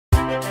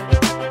Welcome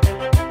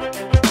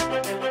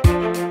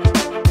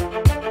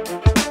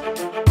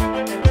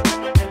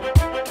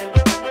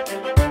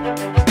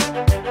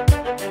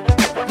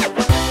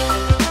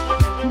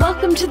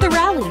to The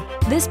Rally.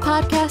 This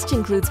podcast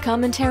includes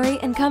commentary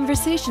and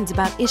conversations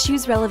about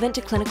issues relevant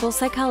to clinical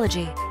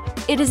psychology.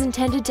 It is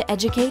intended to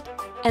educate,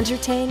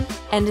 entertain,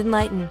 and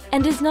enlighten,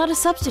 and is not a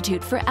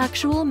substitute for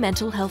actual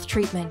mental health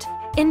treatment.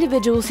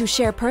 Individuals who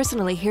share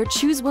personally here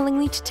choose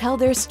willingly to tell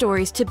their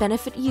stories to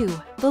benefit you,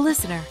 the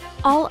listener.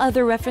 All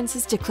other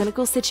references to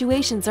clinical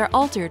situations are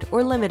altered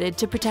or limited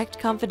to protect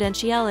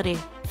confidentiality.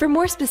 For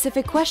more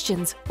specific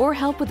questions or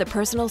help with a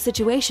personal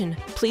situation,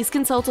 please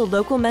consult a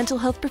local mental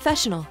health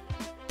professional.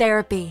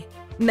 Therapy,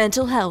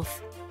 mental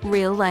health,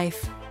 real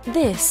life.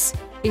 This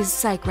is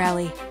Psych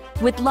Rally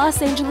with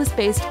Los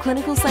Angeles-based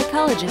clinical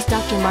psychologist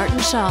Dr. Martin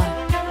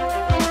Hsia.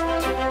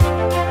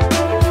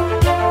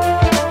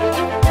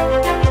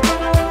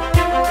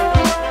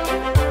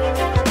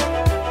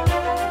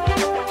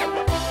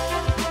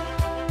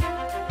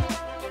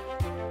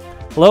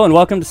 Hello and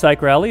welcome to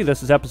Psych Rally.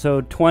 This is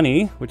episode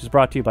 20, which is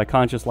brought to you by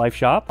Conscious Life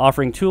Shop,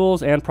 offering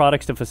tools and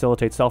products to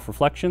facilitate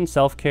self-reflection,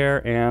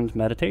 self-care, and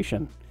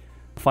meditation.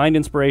 Find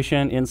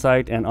inspiration,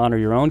 insight, and honor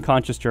your own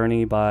conscious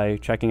journey by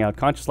checking out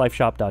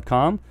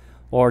consciouslifeshop.com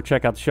or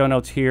check out the show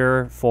notes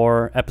here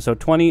for episode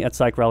 20 at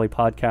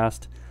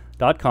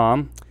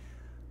psychrallypodcast.com.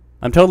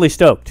 I'm totally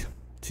stoked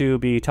to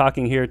be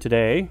talking here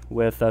today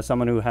with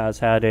someone who has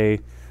had a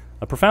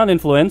profound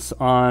influence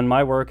on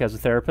my work as a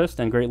therapist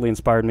and greatly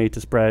inspired me to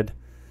spread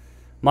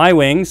my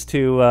wings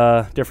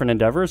to different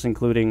endeavors,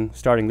 including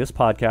starting this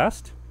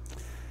podcast.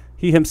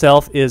 He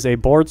himself is a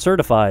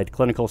board-certified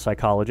clinical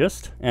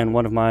psychologist and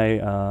one of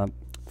my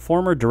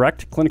former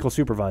direct clinical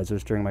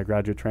supervisors during my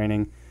graduate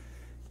training.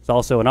 He's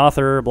also an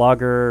author,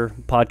 blogger,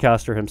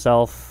 podcaster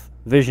himself,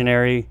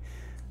 visionary.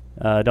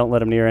 Don't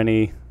let him near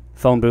any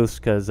phone booths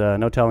because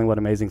no telling what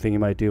amazing thing he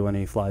might do when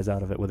he flies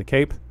out of it with a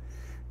cape.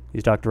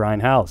 He's Dr.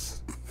 Ryan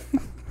House.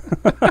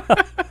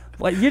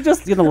 What, you're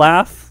just going to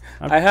laugh?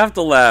 I have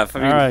to laugh. I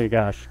mean, all right,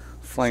 gosh.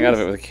 Flying out of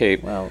it with a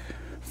cape. Well,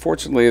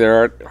 fortunately,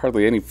 there are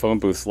hardly any phone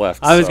booths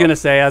left. I was going to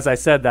say, as I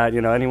said that,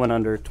 anyone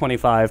under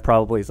 25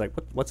 probably is like,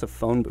 what's a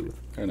phone booth?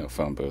 There are no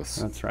phone booths.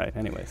 That's right.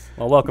 Anyways.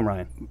 Well, welcome,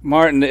 Ryan.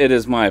 Martin, it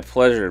is my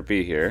pleasure to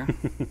be here.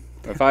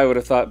 If I would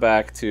have thought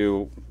back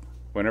to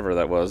whenever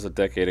that was, a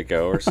decade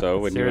ago or so,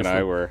 when you and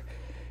I were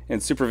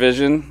in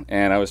supervision,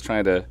 and I was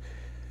trying to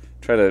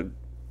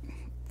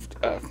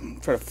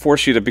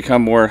force you to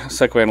become more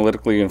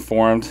psychoanalytically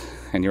informed,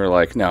 and you were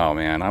like, no,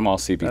 man, I'm all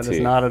CBT. That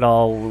is not at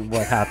all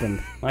what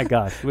happened. My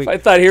gosh. I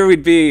thought here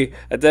we'd be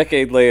a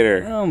decade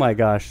later. Oh, my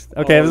gosh.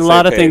 Okay, there's a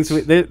lot of things.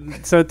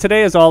 So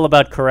today is all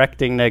about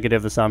correcting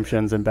negative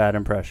assumptions and bad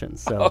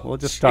impressions. So we'll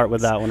just start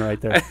with that one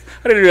right there.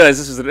 I didn't realize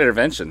this was an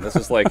intervention. This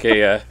was like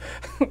a...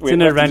 it's an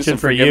intervention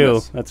for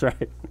you. That's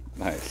right.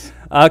 Nice.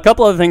 A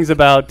couple of things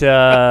about...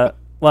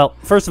 well,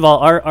 first of all,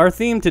 our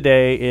theme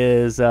today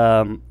is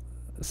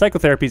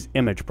psychotherapy's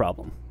image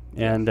problem.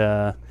 And...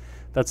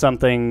 that's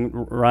something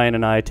Ryan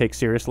and I take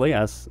seriously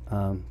as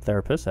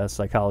therapists, as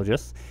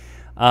psychologists.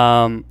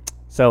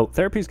 So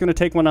therapy is going to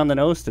take one on the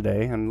nose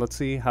today, and let's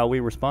see how we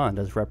respond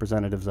as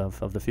representatives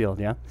of the field,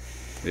 yeah?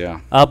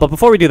 Yeah. But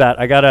before we do that,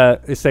 I got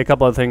to say a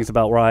couple of things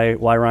about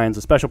why Ryan's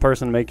a special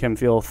person, make him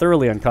feel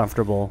thoroughly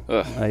uncomfortable.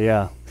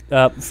 Yeah.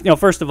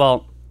 First of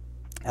all,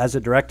 as a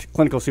direct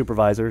clinical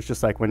supervisor, it's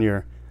just like when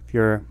if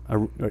you're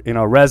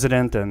a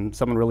resident and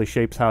someone really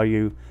shapes how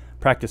you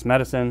practice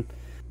medicine.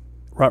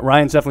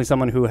 Ryan's definitely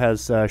someone who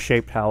has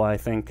shaped how I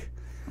think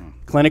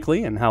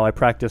clinically and how I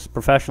practice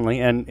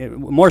professionally. And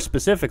more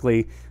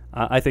specifically,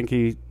 I think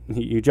you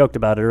joked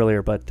about it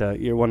earlier, but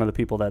you're one of the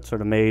people that sort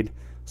of made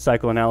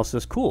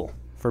psychoanalysis cool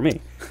for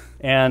me.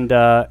 And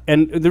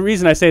the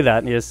reason I say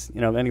that is,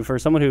 for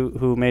someone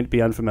who may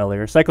be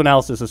unfamiliar,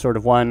 psychoanalysis is sort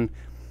of one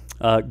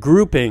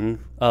grouping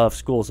of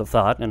schools of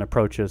thought and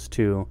approaches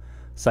to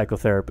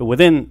psychotherapy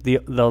within the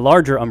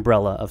larger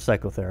umbrella of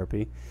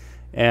psychotherapy.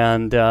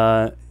 And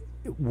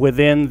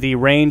within the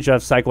range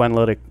of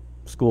psychoanalytic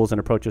schools and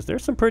approaches,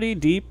 there's some pretty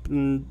deep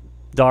and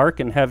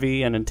dark and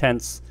heavy and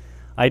intense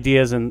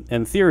ideas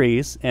and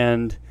theories,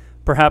 and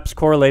perhaps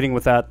correlating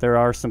with that, there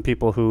are some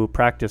people who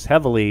practice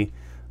heavily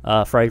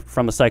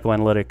from a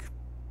psychoanalytic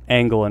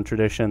angle and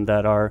tradition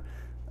that are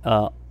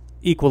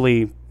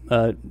equally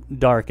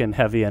dark and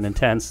heavy and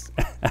intense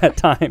at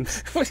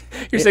times.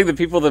 You're saying the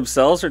people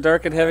themselves are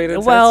dark and heavy and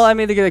intense? Well, I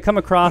mean, they come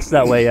across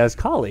that way as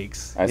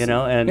colleagues, and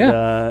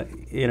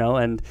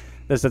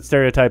there's that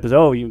stereotype is,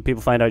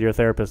 people find out you're a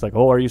therapist, like,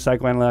 are you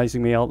psychoanalyzing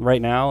me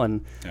right now?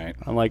 And right.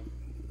 I'm like,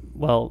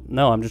 well,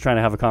 no, I'm just trying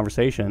to have a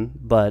conversation.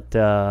 But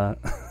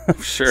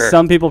sure.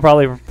 Some people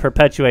probably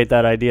perpetuate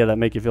that idea that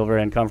make you feel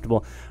very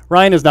uncomfortable.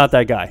 Ryan is not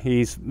that guy.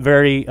 He's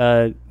very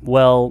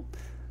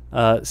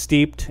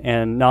steeped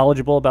and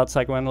knowledgeable about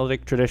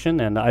psychoanalytic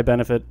tradition, and I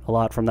benefit a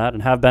lot from that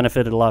and have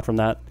benefited a lot from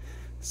that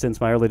since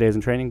my early days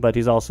in training. But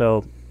he's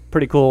also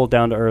pretty cool,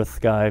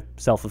 down-to-earth guy,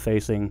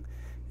 self-effacing.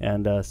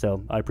 And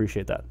so I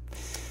appreciate that.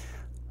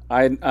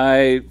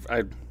 I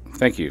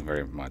thank you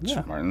very much,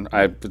 Martin.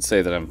 I would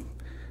say that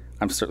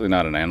I'm certainly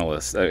not an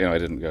analyst. I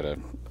didn't go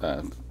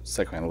to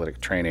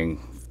psychoanalytic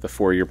training, the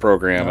 4-year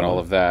program, and all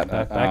of that.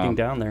 Backing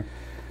down there.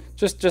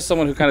 Just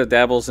someone who kind of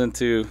dabbles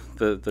into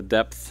the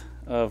depth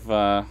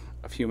of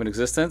human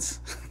existence.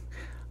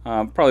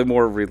 Probably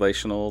more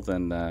relational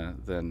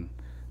than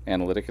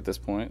analytic at this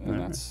point,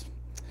 and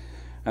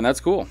that's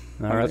cool.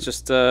 That's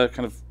just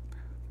kind of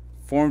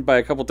formed by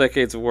a couple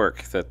decades of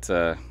work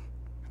that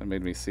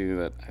made me see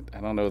that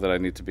I don't know that I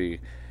need to be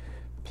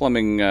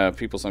plumbing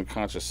people's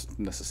unconscious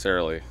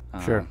necessarily.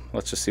 Sure.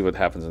 Let's just see what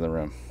happens in the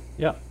room.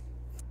 Yeah.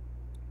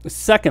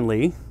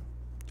 Secondly,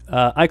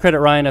 I credit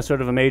Ryan as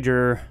sort of a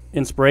major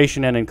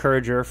inspiration and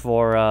encourager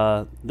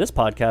for this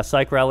podcast,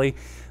 Psych Rally,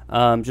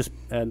 just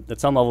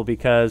at some level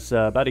because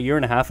about a year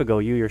and a half ago,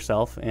 you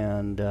yourself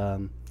and a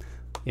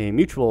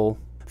mutual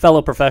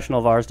fellow professional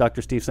of ours,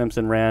 Dr. Steve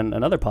Simpson, ran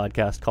another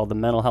podcast called the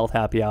Mental Health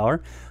Happy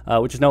Hour,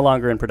 which is no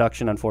longer in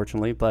production,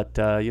 unfortunately, but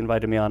you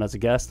invited me on as a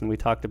guest, and we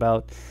talked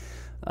about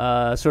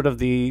sort of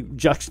the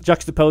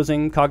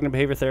juxtaposing cognitive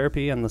behavior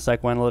therapy and the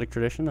psychoanalytic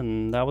tradition,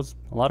 and that was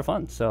a lot of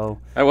fun. So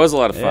that was a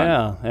lot of fun.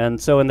 Yeah,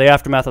 and so in the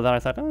aftermath of that, I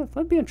thought,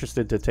 I'd be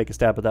interested to take a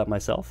stab at that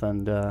myself,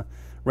 and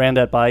ran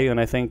that by you, and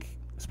I think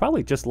it's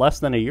probably just less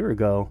than a year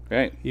ago.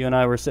 Right. You and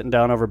I were sitting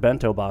down over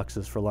bento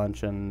boxes for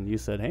lunch, and you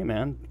said, "Hey,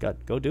 man,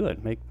 go do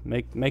it.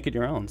 Make it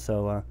your own."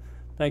 So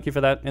thank you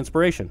for that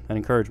inspiration and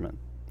encouragement.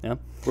 Yeah.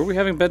 Were we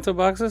having bento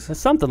boxes?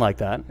 It's something like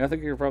that. I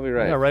think you're probably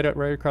right. Yeah,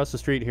 right across the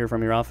street here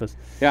from your office.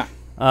 Yeah.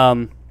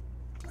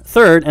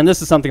 Third, and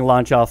this is something to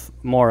launch off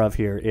more of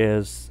here,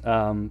 is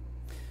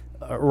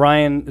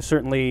Ryan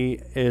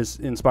certainly is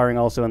inspiring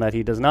also in that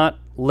he does not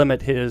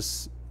limit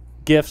his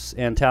gifts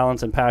and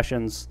talents and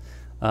passions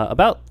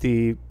about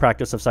the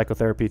practice of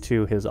psychotherapy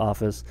to his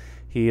office.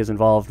 He is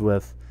involved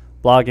with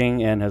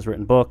blogging and has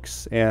written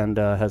books and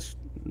has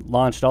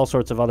launched all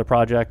sorts of other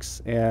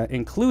projects,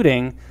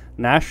 including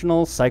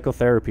National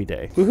Psychotherapy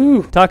Day.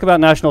 Woohoo! Talk about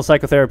National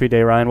Psychotherapy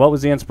Day, Ryan. What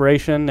was the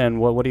inspiration, and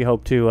what do you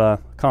hope to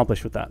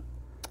accomplish with that?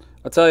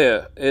 I'll tell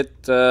you,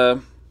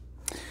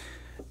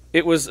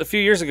 it was a few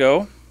years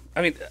ago.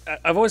 I mean,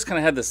 I've always kind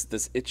of had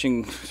this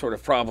itching sort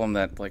of problem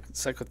that like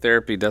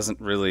psychotherapy doesn't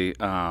really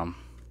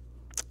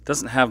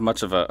doesn't have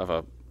much of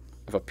a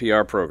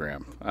PR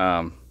program.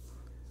 I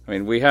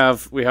mean, we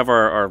have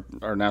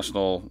our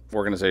national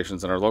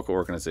organizations and our local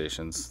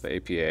organizations, the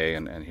APA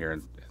and here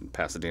in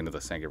Pasadena,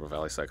 the San Gabriel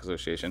Valley Psych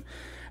Association,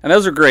 and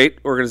those are great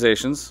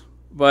organizations.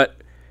 But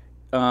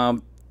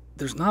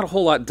there's not a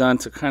whole lot done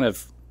to kind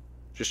of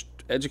just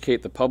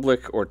educate the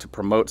public or to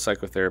promote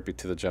psychotherapy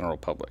to the general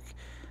public.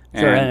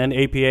 Sure, and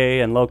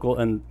APA and local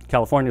and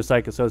California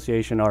Psych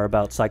Association are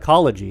about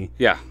psychology.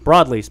 Yeah.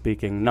 Broadly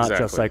speaking, not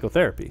Exactly. just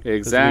psychotherapy.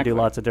 Exactly. We do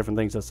lots of different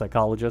things as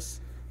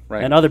psychologists.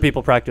 Right. And other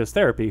people practice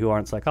therapy who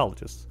aren't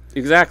psychologists.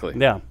 Exactly.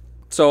 Yeah.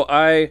 So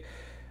I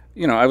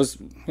was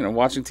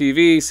watching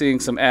TV, seeing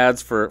some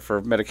ads for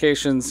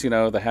medications.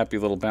 The happy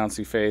little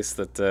bouncy face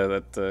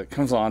that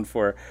comes on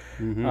for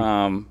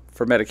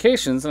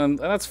medications, and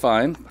that's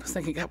fine. I was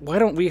thinking, why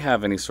don't we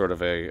have any sort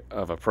of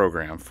a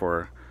program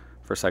for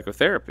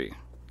psychotherapy?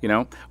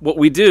 What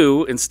we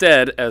do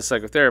instead as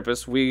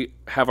psychotherapists, we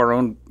have our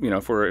own,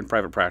 if we're in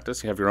private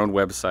practice, you have your own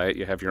website,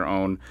 you have your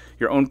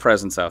own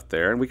presence out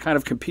there, and we kind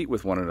of compete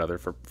with one another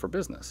for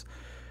business.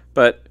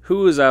 But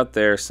who is out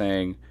there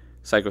saying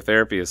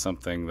psychotherapy is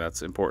something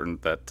that's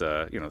important that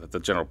that the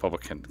general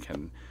public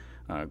can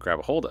grab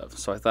a hold of?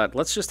 So I thought,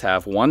 let's just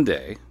have one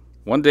day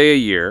a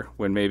year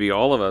when maybe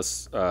all of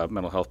us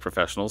mental health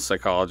professionals,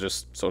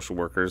 psychologists, social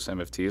workers,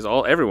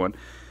 MFTs, everyone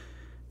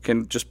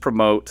can just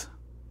promote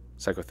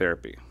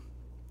psychotherapy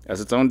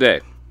as its own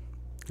day.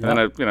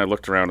 And then I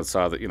looked around and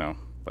saw that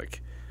like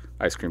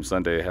Ice Cream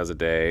Sunday has a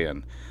day,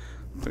 and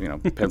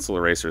pencil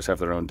erasers have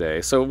their own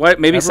day. So why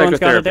maybe Everyone's psychotherapy?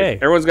 got a day.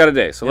 Everyone's got a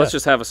day. So let's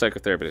just have a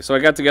psychotherapy day. So I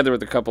got together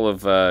with a couple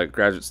of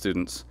graduate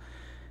students,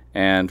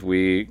 and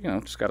we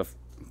just got a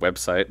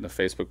website and a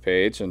Facebook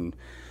page and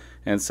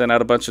sent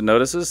out a bunch of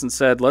notices and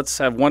said, let's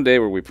have one day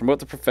where we promote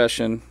the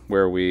profession,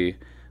 where we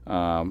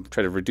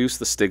try to reduce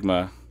the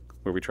stigma,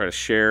 where we try to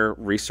share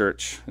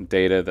research and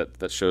data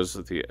that shows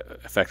the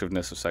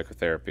effectiveness of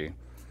psychotherapy.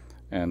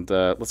 And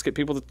let's get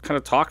people to kind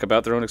of talk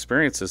about their own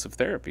experiences of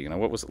therapy.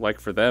 What was it like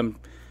for them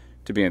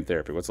to be in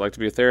therapy? What's it like to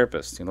be a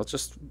therapist? Let's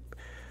just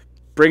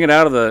bring it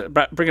out in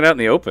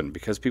the open,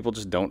 because people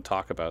just don't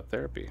talk about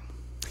therapy.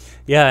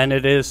 Yeah, and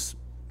it is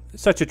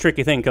such a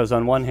tricky thing, because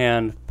on one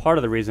hand, part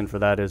of the reason for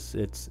that is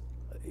it's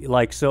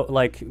like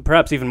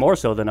perhaps even more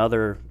so than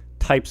other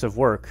types of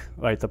work,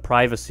 right? The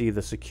privacy,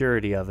 the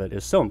security of it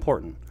is so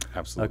important.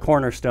 Absolutely. A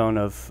cornerstone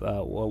of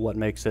what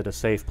makes it a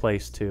safe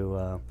place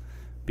to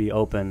be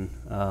open.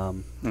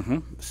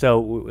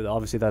 So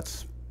obviously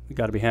that's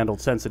got to be handled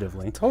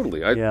sensitively.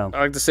 Totally. I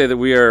like to say that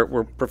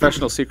we're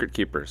professional secret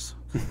keepers.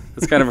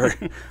 That's kind of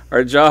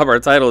our job. Our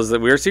title is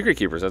that we are secret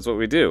keepers. That's what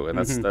we do, and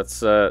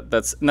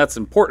that's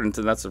important,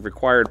 and that's a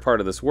required part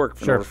of this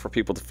work in order for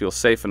people to feel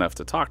safe enough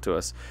to talk to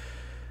us,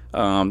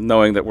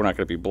 knowing that we're not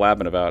going to be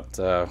blabbing about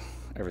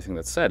everything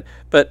that's said.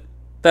 But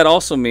that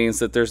also means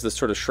that there's this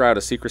sort of shroud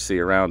of secrecy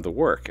around the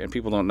work, and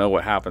people don't know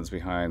what happens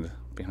behind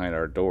behind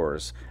our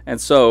doors. And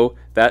so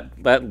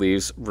that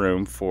leaves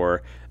room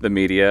for the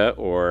media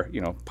or,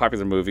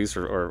 popular movies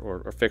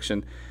or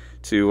fiction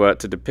to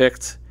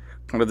depict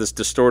kind of this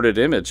distorted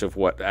image of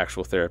what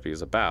actual therapy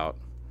is about.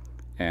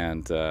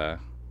 And I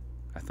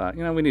thought,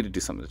 we need to do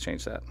something to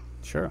change that.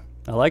 Sure.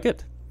 I like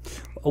it.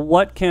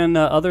 What can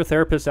other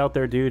therapists out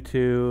there do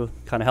to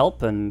kind of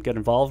help and get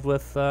involved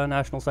with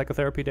National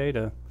Psychotherapy Day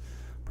to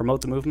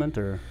promote the movement?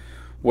 Or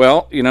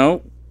Well,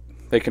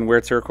 they can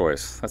wear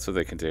turquoise. That's what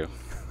they can do.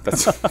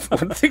 That's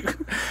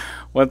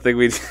one thing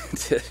we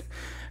did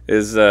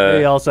is...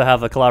 they also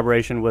have a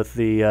collaboration with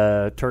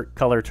the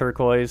color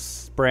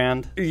turquoise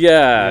brand.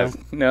 Yeah.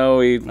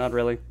 No, Not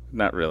really.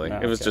 Not really. No,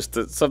 it was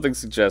okay. just something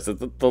suggested.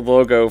 The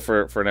logo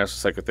for National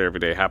Psychotherapy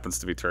Day happens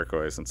to be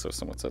turquoise, and so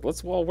someone said,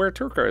 "Let's wear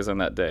turquoise on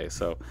that day."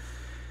 So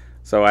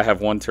I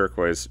have one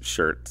turquoise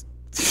shirt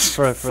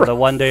for the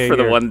one day for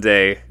the one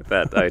day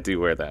that I do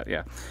wear that.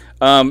 Yeah,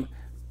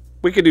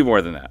 we could do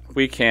more than that.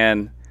 We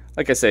can,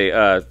 like I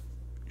say,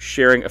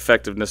 sharing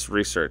effectiveness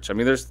research. I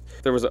mean,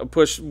 there was a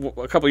push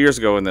a couple years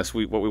ago in this.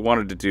 What we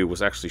wanted to do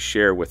was actually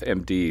share with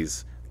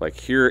MDs. Like,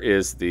 here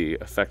is the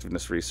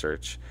effectiveness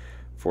research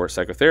for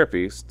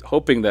psychotherapy,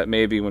 hoping that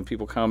maybe when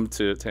people come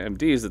to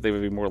MDs that they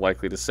would be more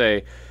likely to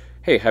say,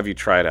 hey, have you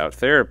tried out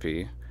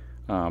therapy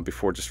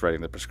before just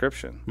writing the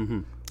prescription? Mm-hmm.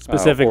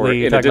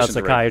 Specifically, talking about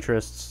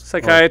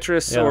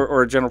psychiatrists.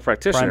 Or general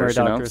practitioners.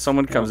 doctors.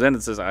 Someone comes in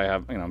and says,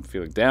 I'm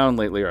feeling down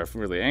lately, or I'm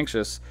really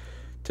anxious.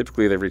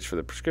 Typically, they reach for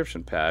the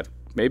prescription pad.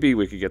 Maybe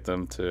we could get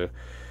them to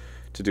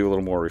do a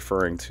little more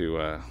referring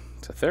to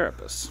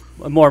therapists.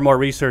 More and more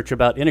research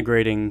about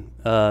integrating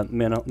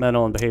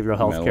mental and behavioral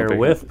health care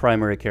with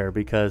primary care,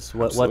 because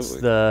what's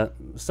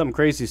some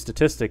crazy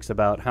statistics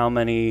about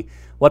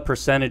what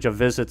percentage of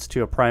visits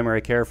to a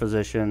primary care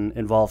physician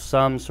involve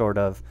some sort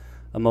of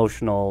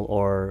emotional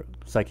or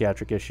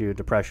psychiatric issue,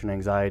 depression,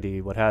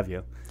 anxiety, what have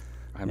you.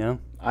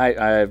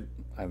 I've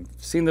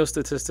seen those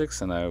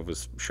statistics and I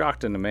was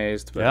shocked and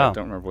amazed, but I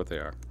don't remember what they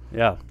are.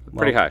 Yeah.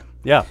 Pretty high.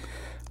 Yeah.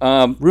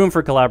 Room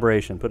for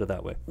collaboration, put it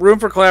that way. Room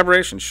for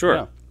collaboration,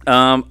 sure.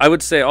 Yeah. I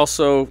would say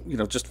also,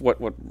 just what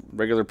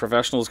regular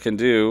professionals can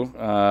do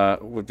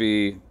would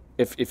be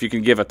if you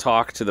can give a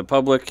talk to the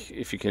public,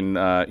 if you can,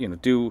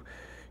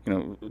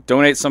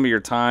 donate some of your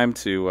time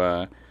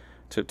to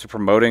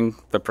promoting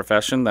the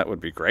profession, that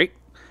would be great.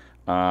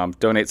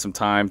 Donate some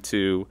time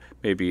to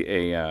maybe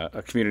a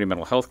community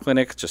mental health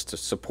clinic just to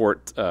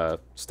support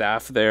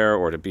staff there,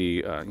 or to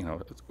be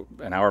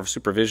an hour of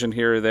supervision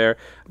here or there.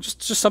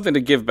 Just something to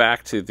give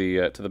back to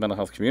the mental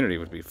health community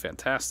would be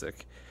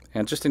fantastic.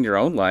 And just in your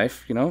own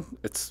life,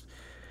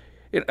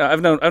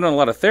 I've known a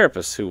lot of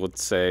therapists who would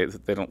say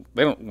that they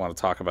don't want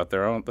to talk about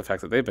the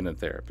fact that they've been in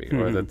therapy,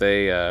 or that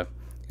they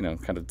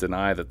kind of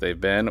deny that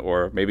they've been,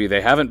 or maybe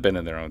they haven't been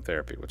in their own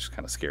therapy, which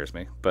kind of scares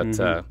me.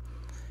 But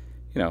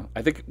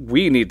I think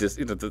we need to,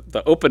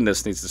 the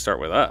openness needs to start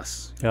with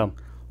us. Yeah.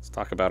 Let's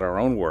talk about our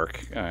own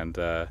work and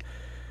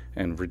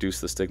reduce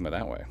the stigma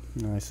that way.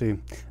 I see.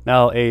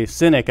 Now, a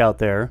cynic out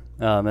there,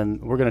 and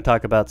we're going to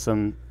talk about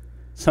some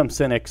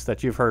cynics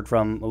that you've heard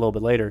from a little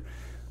bit later.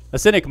 A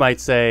cynic might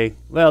say,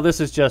 well, this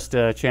is just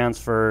a chance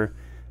for,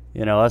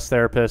 us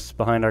therapists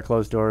behind our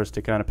closed doors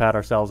to kind of pat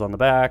ourselves on the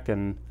back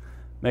and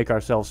make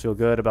ourselves feel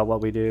good about what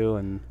we do.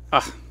 And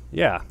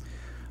yeah.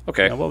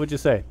 Okay. What would you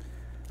say?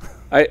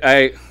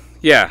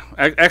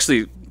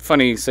 Actually,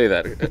 funny you say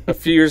that. A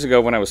few years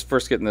ago when I was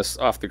first getting this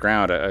off the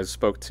ground, I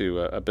spoke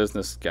to a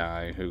business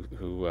guy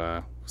who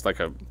was like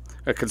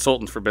a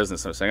consultant for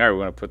business. And I was saying, all right,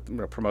 we're going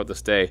to promote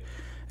this day.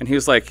 And he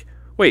was like,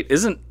 wait,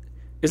 isn't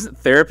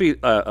therapy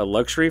a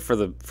luxury for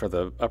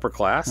the upper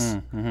class?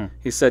 Mm-hmm.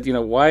 He said,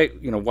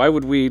 why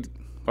would we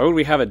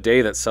have a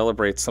day that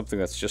celebrates something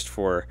that's just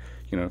for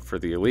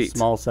the elite?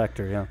 Small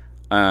sector, yeah.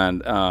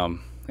 And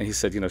he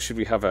said, should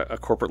we have a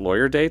corporate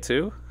lawyer day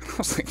too? I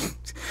was like,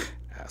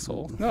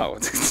 asshole. No,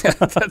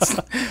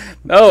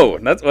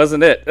 that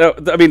wasn't it. No,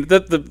 I mean,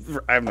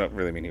 I don't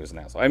really mean he was an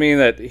asshole. I mean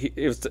that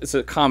it's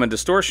a common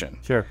distortion.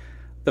 Sure.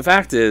 The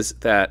fact is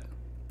that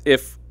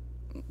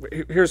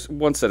here's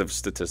one set of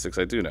statistics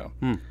I do know.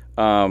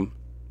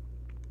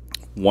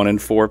 1 in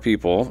 4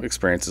 people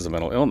experiences a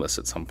mental illness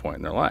at some point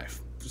in their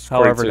life.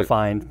 However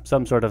defined,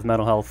 some sort of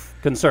mental health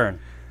concern.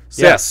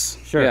 Yes.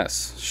 Sure.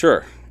 Yes.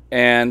 Sure.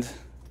 And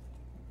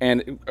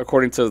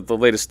according to the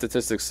latest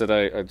statistics that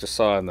I just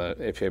saw in the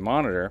APA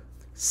monitor,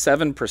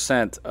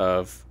 7%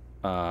 of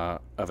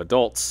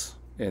adults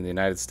in the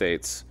United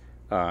States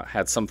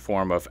had some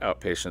form of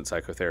outpatient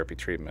psychotherapy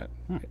treatment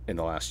in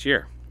the last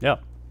year. Yeah.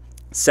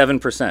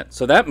 7%.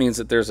 So that means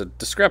that there's a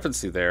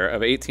discrepancy there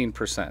of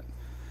 18%,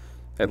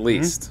 at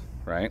least,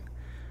 right?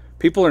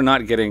 People are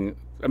not getting,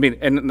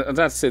 and not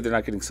to say they're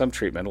not getting some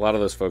treatment. A lot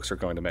of those folks are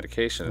going to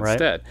medication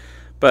instead.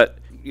 But,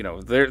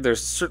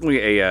 there's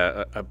certainly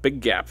a big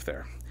gap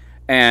there.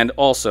 And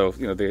also,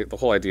 the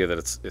whole idea that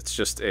it's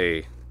just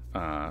a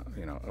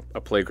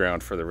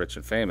playground for the rich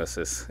and famous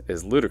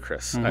is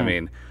ludicrous. Mm-hmm. I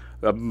mean,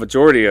 a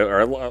majority or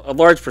a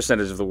large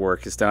percentage of the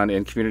work is done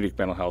in community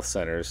mental health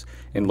centers,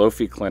 in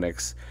low-fee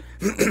clinics.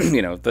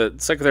 The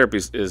psychotherapy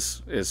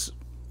is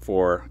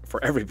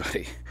for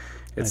everybody.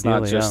 It's Ideally,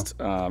 not just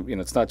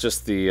it's not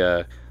just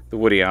the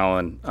Woody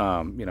Allen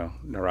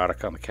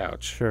neurotic on the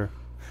couch. Sure.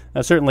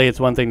 Now, certainly, it's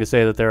one thing to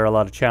say that there are a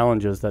lot of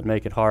challenges that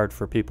make it hard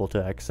for people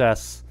to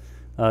access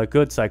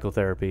good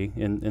psychotherapy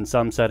in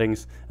some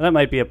settings, and that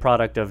might be a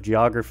product of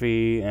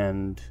geography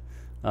and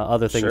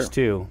other things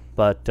too.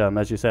 But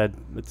as you said,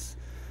 it's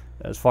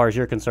as far as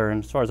you're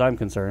concerned, as far as I'm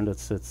concerned,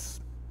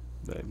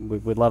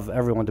 we'd love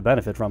everyone to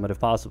benefit from it if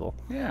possible.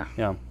 Yeah.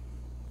 Yeah.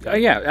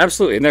 Yeah,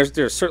 absolutely. And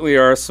there certainly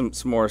are some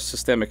more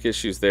systemic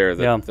issues there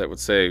that would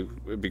say it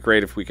would be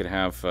great if we could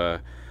have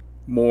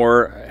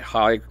more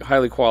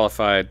highly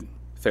qualified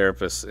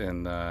therapists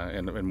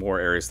in more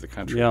areas of the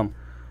country. Yeah. I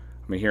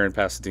mean, here in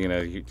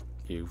Pasadena,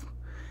 you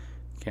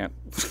can't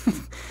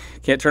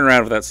can't turn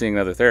around without seeing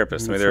another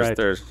therapist. I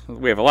mean,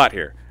 we have a lot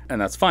here, and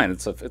that's fine.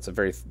 It's a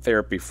very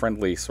therapy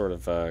friendly sort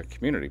of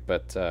community,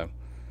 but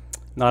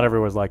not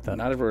everywhere's like that.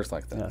 Not everywhere's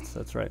like that. Yes,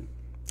 that's right.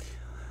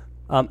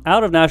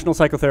 Out of National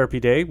Psychotherapy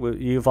Day,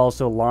 you've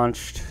also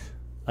launched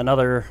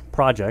another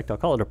project. I'll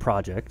call it a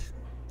project.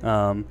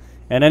 And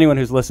anyone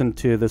who's listened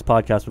to this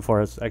podcast before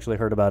has actually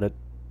heard about it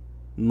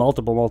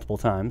multiple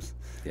times.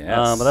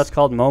 Yes. But that's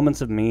called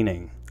Moments of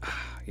Meaning.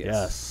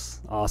 Yes.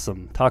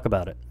 Awesome. Talk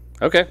about it.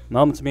 Okay.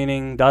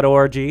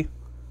 momentsofmeaning.org. Yep.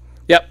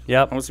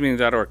 Yep.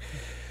 momentsofmeaning.org.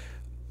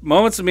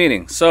 Moments of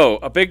Meaning. So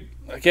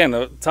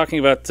talking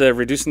about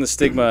reducing the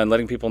stigma and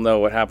letting people know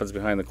what happens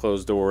behind the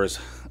closed doors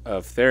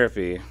of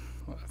therapy.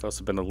 I've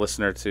also been a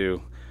listener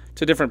to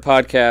different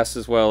podcasts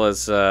as well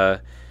as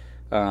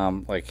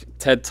like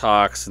TED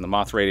Talks and the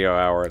Moth Radio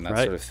Hour and that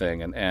sort of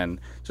thing. And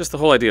just the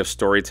whole idea of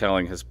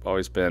storytelling has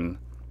always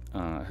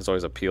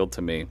appealed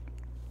to me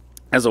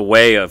as a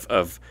way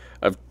of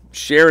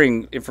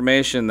sharing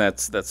information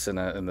that's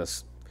in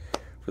this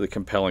really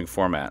compelling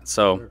format.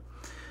 So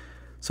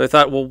I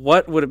thought, well,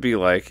 what would it be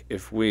like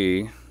if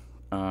we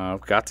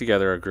got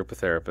together a group of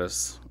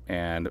therapists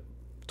and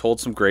told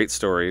some great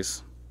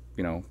stories,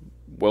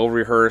 well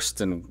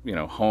rehearsed and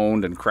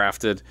honed and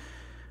crafted,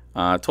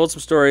 told some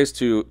stories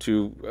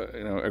to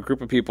a group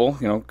of people,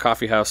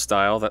 coffee house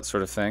style, that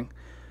sort of thing,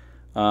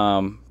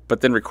 but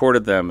then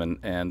recorded them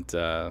and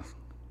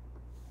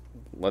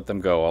let them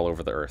go all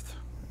over the earth,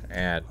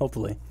 and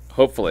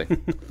hopefully,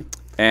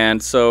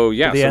 and so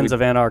to the ends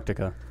of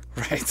Antarctica,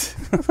 right?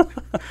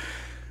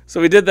 So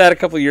we did that a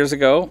couple of years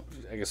ago.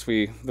 I guess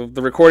the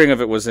recording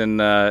of it was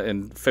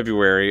in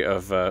February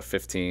of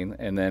 15,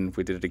 and then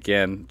we did it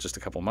again just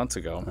a couple months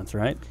ago. That's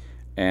right.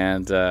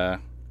 And I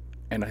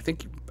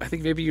think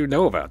maybe you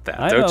know about that.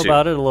 I don't know you?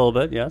 about it a little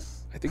bit.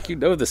 Yes. I think you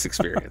know this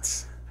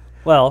experience.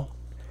 Well,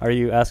 are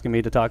you asking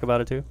me to talk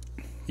about it too?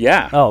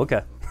 Yeah. Oh,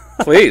 okay.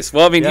 Please.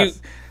 Well, I mean, yes.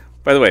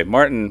 By the way,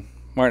 Martin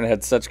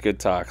had such good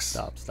talks.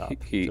 Stop.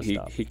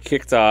 He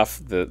kicked off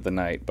the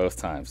night both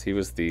times. He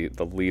was the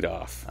lead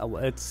off.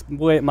 It's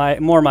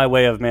more my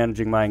way of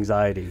managing my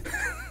anxiety.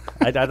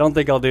 I don't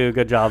think I'll do a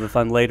good job if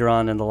I'm later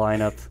on in the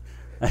lineup.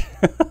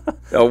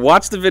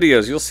 Watch the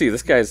videos. You'll see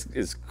this guy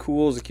is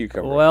cool as a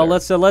cucumber. Well,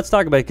 let's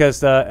talk about it, because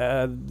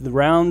the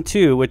round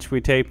 2, which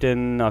we taped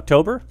in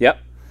October,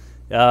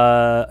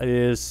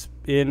 is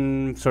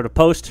in sort of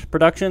post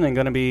production and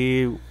going to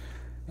be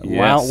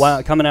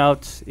coming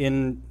out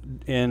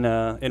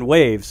in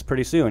waves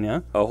pretty soon.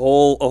 Yeah, a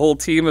whole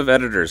team of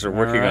editors are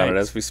working on it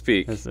as we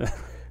speak.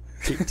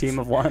 Team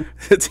of one.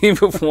 A team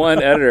of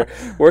one editor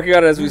working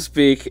on it as we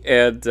speak,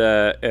 and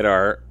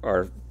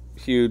our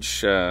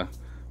huge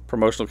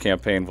promotional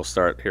campaign will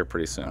start here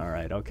pretty soon. All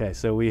right. Okay.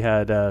 So we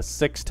had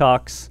 6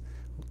 talks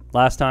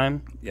last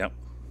time. Yep.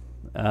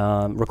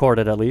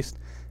 Recorded at least,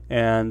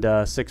 and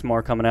 6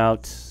 more coming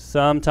out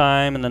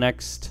sometime in the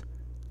next.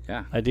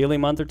 Yeah. Ideally,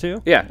 month or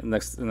 2. Yeah.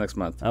 Next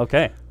month.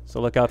 Okay.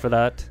 So look out for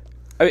that.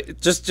 I mean,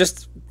 just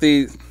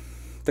the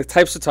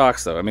types of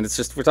talks, though. I mean, it's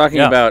just we're talking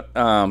about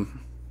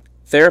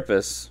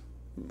therapists.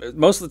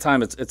 Most of the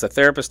time, it's a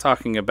therapist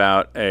talking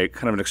about a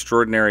kind of an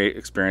extraordinary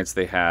experience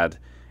they had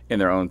in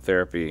their own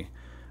therapy.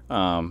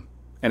 And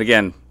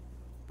again,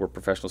 we're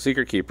professional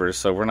secret keepers,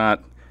 so we're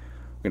not.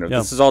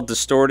 This is all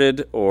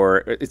distorted, or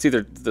it's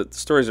either the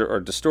stories are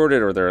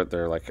distorted, or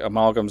they're like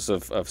amalgams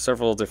of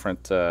several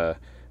different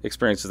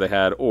experiences they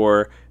had,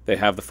 or they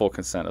have the full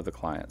consent of the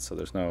client. So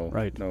there's no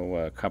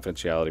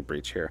confidentiality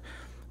breach here.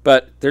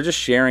 But they're just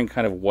sharing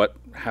kind of what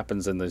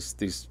happens in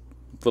these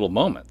little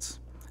moments.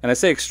 And I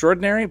say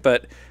extraordinary,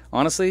 but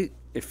honestly,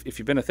 if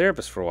you've been a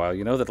therapist for a while,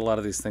 you know that a lot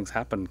of these things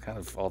happen kind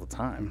of all the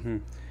time. Mm-hmm.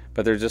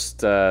 But they're just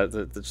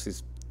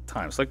these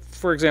times. Like,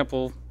 for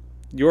example,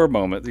 your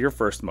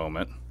first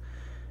moment,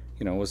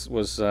 was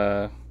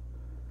that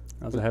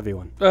was a heavy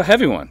one. A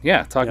heavy one,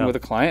 yeah. Talking with a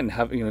client and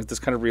having this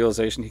kind of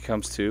realization he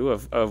comes to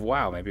of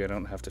wow, maybe I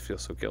don't have to feel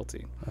so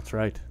guilty. That's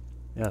right.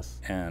 Yes.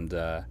 And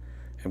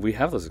we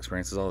have those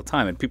experiences all the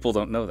time, and people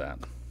don't know that.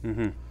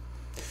 Mm-hmm.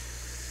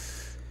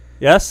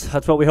 Yes,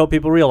 that's what we hope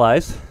people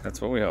realize.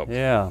 That's what we hope.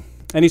 Yeah.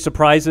 Any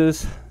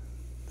surprises,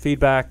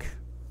 feedback,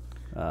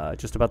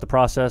 just about the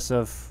process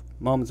of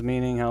Moments of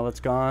Meaning, how that's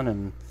gone,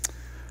 and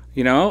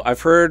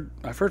I've heard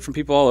from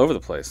people all over the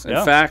place. In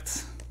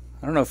fact,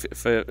 I don't know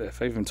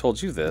if I even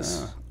told you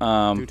this.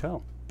 Do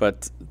tell.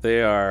 But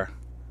they are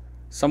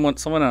someone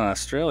in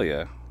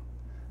Australia.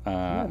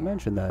 I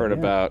mentioned that. Heard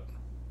about,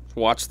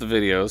 watched the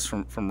videos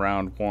from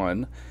round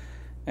 1,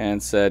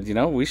 and said,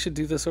 we should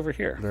do this over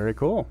here. Very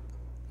cool.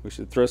 We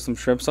should throw some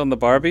shrimps on the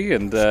Barbie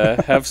and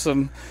have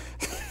some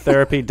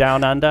therapy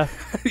down under.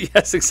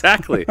 Yes,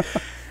 exactly.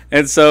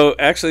 And so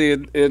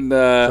actually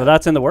so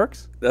that's in the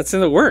works? That's in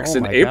the works. Oh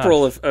in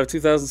April of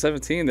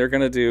 2017, they're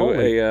going to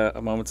do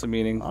a Moments of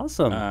Meeting.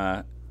 Awesome.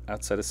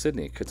 Outside of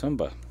Sydney,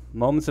 Katoomba.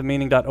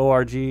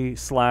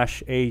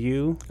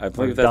 momentsofmeaning.org/au. I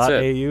believe that's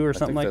it. .au or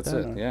something like that.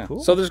 That's it, yeah.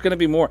 Cool. So there's going to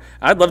be more.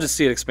 I'd love to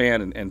see it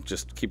expand and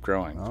just keep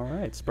growing. All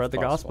right. Spread the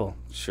gospel.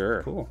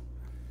 Sure. Cool.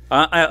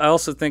 I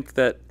also think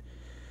that,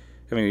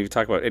 you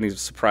talk about any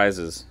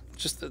surprises,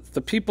 just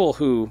the people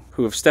who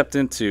have stepped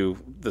into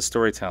the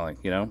storytelling,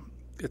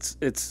 it's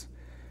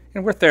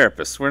we're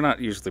therapists. We're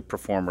not usually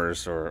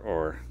performers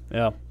or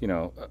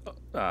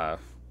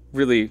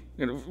really,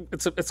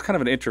 it's kind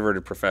of an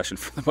introverted profession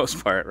for the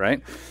most part,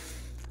 right?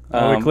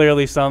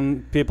 Clearly,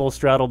 some people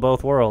straddle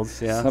both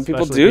worlds. Yeah, some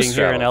people especially do being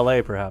straddle. here in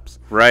LA, perhaps.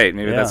 Right.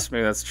 Maybe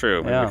that's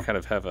true. Maybe Yeah. we kind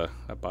of have a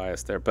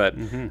bias there, but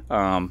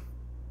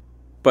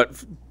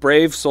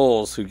brave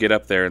souls who get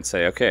up there and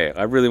say, "Okay,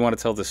 I really want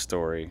to tell this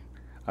story.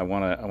 I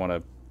want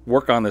to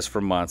work on this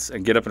for months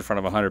and get up in front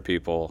of 100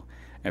 people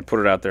and put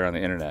it out there on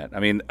the internet."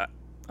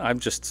 I'm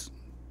just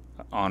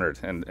honored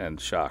and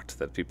shocked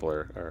that people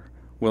are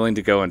willing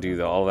to go and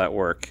do all that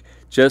work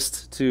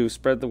just to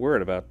spread the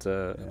word about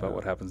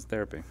what happens in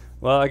therapy.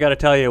 Well, I got to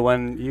tell you,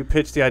 when you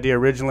pitched the idea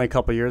originally a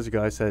couple years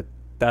ago, I said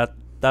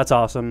that's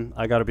awesome.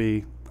 I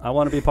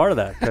want to be part of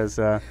that because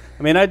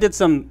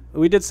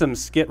we did some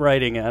skit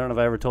writing. I don't know if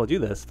I ever told you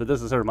this, but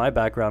this is sort of my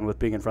background with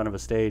being in front of a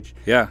stage.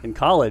 Yeah. In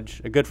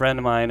college, a good friend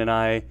of mine and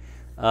I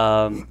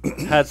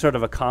had sort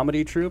of a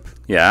comedy troupe.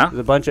 Yeah. With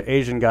a bunch of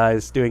Asian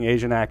guys doing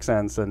Asian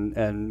accents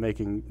and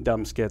making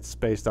dumb skits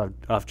based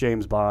off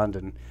James Bond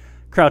and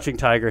Crouching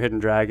Tiger, Hidden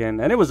Dragon,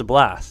 and it was a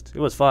blast. It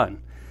was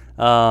fun.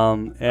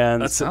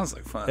 And that sounds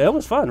like fun. It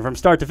was fun from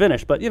start to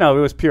finish, but it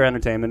was pure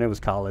entertainment. It was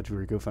college. We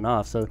were goofing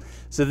off. So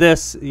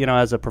this,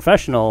 as a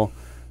professional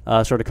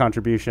sort of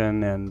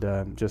contribution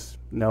and just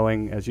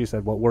knowing, as you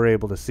said, what we're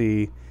able to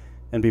see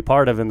and be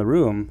part of in the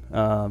room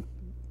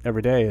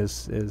every day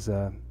is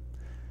a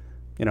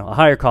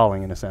higher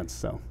calling in a sense.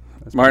 So.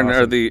 Martin,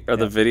 awesome. Are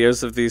the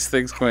videos of these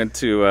things going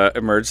to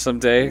emerge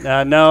someday?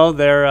 No,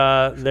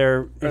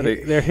 they're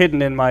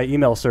hidden in my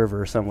email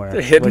server somewhere.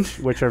 They're hidden?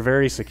 Which are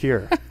very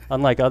secure,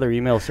 unlike other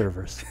email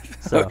servers.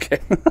 So. Okay.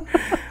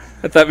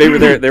 I thought maybe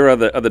they were on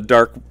the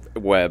dark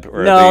web.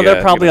 Or no,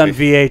 they're probably on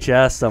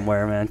VHS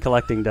somewhere, man,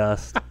 collecting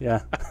dust.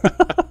 Yeah.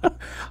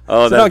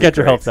 Oh, so don't get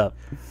your hopes up.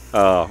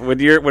 Oh, when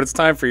it's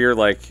time for your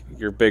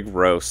big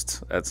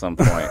roast at some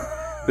point.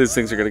 These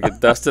things are going to get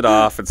dusted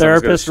off, and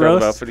therapist someone's going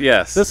to roast. shut them up.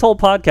 Yes, this whole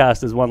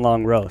podcast is one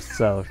long roast.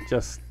 So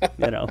just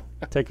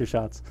take your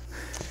shots.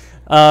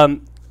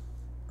 Ryan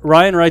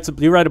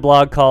you write a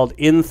blog called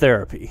In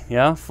Therapy,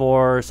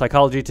 for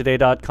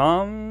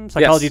psychologytoday.com,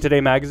 Psychology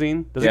Today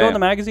magazine. Does it go in the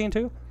magazine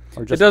too?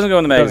 Or just it doesn't go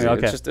in the magazine.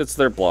 Okay. It's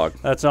their blog.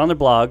 That's on their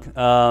blog.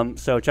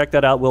 So check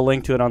that out. We'll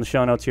link to it on the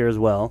show notes here as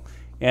well.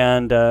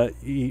 And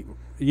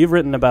you've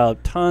written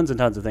about tons and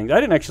tons of things.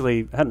 I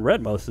hadn't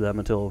read most of them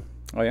until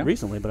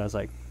recently, but I was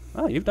like,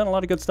 oh, you've done a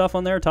lot of good stuff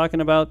on there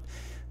talking about,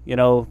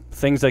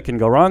 things that can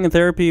go wrong in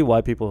therapy, why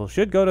people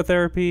should go to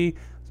therapy,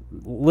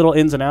 little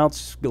ins and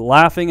outs,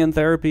 laughing in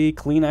therapy,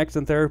 Kleenex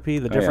in therapy,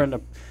 the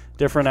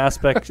different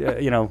aspects,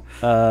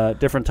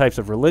 different types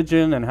of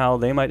religion and how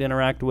they might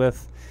interact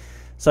with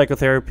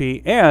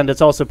psychotherapy. And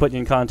it's also putting you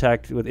in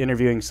contact with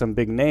interviewing some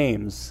big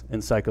names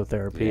in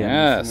psychotherapy.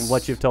 Yes. And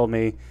what you've told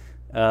me,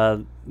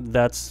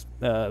 that's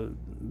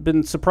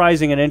been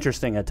surprising and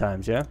interesting at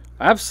times, yeah?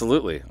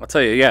 Absolutely. I'll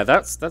tell you,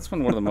 that's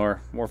been one of the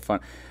more fun.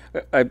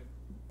 The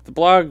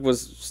blog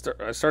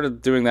I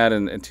started doing that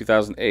in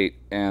 2008,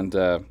 and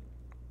there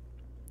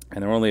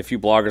were only a few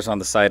bloggers on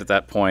the site at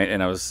that point,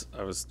 and I just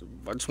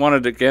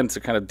wanted again to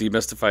kind of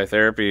demystify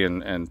therapy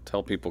and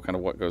tell people kind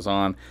of what goes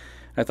on.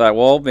 I thought,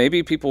 well,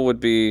 maybe people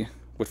would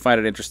find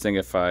it interesting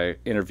if I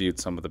interviewed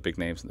some of the big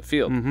names in the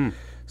field. Mm-hmm.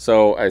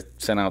 So I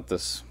sent out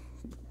this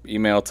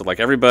email to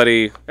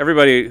everybody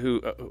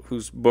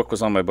whose book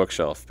was on my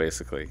bookshelf,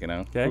 basically.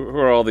 Okay. Who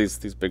are all these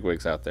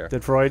bigwigs out there?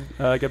 Did Freud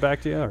get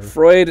back to you? Or?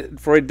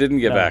 Freud didn't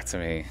get back to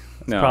me.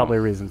 No. Probably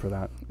a reason for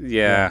that.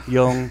 Yeah.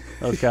 Jung,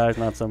 those guys,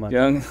 not so much.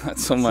 Jung, not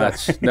so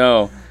much.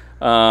 No.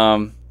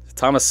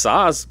 Thomas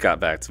Saz got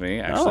back to me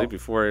actually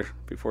before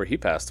he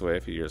passed away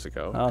a few years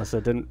ago. Oh, so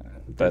it didn't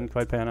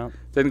quite pan out.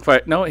 Didn't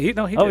quite. No, he did.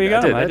 Oh, you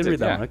got him. I did read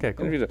that yeah. one. Okay,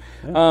 cool.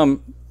 Yeah.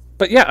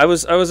 But yeah, I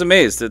was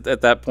amazed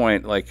at that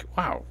point.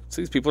 Wow,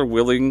 so these people are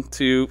willing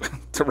to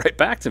write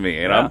back to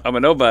me, and I'm a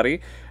nobody.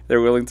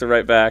 They're willing to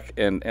write back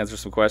and answer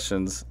some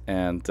questions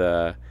and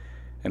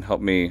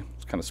help me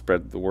kind of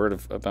spread the word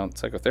about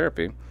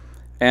psychotherapy.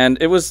 And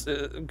it was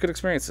good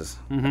experiences.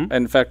 Mm-hmm. And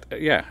in fact,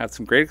 had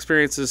some great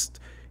experiences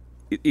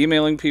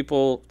emailing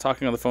people,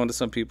 talking on the phone to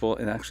some people,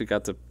 and actually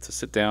got to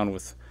sit down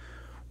with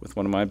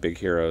one of my big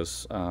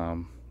heroes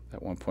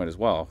at one point as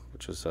well,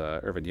 which was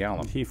Irvin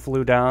Yalom. He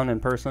flew down in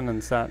person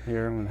and sat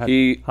here and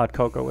had hot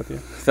cocoa with you.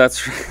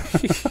 That's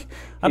right.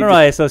 I don't know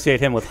why I associate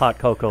him with hot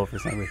cocoa for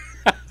some reason.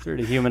 He's a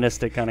really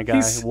humanistic kind of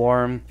guy,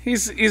 warm,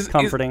 he's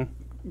comforting.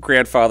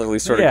 Grandfatherly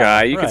sort of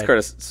guy. You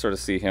can sort of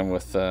see him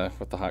with the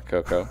hot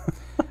cocoa.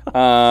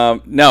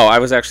 No, I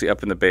was actually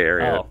up in the Bay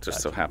Area. It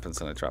just so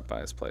happens, and I dropped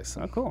by his place.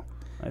 Oh, cool.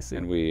 I see.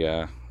 And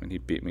and he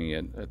beat me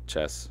at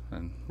chess.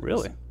 And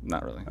really?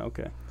 Not really.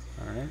 Okay.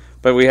 All right.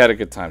 But we had a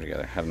good time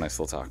together. Had a nice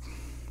little talk.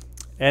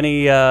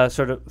 Any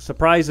sort of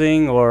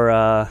surprising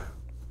or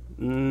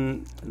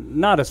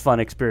not as fun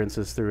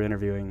experiences through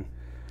interviewing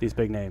these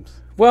big names?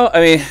 Well,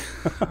 I mean,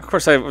 of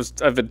course,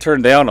 I've been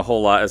turned down a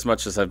whole lot as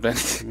much as I've been.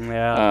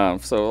 Yeah.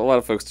 So a lot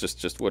of folks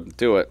just wouldn't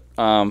do it.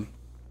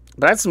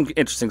 But I had some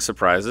interesting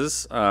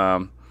surprises.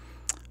 Donald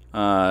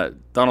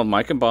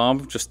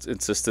Meichenbaum just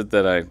insisted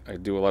that I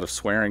do a lot of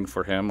swearing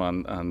for him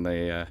on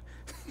the.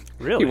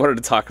 Really? He wanted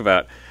to talk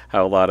about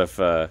how a lot of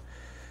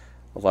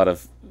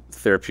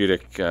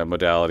therapeutic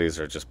modalities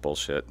are just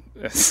bullshit.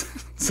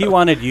 He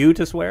wanted you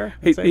to swear?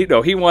 He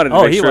wanted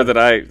to make sure that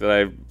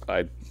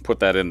I put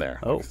that in there.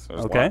 Oh,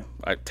 okay.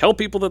 I tell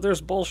people that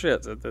there's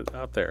bullshit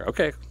out there.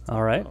 Okay.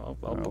 All right.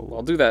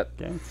 I'll do that.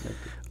 Okay.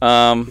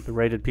 Keep it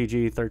rated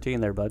PG-13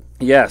 there, bud.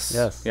 Yes.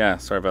 Yes. Yeah.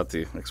 Sorry about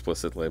the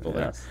explicit label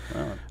there.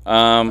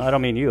 I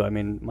don't mean you. I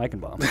mean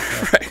Meichenbaum.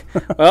 Right.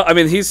 Well, I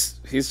mean he's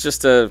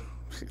just the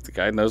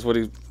guy knows what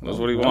he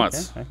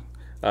wants.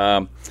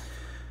 Okay.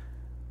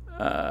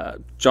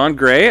 John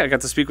Gray. I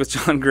got to speak with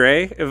John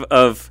Gray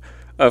of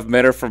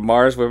Men Are From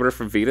Mars, Women Are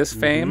From Venus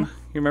fame.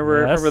 You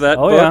remember that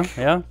book?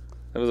 Yeah.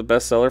 It was a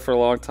bestseller for a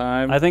long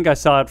time. I think I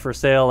saw it for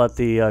sale at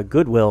the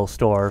Goodwill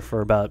store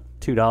for about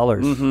 $2.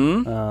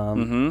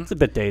 Mm-hmm. It's a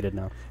bit dated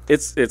now.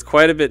 It's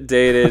quite a bit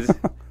dated.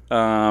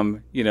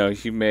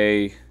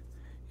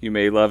 You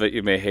may love it,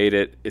 you may hate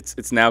it.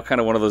 It's now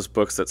kind of one of those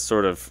books that's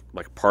sort of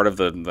like part of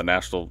the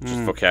national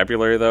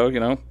vocabulary,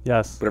 though.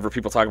 Yes. Whenever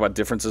people talk about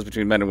differences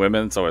between men and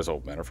women, it's always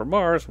men are from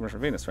Mars, women are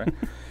from Venus, right?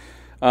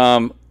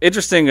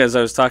 Interesting, as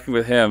I was talking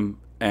with him.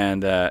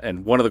 And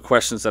one of the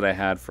questions that I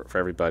had for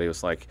everybody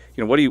was like,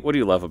 what do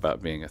you love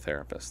about being a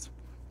therapist?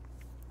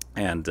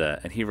 And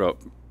he wrote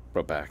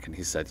back and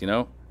he said,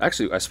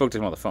 actually I spoke to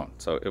him on the phone,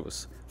 so it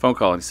was a phone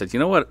call, and he said,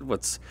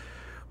 what's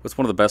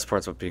one of the best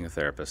parts of being a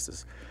therapist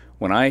is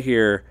when I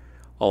hear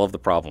all of the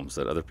problems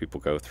that other people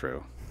go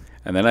through,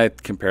 and then I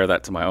compare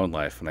that to my own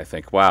life, and I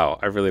think, wow,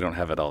 I really don't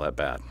have it all that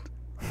bad.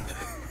 I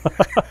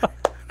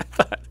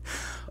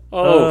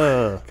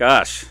thought,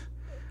 gosh,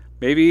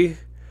 maybe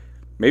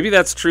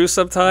that's true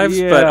sometimes,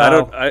 but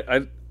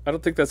I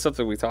don't think that's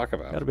something we talk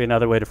about. Got to be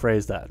another way to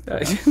phrase that.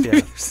 Yeah.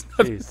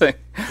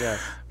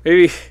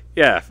 Maybe,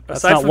 yeah.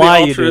 That's not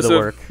why you do the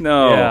work.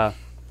 No.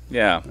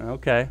 Yeah.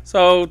 Okay.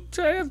 So,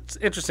 it's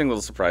interesting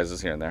little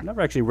surprises here and there. I've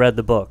never actually read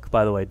the book,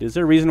 by the way. Is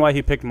there a reason why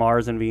he picked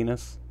Mars and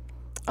Venus?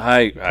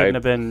 Couldn't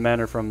have been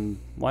Men Are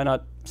From, why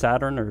not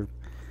Saturn or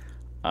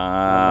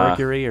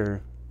Mercury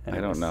or...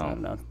 I don't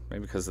know.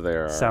 Maybe because they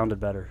are...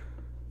 Sounded better.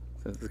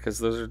 Because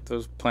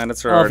those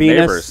planets are our Venus,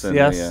 neighbors. And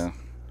yes.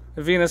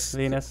 Venus.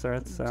 Venus, or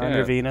it's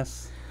under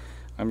Venus.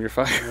 I'm your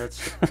fire.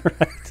 That's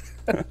right.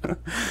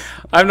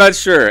 I'm not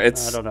sure. I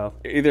don't know.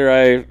 Either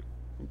I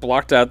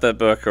blocked out that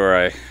book or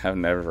I have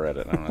never read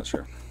it. I'm not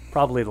sure.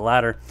 Probably the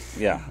latter.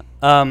 Yeah.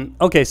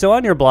 Okay, so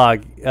on your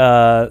blog,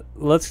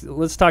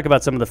 let's talk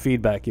about some of the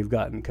feedback you've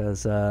gotten,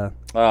 because man,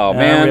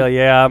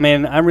 I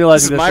mean, I'm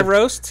realizing this is my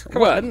roast.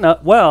 Come on.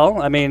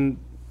 Well, I mean,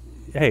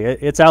 hey,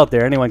 it's out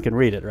there. Anyone can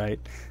read it, right?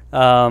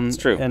 It's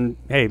true. And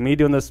hey, me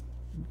doing this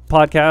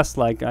podcast,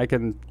 like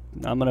I'm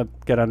gonna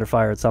get under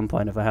fire at some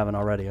point if I haven't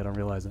already. I don't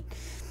realize it.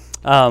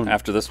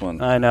 After this one,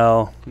 I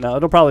know. No,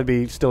 it'll probably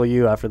be still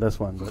you after this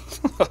one.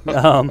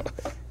 But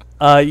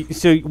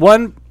so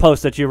one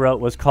post that you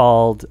wrote was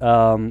called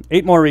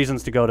 8 More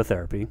Reasons to Go to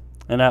Therapy,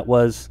 and that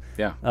was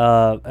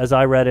as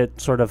I read it,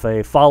 sort of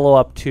a follow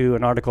up to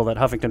an article that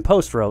Huffington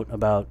Post wrote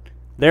about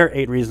their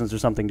 8 reasons or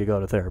something to go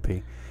to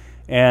therapy,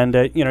 and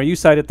you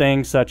cited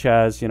things such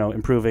as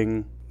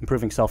improving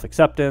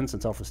self-acceptance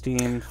and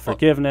self-esteem,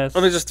 forgiveness.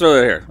 Let me just throw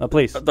it here.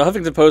 Please. The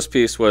Huffington Post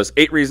piece was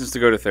 8 reasons to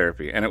go to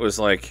therapy, and it was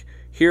like,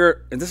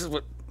 here, and this is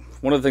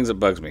one of the things that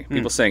bugs me.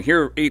 People saying,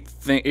 here are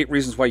 8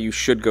 reasons why you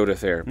should go to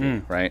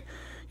therapy, right?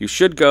 You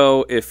should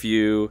go if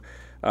you,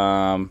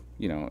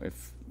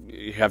 if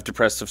you have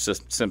depressive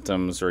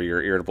symptoms or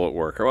you're irritable at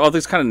work or all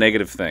these kind of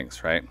negative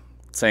things, right?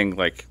 Saying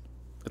like,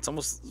 it's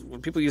almost,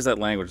 when people use that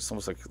language, it's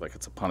almost like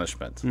it's a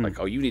punishment. Like,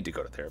 oh, you need to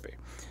go to therapy.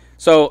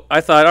 So I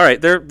thought, all right,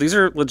 these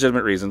are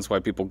legitimate reasons why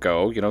people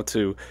go,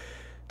 to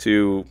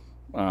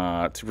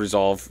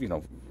resolve,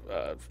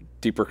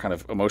 deeper kind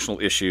of emotional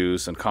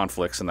issues and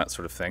conflicts and that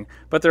sort of thing.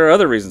 But there are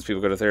other reasons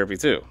people go to therapy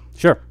too.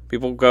 Sure.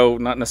 People go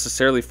not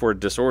necessarily for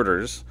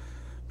disorders.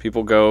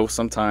 People go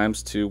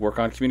sometimes to work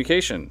on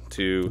communication,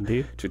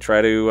 Indeed. to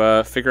try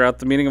to figure out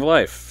the meaning of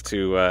life,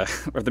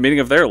 or the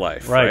meaning of their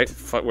life, right?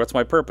 What's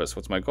my purpose?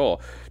 What's my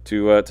goal?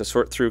 To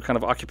sort through kind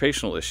of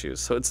occupational issues.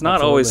 So it's not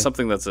always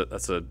something that's a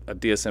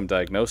DSM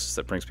diagnosis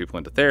that brings people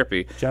into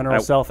therapy. General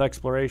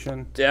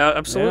self-exploration. Yeah,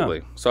 absolutely.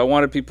 Yeah. So I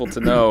wanted people to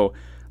know,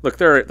 look,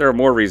 there are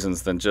more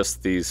reasons than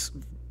just these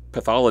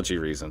pathology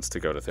reasons to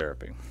go to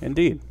therapy.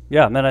 Indeed.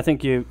 Yeah, and I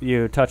think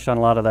you touched on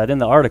a lot of that in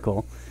the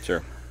article.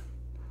 Sure.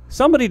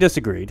 Somebody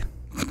disagreed.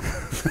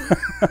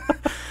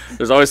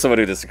 There's always someone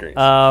who disagrees.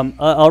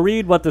 I'll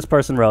read what this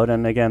person wrote,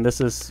 and again, this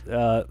is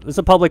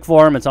a public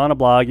forum. It's on a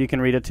blog. You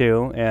can read it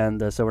too,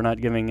 and so we're not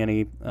giving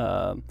any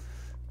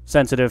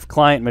sensitive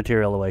client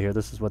material away here.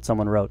 This is what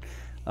someone wrote.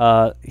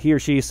 He or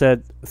she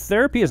said,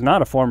 "Therapy is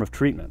not a form of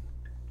treatment.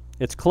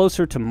 It's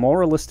closer to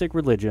moralistic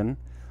religion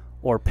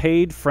or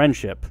paid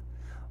friendship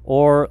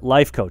or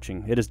life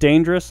coaching. It is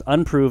dangerous,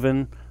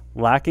 unproven,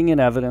 lacking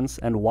in evidence,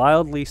 and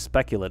wildly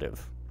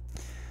speculative.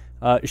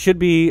 It should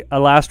be a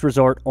last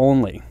resort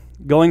only.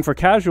 Going for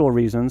casual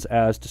reasons,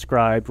 as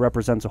described,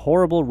 represents a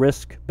horrible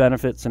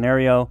risk-benefit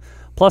scenario,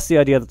 plus the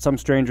idea that some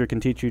stranger can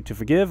teach you to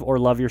forgive or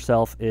love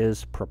yourself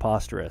is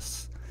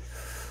preposterous."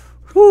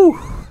 Whew.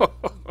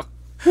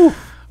 Whew.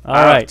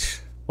 All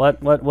right.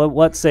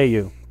 What say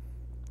you?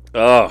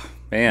 Oh,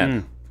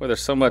 man. Boy,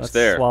 there's so much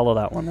there. Swallow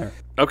that one there.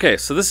 Okay,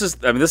 so this is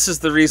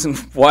the reason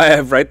why I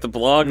write the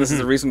blog. This is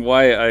the reason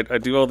why I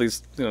do all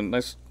these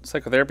nice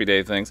psychotherapy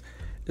day things,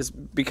 is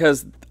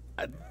because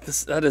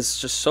that is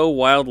just so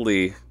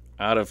wildly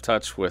out of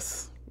touch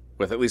with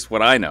at least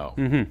what I know,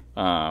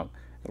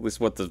 at least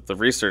what the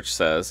research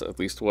says, at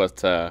least what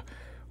the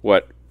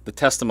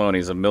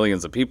testimonies of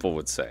millions of people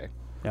would say.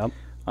 Yep.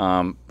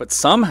 But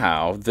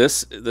somehow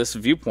this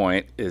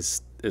viewpoint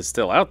is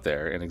still out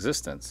there in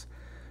existence,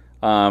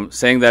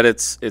 saying that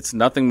it's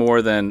nothing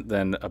more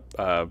than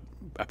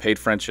a paid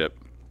friendship.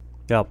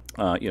 Yep.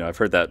 I've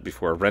heard that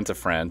before. Rent a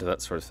friend,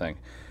 that sort of thing.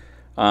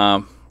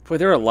 Boy,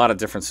 there are a lot of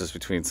differences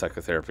between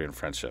psychotherapy and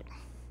friendship.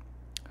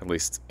 At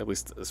least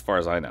as far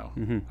as I know.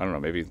 I don't know.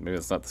 Maybe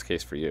that's not the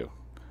case for you.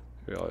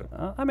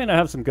 I mean, I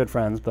have some good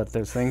friends, but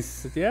there's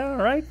things. Yeah,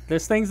 right.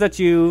 There's things that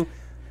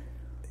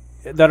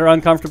are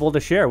uncomfortable to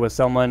share with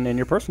someone in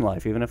your personal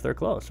life, even if they're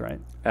close, right?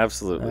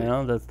 Absolutely.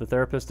 The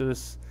therapist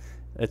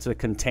it's a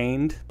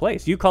contained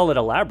place. You call it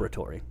a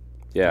laboratory.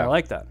 Yeah. I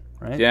like that,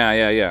 right?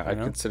 Yeah. I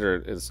consider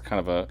it as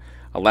kind of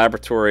a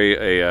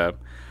laboratory,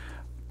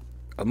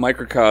 a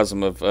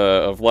microcosm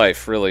of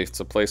life. Really, it's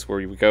a place where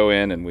we go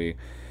in and we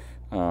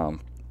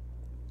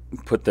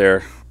put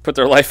their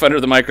life under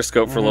the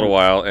microscope for a little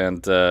while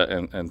and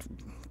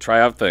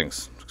try out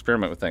things,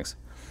 experiment with things.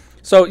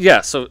 So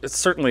it's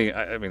certainly,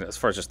 I mean, as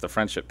far as just the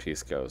friendship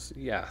piece goes,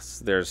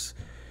 yes,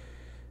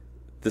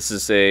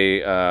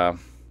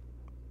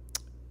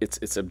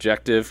 it's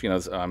objective.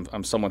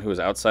 I'm someone who is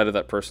outside of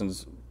that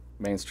person's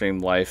mainstream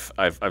life.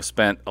 I've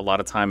spent a lot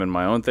of time in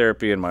my own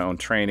therapy and my own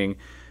training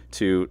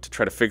to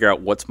try to figure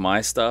out what's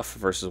my stuff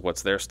versus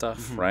what's their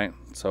stuff, right?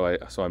 So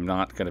I'm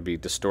not going to be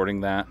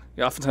distorting that.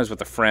 Oftentimes with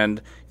a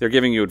friend, they're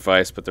giving you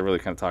advice, but they're really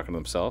kind of talking to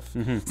themselves.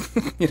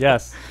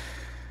 Yes.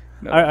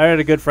 I had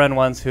a good friend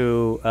once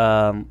who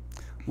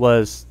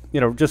was,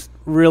 just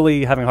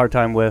really having a hard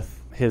time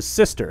with his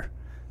sister,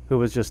 who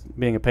was just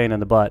being a pain in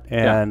the butt,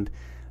 and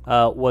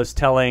was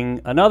telling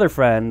another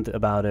friend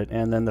about it,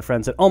 and then the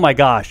friend said, "Oh my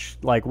gosh,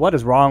 like, what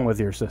is wrong with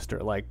your sister?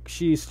 Like,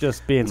 she's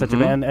just being such a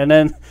man." And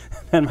then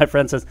my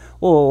friend says,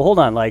 "Well, hold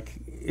on, like,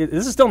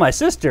 this is still my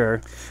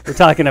sister we're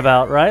talking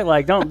about, right?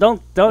 Like,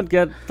 don't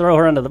throw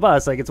her under the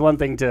bus. Like, it's one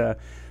thing to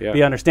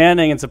be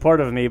understanding and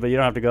supportive of me, but you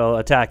don't have to go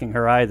attacking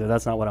her either.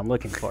 That's not what I'm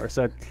looking for."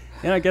 So,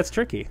 it gets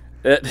tricky.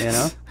 It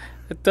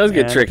does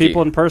get tricky.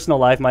 People in personal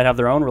life might have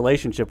their own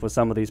relationship with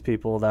some of these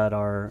people that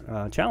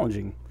are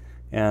challenging,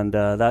 and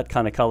that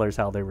kind of colors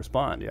how they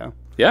respond.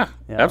 Yeah,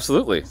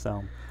 absolutely.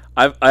 So,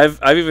 I've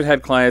even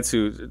had clients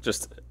who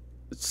just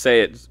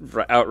say it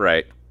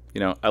outright.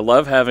 I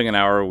love having an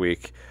hour a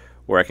week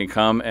where I can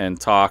come and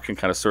talk and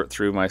kind of sort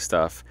through my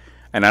stuff,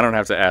 and I don't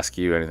have to ask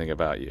you anything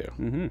about you.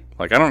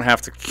 Like, I don't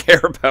have to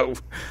care about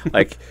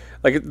like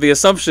the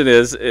assumption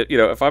is,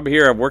 if I'm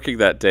here, I'm working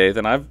that day,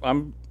 then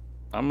I'm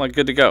like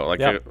good to go. Like,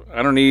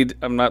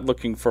 I'm not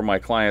looking for my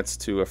clients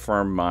to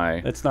affirm my.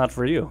 It's not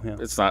for you. Yeah.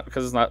 It's not,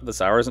 because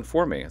this hour isn't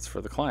for me. It's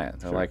for the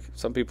client. They're like,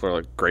 some people are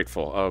like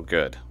grateful. Oh,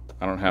 good.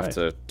 I don't have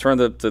to turn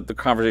the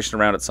conversation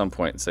around at some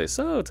point and say,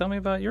 "So, tell me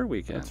about your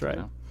weekend." That's right.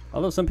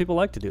 Although some people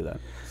like to do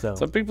that. So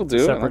some people do.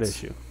 Separate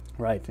issue.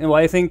 Right. And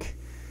I think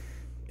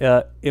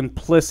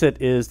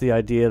implicit is the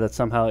idea that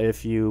somehow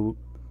if you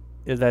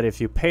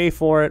pay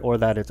for it, or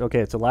that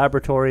it's a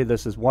laboratory,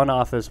 this is one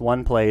office,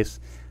 one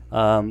place,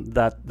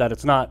 that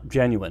it's not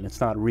genuine,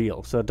 it's not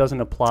real. So it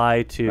doesn't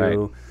apply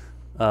to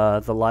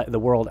the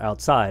world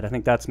outside. I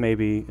think that's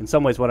maybe in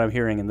some ways what I'm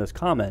hearing in this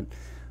comment.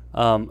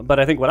 But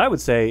I think what I would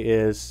say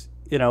is,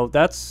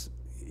 that's,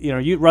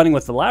 you running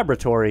with the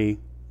laboratory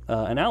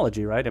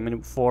analogy, right? I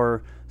mean,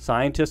 for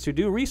scientists who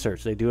do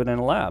research, they do it in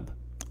a lab.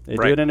 They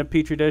do it in a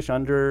petri dish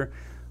under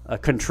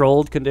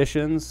controlled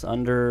conditions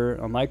under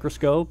a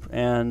microscope,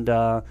 and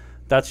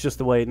that's just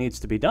the way it needs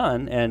to be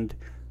done. And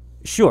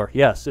sure,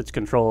 yes, it's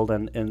controlled,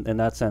 and in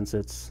that sense,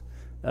 it's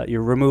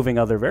you're removing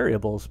other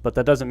variables, but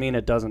that doesn't mean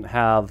it doesn't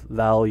have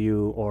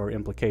value or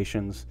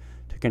implications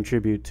to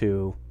contribute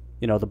to,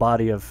 the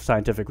body of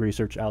scientific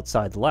research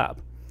outside the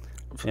lab.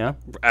 Yeah,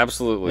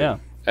 absolutely. Yeah,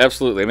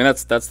 absolutely. I mean,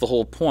 that's the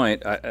whole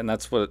point, and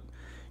that's what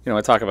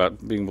I talk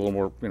about being a little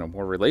more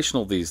more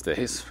relational these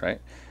days, right?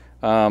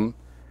 A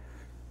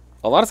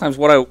lot of times,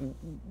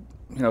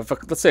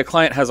 let's say a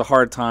client has a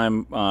hard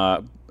time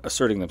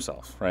asserting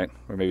themselves, right,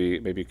 or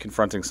maybe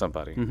confronting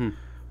somebody. Mm-hmm.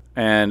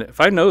 And if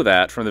I know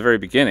that from the very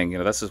beginning,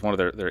 this is one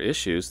of their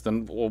issues,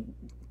 then we'll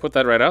put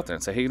that right out there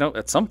and say, hey,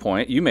 at some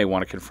point you may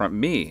want to confront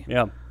me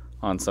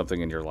on something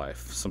in your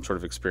life, some sort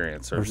of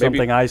experience, or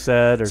something I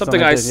said,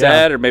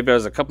 or maybe I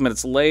was a couple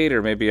minutes late,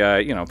 or maybe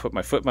I put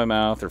my foot in my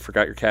mouth, or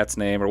forgot your cat's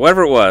name, or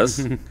whatever it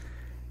was,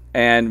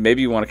 and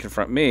maybe you want to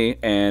confront me,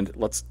 and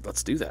let's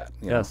do that.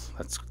 Yes,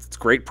 it's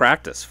great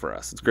practice for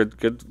us. It's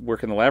good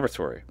work in the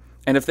laboratory,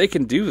 and if they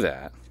can do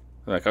that,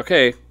 they're like,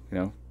 okay,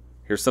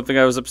 here's something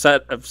I was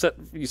upset.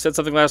 You said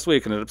something last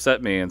week and it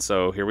upset me, and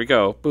so here we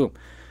go. Boom.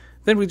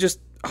 Then we just,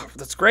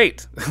 that's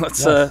great.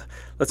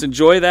 Let's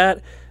enjoy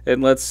that,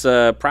 and let's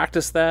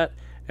practice that,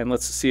 and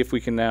let's see if we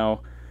can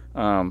now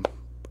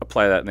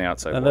apply that in the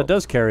outside world. And that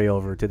does carry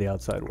over to the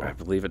outside world. I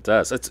believe it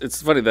does.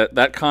 It's funny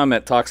that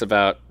comment talks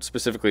about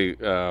specifically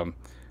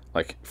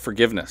like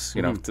forgiveness.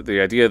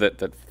 The idea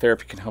that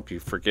therapy can help you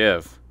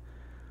forgive.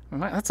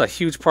 That's a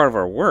huge part of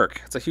our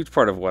work. It's a huge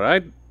part of what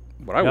I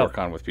work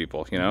on with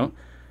people.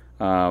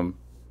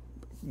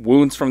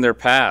 Wounds from their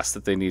past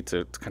that they need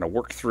to kind of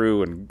work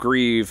through and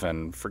grieve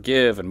and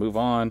forgive and move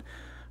on.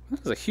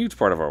 That's a huge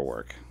part of our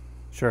work.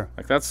 Sure.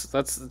 Like that's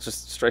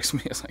just strikes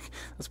me as like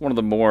that's one of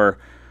the more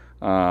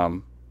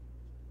we're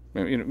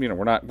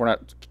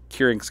not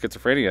curing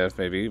schizophrenia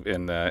maybe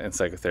in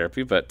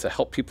psychotherapy, but to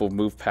help people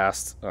move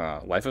past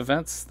life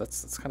events,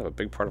 that's kind of a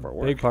big part of our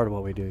work. Big part of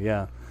what we do,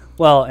 yeah.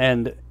 Well,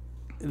 and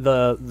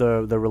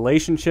the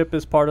relationship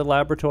is part of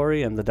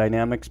laboratory, and the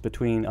dynamics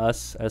between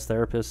us as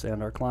therapists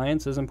and our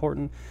clients is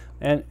important.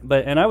 And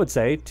I would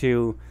say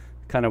to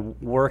kind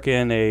of work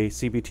in a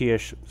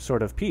CBT-ish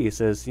sort of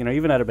piece is,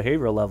 even at a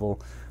behavioral level,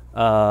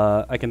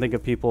 I can think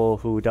of people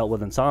who dealt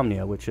with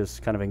insomnia, which is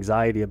kind of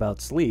anxiety about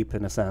sleep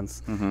in a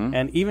sense. Mm-hmm.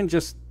 And even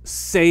just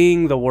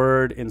saying the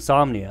word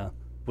insomnia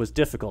was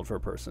difficult for a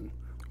person.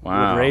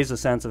 Wow. Would raise a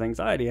sense of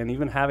anxiety, and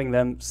even having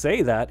them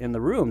say that in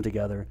the room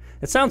together.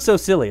 It sounds so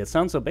silly, it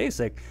sounds so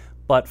basic,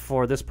 but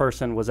for this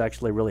person was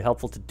actually really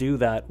helpful to do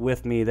that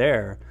with me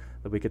there,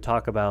 that we could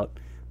talk about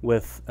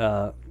with,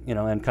 and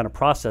kind of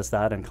process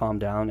that and calm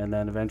down, and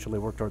then eventually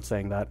work towards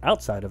saying that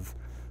outside of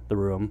the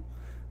room.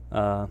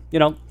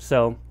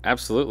 So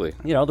absolutely.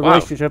 The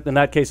relationship in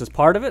that case is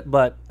part of it,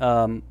 but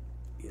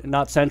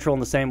not central in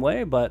the same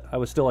way, but I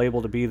was still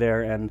able to be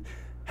there, and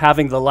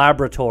having the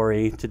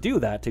laboratory to do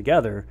that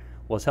together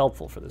was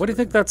helpful for this. What do you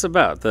think that's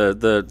about?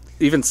 The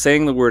even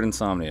saying the word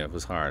insomnia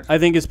was hard. I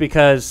think it's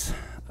because,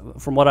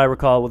 from what I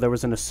recall, there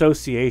was an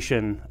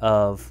association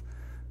of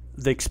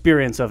the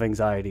experience of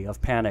anxiety,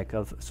 of panic,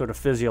 of sort of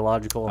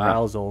physiological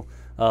arousal,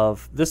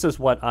 of this is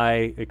what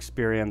I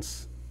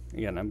experience.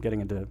 Again, I'm getting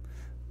into,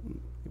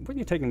 what are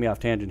you taking me off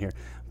tangent here?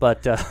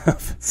 But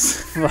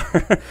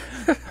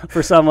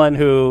for someone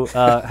who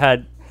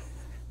had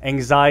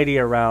anxiety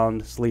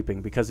around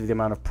sleeping because of the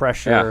amount of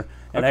pressure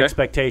and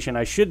expectation.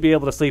 I should be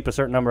able to sleep a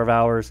certain number of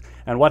hours,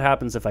 and what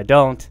happens if I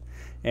don't?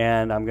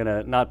 And I'm going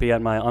to not be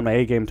on my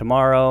A game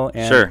tomorrow.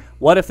 And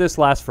what if this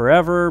lasts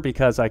forever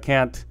because I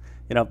can't,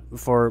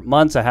 for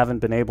months I haven't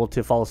been able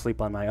to fall asleep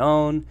on my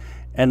own.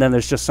 And then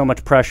there's just so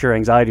much pressure,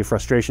 anxiety,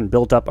 frustration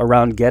built up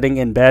around getting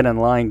in bed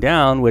and lying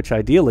down, which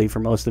ideally for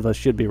most of us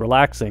should be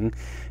relaxing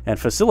and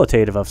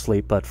facilitative of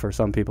sleep. But for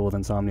some people with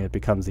insomnia, it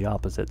becomes the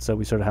opposite. So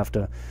we sort of have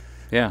to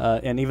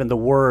and even the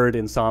word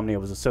insomnia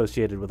was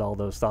associated with all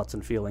those thoughts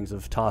and feelings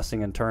of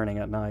tossing and turning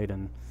at night.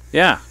 And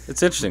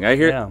it's interesting. I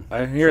hear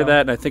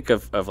that, and I think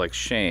of like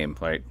shame,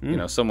 like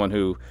someone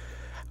who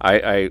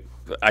I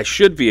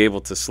should be able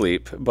to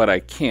sleep, but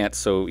I can't.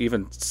 So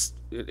even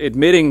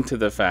admitting to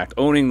the fact,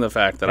 owning the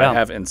fact that I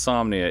have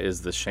insomnia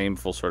is the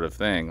shameful sort of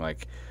thing.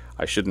 Like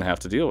I shouldn't have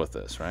to deal with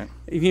this, right?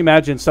 If you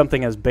imagine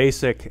something as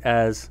basic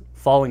as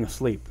falling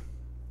asleep,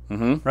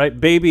 right?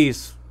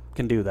 Babies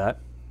can do that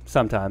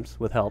sometimes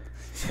with help.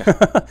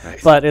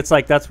 Nice. But it's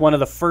like that's one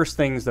of the first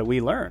things that we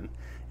learn.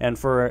 And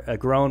for a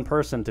grown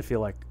person to feel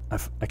like,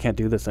 I can't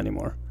do this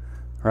anymore,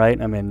 right?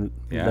 I mean,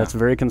 that's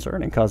very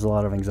concerning, causes a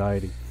lot of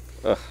anxiety.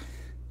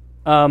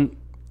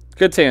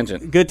 Good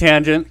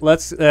tangent.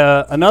 Let's.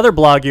 Another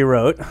blog you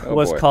wrote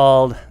was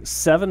called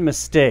 7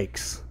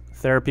 Mistakes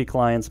Therapy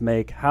Clients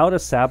Make, How to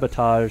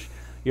Sabotage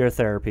Your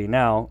Therapy.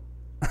 Now,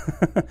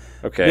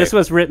 this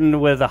was written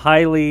with a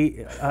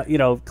highly,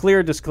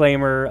 clear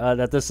disclaimer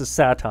that this is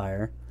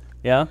satire.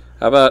 Yeah.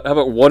 How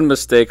about one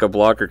mistake a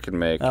blogger can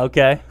make?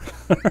 Okay.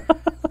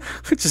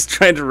 We're just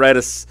trying to write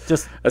a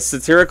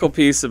satirical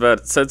piece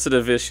about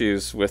sensitive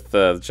issues with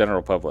the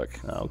general public.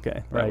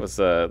 Okay. Right.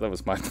 That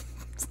was my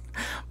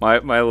my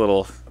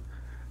little.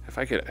 If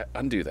I could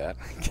undo that.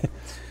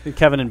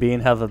 Kevin and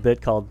Bean have a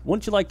bit called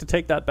 "Wouldn't you like to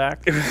take that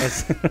back?" I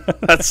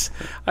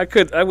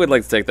would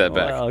like to take that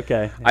back. Well,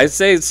 okay. I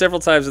say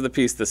several times in the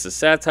piece, this is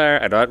satire.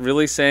 I'm not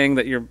really saying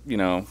that you're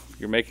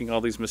making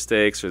all these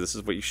mistakes or this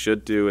is what you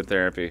should do in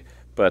therapy.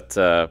 But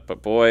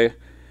boy,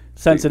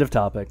 sensitive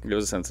topic. It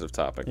was a sensitive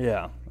topic.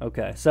 Yeah.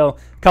 Okay. So a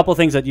couple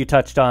things that you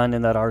touched on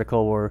in that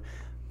article were,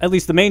 at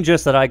least the main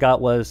gist that I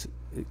got was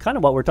kind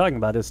of what we're talking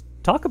about is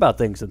talk about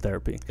things in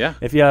therapy. Yeah.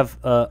 If you have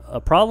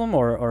a problem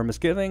or a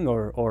misgiving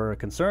or a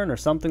concern or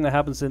something that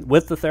happens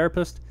with the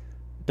therapist,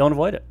 don't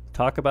avoid it.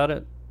 Talk about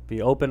it.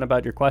 Be open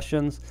about your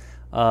questions.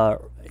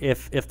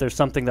 If there's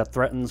something that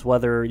threatens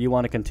whether you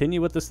want to continue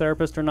with this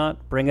therapist or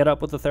not, bring it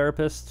up with the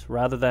therapist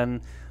rather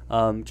than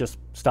just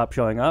stop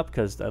showing up,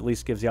 because at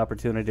least gives the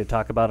opportunity to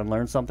talk about and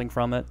learn something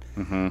from it.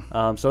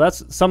 Mm-hmm. So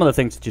that's some of the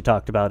things that you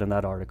talked about in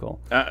that article.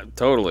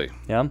 Totally.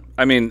 Yeah.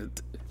 I mean,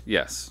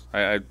 yes.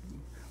 I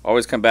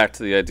always come back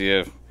to the idea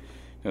of,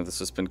 this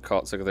has been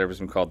called, psychotherapy has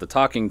been called the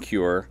talking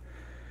cure,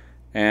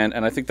 and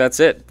I think that's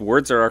it.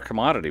 Words are our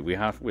commodity. We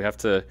have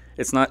to.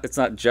 It's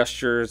not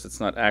gestures. It's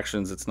not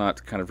actions. It's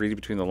not kind of reading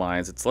between the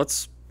lines. It's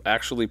let's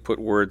actually put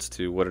words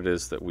to what it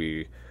is that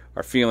we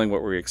are feeling,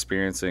 what we're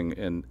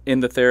experiencing in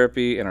the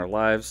therapy, in our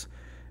lives.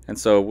 And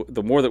so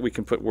the more that we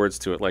can put words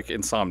to it, like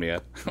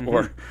insomnia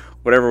or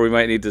whatever we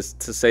might need to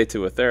say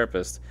to a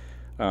therapist,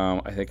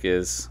 I think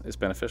is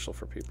beneficial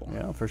for people.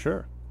 Yeah, for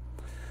sure.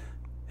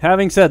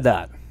 Having said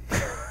that,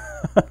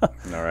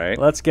 all right,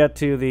 let's get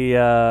to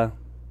the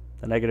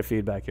negative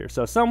feedback here.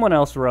 So someone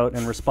else wrote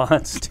in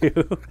response to,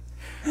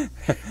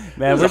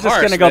 man, we're just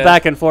going to go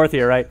back and forth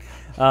here, right?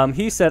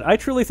 He said, I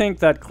truly think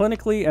that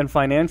clinically and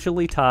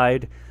financially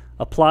tied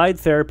applied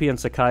therapy and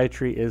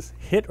psychiatry is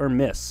hit or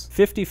miss,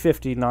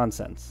 50-50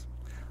 nonsense.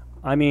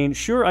 I mean,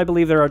 sure, I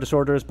believe there are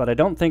disorders, but I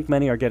don't think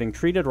many are getting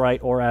treated right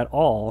or at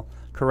all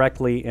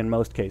correctly in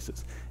most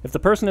cases. If the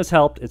person is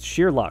helped, it's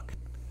sheer luck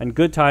and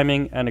good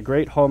timing and a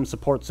great home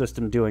support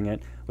system doing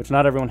it, which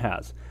not everyone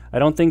has. I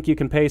don't think you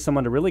can pay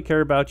someone to really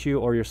care about you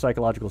or your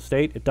psychological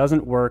state. It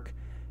doesn't work.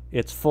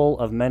 It's full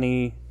of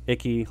many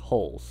icky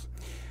holes.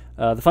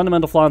 The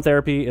fundamental flaw in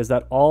therapy is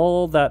that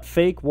all that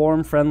fake,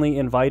 warm, friendly,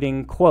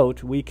 inviting,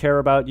 quote, we care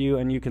about you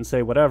and you can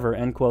say whatever,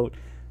 end quote,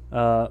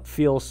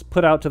 feels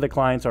put out to the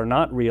clients are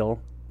not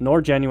real, nor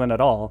genuine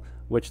at all,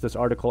 which this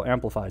article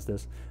amplifies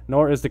this,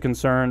 nor is the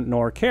concern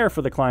nor care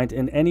for the client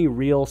in any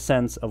real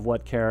sense of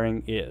what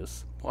caring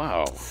is.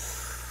 Wow.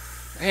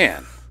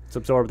 Man. Let's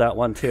absorb that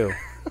one, too.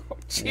 Oh,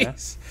 jeez. Yeah.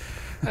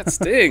 That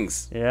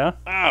stings. Yeah?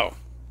 Wow.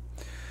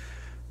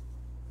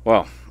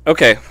 Well,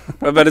 okay.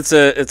 But it's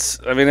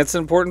an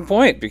important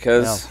point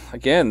because,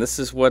 again, this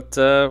is what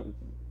a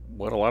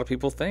lot of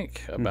people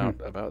think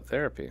about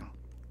therapy.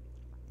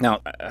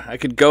 Now, I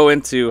could go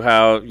into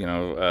how,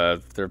 there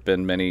have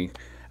been many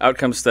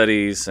outcome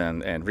studies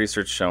and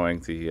research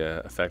showing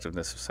the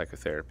effectiveness of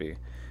psychotherapy.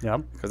 Yeah.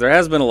 Because there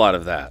has been a lot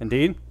of that.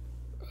 Indeed.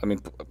 I mean,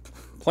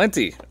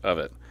 plenty of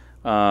it.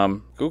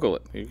 Google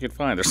it. You can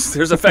find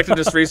there's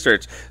effectiveness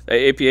research. The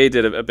a.k.a.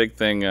 did a big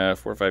thing 4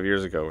 or 5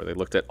 years ago where they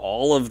looked at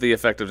all of the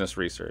effectiveness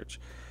research.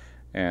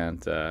 And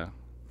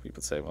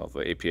people say, well,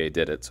 the a.k.a.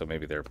 did it, so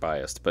maybe they're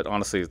biased. But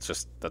honestly,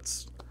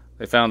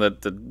 they found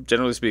that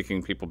generally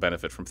speaking, people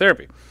benefit from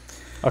therapy.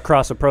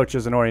 Across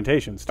approaches and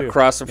orientations, too.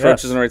 Across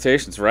approaches and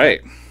orientations,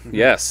 right. Mm-hmm.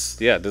 Yes.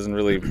 Yeah, it doesn't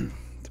really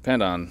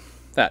depend on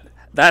that.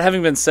 That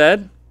having been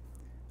said,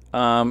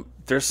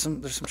 there's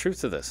some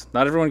truth to this.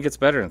 Not everyone gets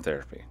better in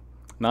therapy.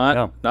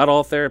 Not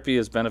all therapy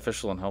is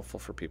beneficial and helpful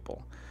for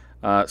people.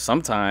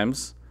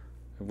 Sometimes,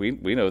 we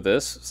know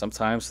this,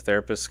 sometimes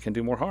therapists can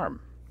do more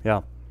harm.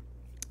 Yeah.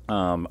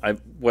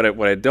 What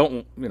I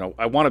don't,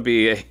 I want to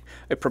be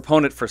a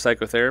proponent for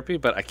psychotherapy,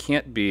 but I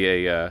can't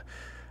be an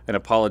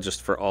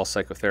apologist for all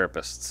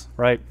psychotherapists.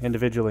 Right,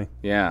 individually.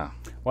 Yeah.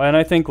 Well, and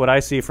I think what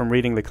I see from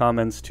reading the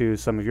comments to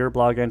some of your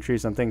blog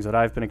entries and things that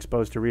I've been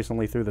exposed to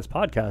recently through this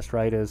podcast,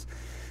 right, is,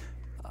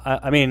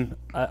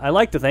 I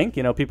like to think,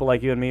 people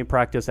like you and me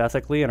practice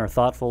ethically and are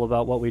thoughtful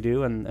about what we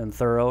do and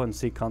thorough and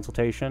seek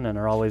consultation and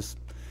are always,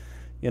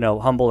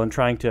 humble and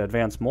trying to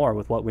advance more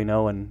with what we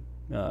know and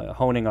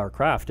honing our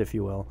craft, if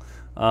you will.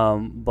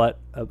 But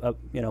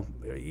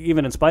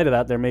even in spite of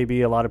that, there may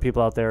be a lot of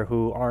people out there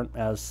who aren't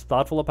as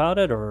thoughtful about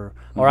it or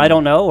I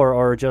don't know,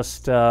 or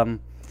just... or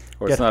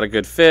it's not a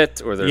good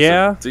fit, or there's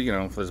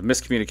there's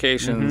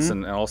miscommunications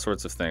and all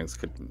sorts of things.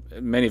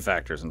 Many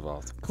factors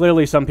involved.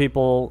 Clearly, some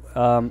people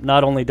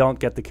not only don't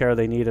get the care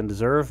they need and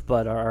deserve,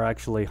 but are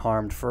actually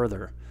harmed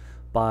further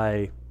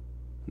by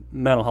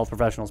mental health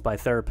professionals, by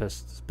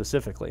therapists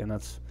specifically, and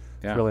that's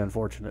really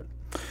unfortunate.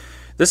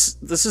 This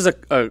is a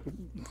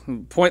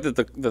point that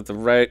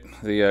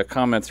the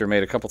commenter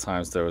made a couple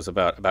times though is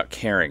about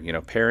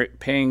caring.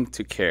 Paying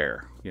to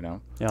care. Yeah.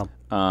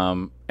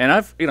 And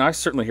I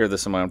certainly hear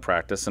this in my own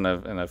practice, and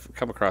I've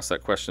come across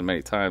that question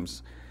many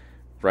times,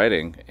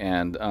 writing,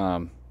 and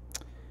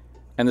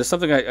there's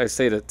something I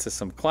say to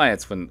some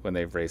clients when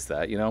they've raised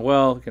that.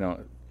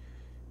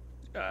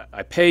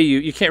 I pay you.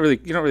 You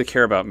don't really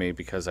care about me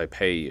because I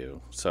pay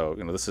you. So,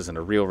 this isn't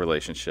a real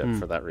relationship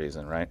for that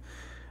reason, right?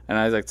 And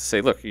I like to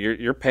say, look,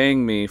 you're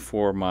paying me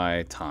for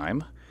my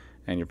time,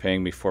 and you're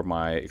paying me for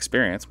my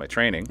experience, my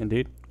training.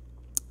 Indeed.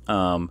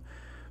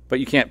 But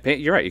you can't pay.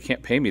 You're right. You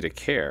can't pay me to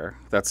care.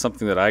 That's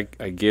something that I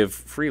give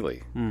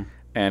freely.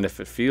 And if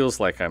it feels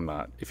like I'm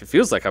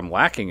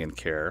lacking in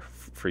care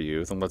for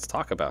you, then let's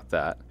talk about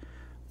that.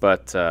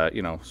 But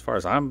as far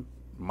as I'm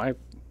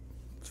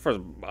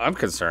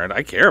concerned,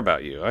 I care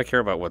about you. I care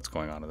about what's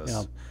going on in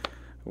this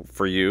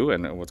for you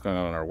and what's going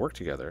on in our work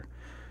together.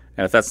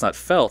 And if that's not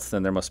felt,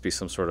 then there must be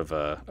some sort of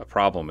a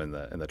problem in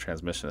the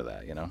transmission of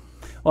that.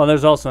 Well,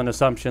 there's also an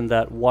assumption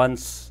that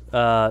once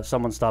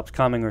someone stops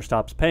coming or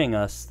stops paying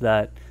us,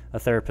 that a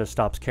therapist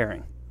stops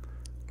caring.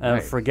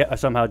 And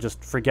somehow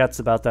just forgets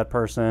about that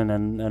person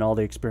and all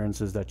the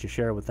experiences that you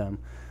share with them.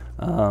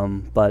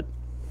 But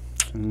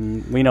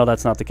we know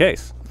that's not the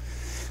case.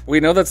 We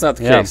know that's not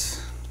the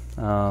case.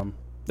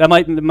 That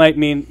might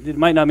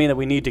not mean that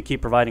we need to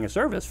keep providing a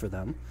service for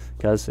them,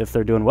 because if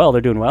they're doing well,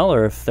 they're doing well,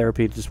 or if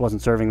therapy just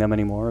wasn't serving them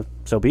anymore,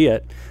 so be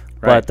it.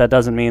 Right. But that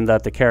doesn't mean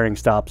that the caring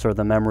stops or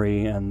the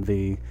memory and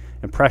the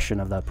impression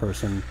of that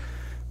person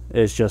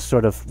is just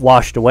sort of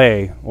washed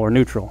away or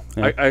neutral.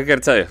 I got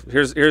to tell you,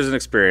 here's an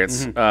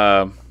experience,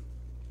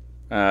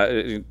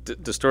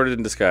 distorted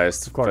and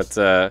disguised. Of course.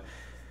 But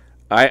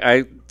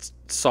I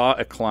saw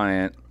a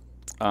client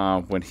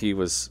when he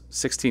was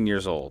 16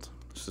 years old.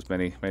 This was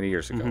many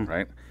years ago,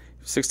 right?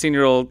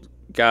 16-year-old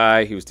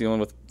guy. He was dealing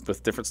with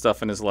different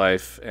stuff in his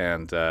life,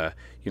 and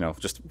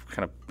just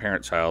kind of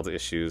parent-child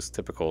issues,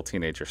 typical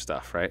teenager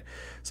stuff, right?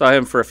 Saw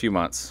him for a few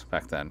months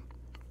back then.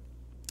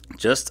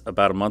 Just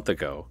about a month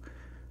ago,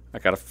 I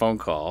got a phone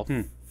call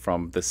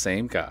from the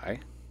same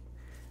guy,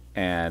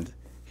 and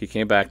he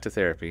came back to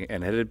therapy,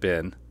 and it had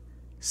been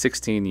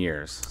 16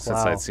 years since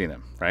I'd seen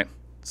him, right?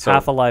 So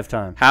half a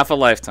lifetime. Half a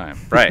lifetime,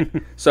 right.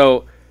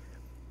 So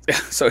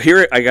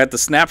here I got the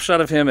snapshot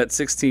of him at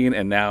 16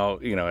 and now,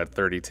 at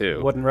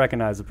 32. Wouldn't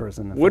recognize the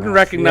person. Wouldn't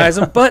recognize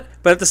him, but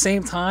at the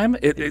same time,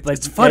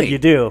 it's funny. Yeah, you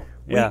do.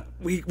 Yeah.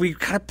 We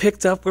kind of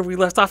picked up where we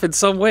left off in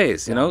some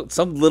ways,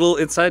 some little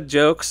inside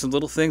jokes, some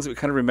little things that we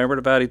kind of remembered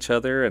about each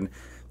other, and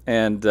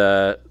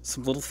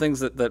some little things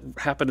that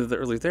happened in the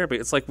early therapy.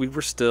 It's like we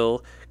were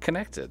still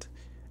connected.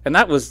 And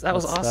that was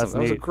awesome. That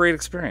was a great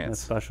experience.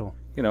 That's special.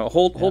 A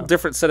whole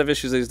different set of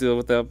issues that he's dealing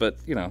with now, but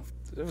it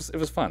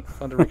was fun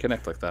to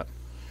reconnect like that.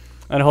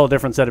 And a whole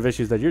different set of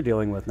issues that you're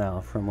dealing with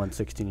now from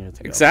 16 years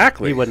ago.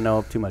 Exactly. He wouldn't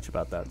know too much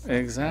about that. So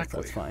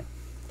exactly. That's fine.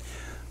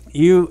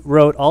 You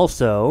wrote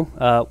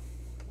also,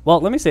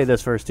 let me say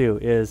this first too,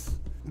 is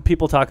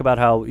people talk about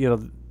how,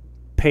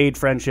 paid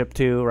friendship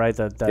too, right?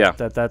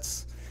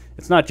 That's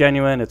it's not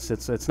genuine,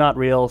 it's not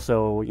real,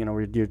 so,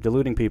 you're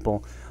deluding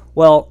people.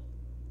 Well,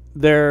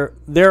 there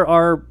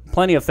are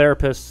plenty of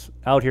therapists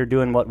out here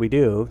doing what we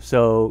do,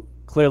 so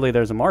clearly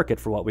there's a market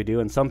for what we do,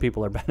 and some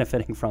people are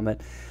benefiting from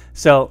it.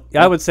 So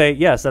I would say,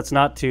 yes, that's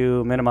not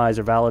to minimize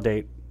or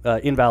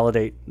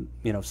invalidate,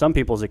 some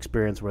people's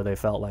experience where they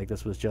felt like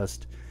this was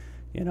just,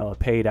 a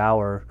paid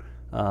hour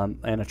and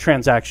a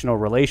transactional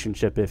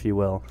relationship, if you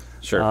will.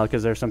 Sure.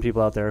 Because there's some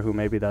people out there who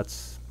maybe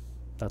that's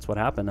what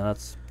happened, and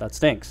that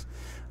stinks.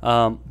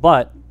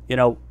 But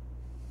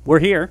we're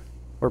here,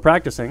 we're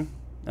practicing.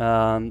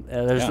 And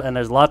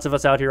there's lots of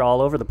us out here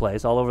all over the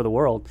place, all over the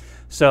world.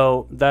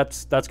 So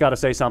that's got to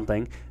say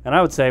something. And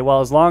I would say,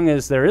 well, as long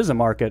as there is a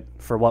market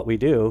for what we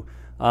do,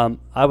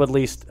 I would at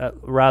least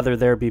rather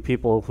there be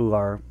people who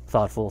are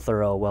thoughtful,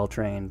 thorough,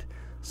 well-trained,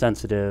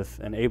 sensitive,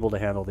 and able to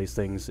handle these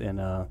things in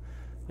a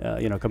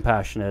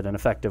compassionate and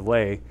effective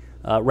way.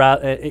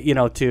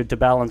 To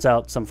balance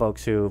out some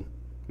folks who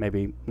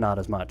maybe not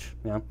as much.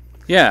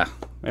 Yeah.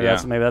 Maybe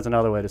that's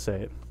another way to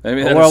say it.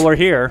 Well, we're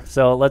here,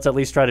 so let's at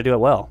least try to do it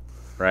well.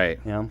 Right.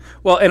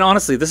 Well, and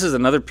honestly, this is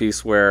another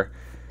piece where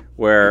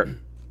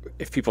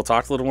if people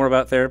talked a little more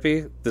about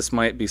therapy, this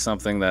might be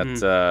something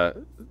that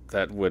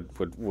that would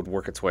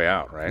work its way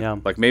out, right? Yeah.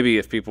 Like maybe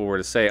if people were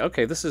to say,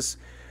 okay, this is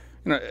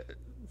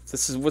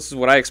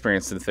what I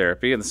experienced in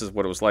therapy, and this is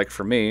what it was like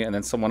for me, and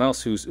then someone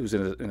else who's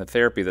in a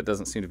therapy that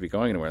doesn't seem to be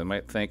going anywhere, they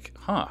might think,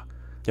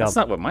 that's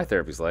not what my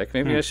therapy's like.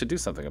 Maybe I should do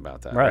something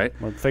about that, right?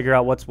 Well, figure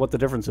out what the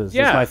difference is.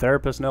 Yeah. Does my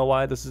therapist know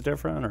why this is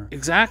different? Or?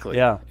 Exactly.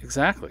 Yeah.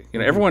 Exactly.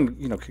 Everyone,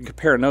 can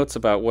compare notes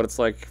about what it's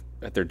like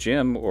at their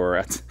gym or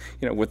at,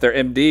 with their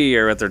MD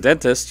or at their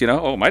dentist,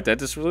 oh, my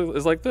dentist really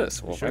is like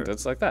this. Well, my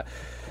dentist's like that.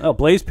 Oh,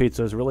 Blaze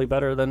Pizza is really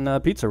better than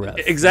Pizza Rev.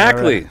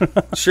 Exactly.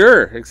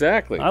 Sure.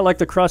 Exactly. I like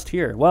the crust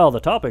here. Well,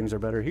 the toppings are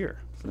better here.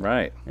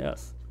 Right.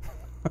 Yes.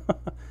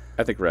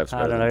 I think Rev's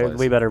better than Blaze.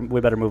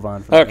 We better move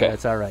on. Okay.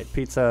 It's all right.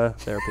 Pizza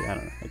therapy. I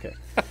don't know.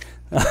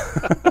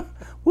 Okay.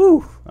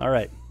 Woo. All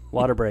right.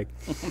 Water break.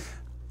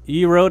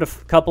 You wrote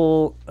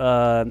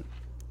a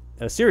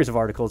series of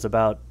articles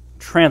about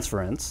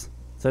transference.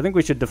 So I think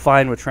we should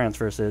define what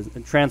transference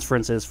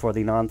is for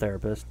the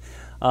non-therapist,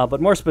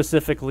 but more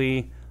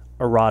specifically,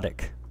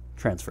 erotic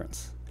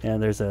transference.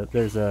 And there's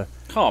a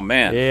oh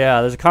man,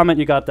 yeah, there's a comment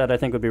you got that I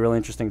think would be really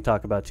interesting to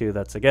talk about too.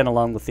 That's again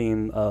along the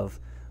theme of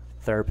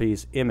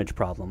therapy's image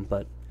problem.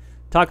 But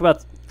talk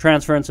about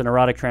transference and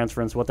erotic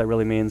transference, what that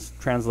really means,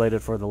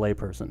 translated for the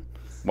layperson.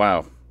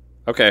 Wow.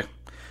 Okay.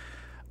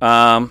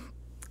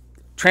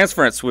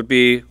 Transference would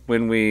be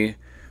when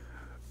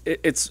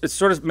it's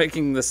sort of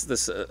making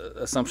this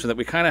assumption that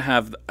we kind of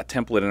have a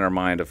template in our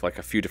mind of like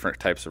a few different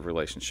types of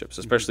relationships,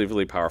 especially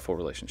really powerful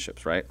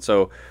relationships, right?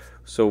 So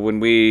when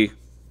we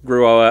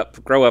grow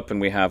up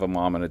and we have a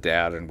mom and a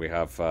dad and we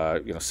have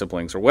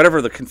siblings or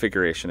whatever the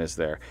configuration is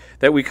there,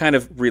 that we kind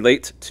of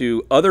relate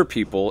to other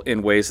people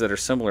in ways that are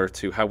similar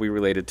to how we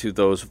related to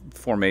those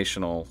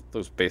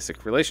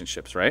basic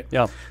relationships, right?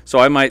 Yeah. So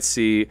I might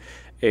see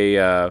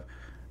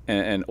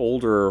an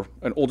older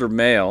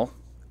male,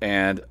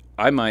 and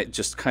I might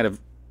just kind of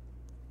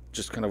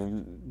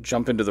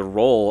jump into the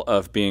role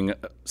of being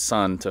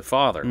son to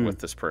father with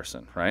this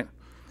person, right?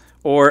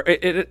 Or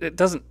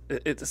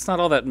it's not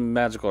all that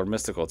magical or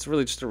mystical. It's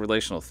really just a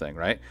relational thing,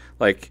 right?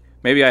 Like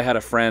maybe I had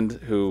a friend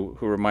who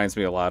reminds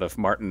me a lot of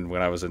Martin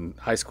when I was in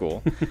high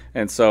school.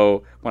 And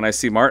so when I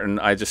see Martin,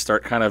 I just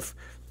start kind of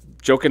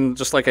joking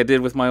just like I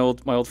did with my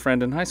old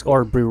friend in high school.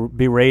 Or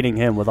berating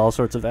him with all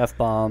sorts of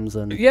F-bombs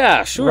and...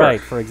 Yeah, sure.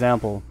 Right, for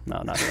example.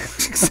 No, not really.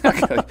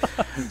 Exactly.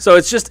 So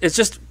it's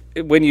just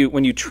when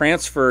you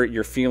transfer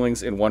your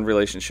feelings in one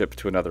relationship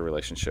to another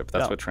relationship,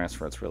 that's what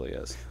transference really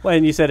is. Well,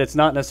 and you said it's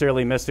not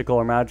necessarily mystical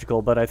or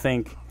magical, but I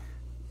think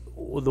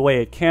the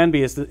way it can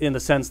be is in the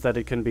sense that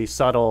it can be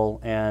subtle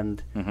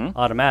and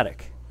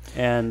automatic,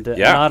 and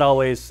not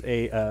always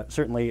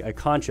certainly a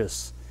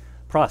conscious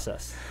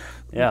process.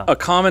 Yeah. A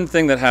common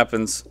thing that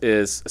happens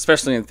is,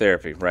 especially in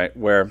therapy, right,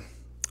 where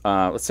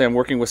let's say I'm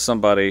working with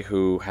somebody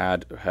who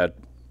had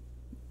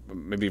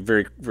maybe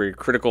very, very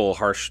critical,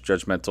 harsh,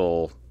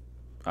 judgmental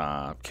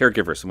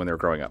caregivers when they were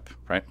growing up,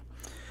 right?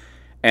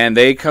 And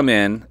they come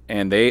in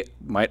and they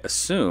might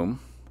assume,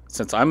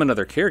 since I'm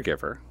another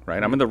caregiver,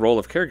 right? I'm in the role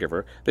of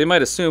caregiver. They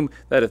might assume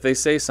that if they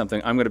say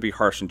something, I'm going to be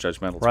harsh and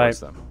judgmental towards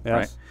them,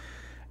 right?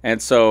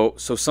 And so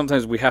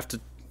sometimes we have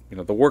to,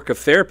 the work of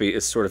therapy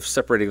is sort of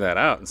separating that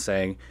out and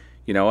saying,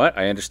 you know what?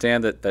 I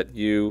understand that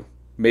you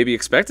may be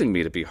expecting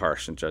me to be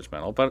harsh and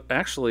judgmental, but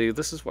actually,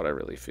 this is what I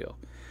really feel.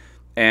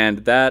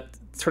 And that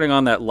turning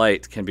on that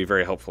light can be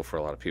very helpful for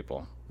a lot of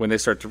people when they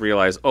start to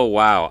realize, oh,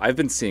 wow, I've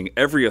been seeing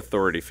every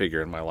authority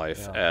figure in my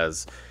life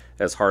as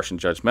harsh and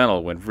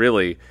judgmental, when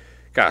really,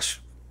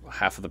 gosh,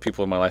 half of the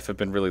people in my life have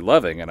been really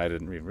loving, and I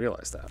didn't even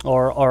realize that.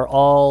 Or are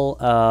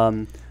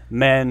all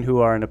men who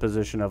are in a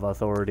position of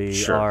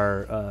authority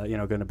are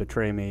going to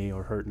betray me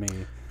or hurt me,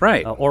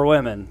 right? Or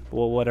women,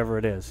 whatever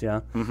it is, yeah.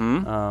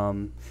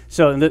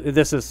 So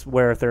this is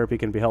where therapy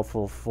can be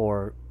helpful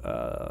for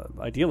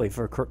ideally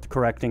for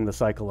correcting the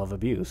cycle of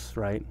abuse,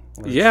 right?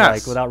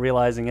 Yes. Like, without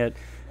realizing it,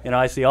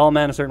 I see all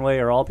men a certain way,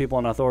 or all people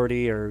in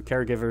authority or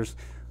caregivers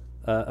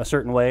a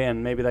certain way,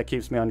 and maybe that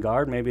keeps me on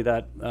guard. Maybe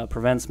that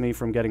prevents me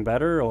from getting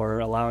better or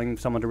allowing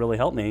someone to really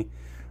help me.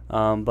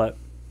 But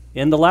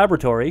in the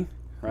laboratory,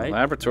 right?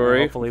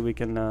 Hopefully we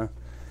can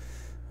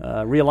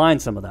realign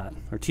some of that,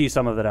 or tease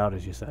some of it out,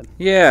 as you said.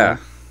 Yeah.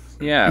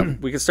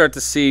 We can start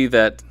to see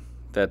that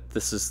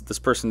this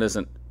person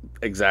isn't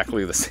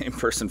exactly the same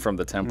person from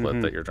the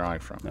template that you're drawing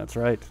from. That's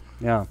right.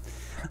 Yeah.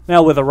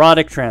 Now, with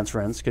erotic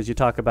transference, because you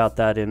talk about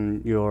that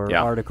in your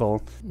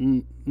article,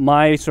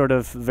 my sort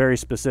of very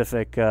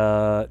specific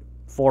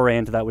foray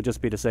into that would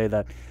just be to say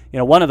that,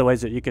 one of the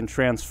ways that you can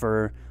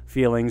transfer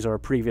feelings or a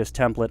previous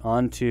template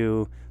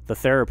onto the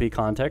therapy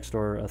context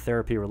or a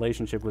therapy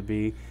relationship would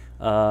be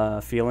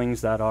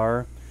feelings that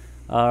are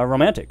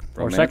romantic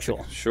or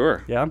sexual.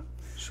 Sure. Yeah?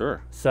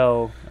 Sure.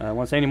 So,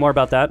 want to say any more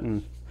about that?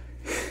 And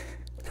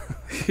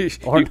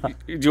or not?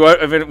 Do you want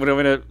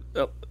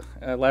to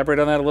elaborate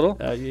on that a little?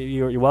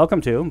 You're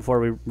welcome to, before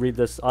we read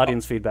this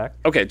audience feedback.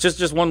 Okay,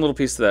 just one little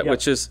piece to that,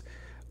 which is,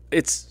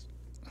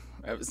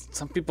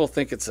 some people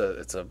think it's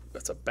a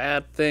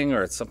bad thing,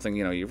 or it's something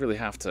you really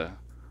have to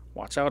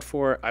watch out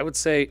for. I would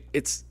say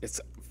it's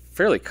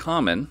fairly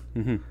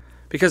common,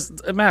 because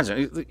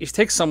imagine you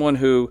take someone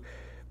who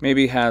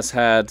maybe has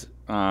had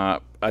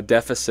a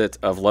deficit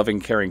of loving,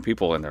 caring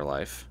people in their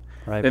life.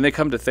 Right. Then they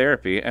come to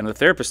therapy, and the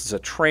therapist is a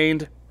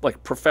trained,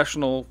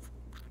 professional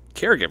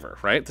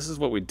caregiver, right? This is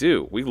what we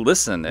do. We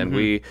listen, and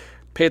we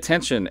pay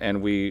attention,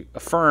 and we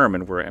affirm,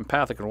 and we're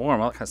empathic and warm,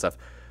 all that kind of stuff.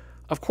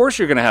 Of course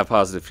you're going to have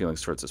positive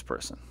feelings towards this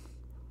person.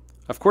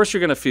 Of course you're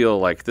going to feel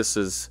like this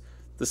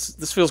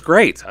feels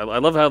great. I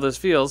love how this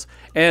feels.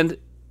 And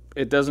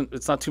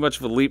it's not too much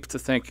of a leap to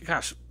think,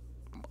 gosh,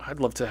 I'd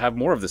love to have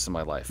more of this in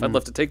my life. I'd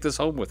love to take this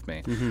home with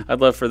me.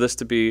 I'd love for this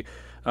to be,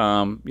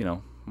 my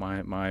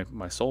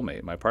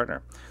soulmate, my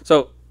partner.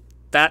 So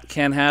that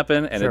can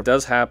happen, and it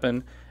does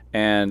happen,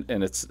 and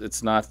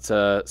it's not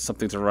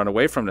something to run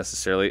away from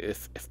necessarily,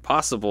 if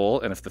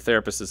possible, and if the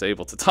therapist is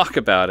able to talk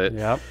about it.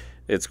 Yep.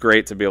 It's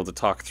great to be able to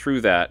talk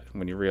through that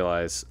when you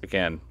realize,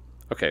 again,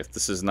 okay,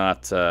 this is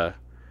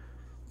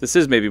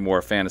maybe more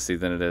a fantasy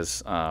than it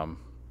is.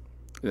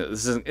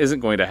 This isn't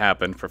going to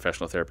happen.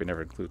 Professional therapy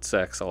never includes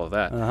sex, all of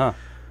that.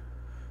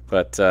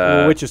 But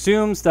which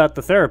assumes that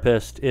the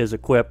therapist is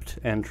equipped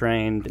and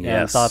trained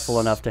and thoughtful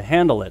enough to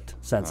handle it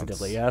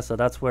sensitively. So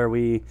that's where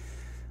we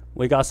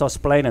got to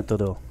explain it to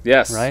do.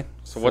 Yes. Right?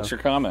 So what's your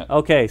comment?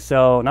 Okay,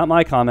 so not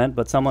my comment,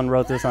 but someone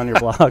wrote this on your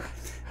blog.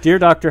 Dear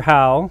Dr.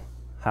 House,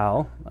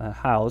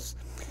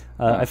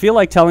 I feel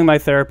like telling my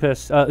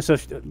therapist,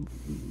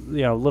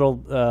 little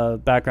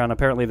background,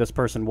 apparently this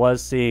person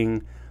was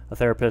seeing a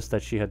therapist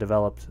that she had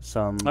developed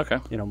some,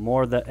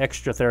 more the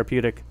extra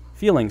therapeutic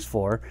feelings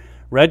for,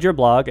 read your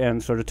blog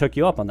and sort of took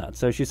you up on that.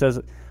 So she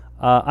says,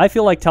 I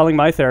feel like telling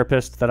my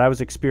therapist that I was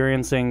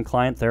experiencing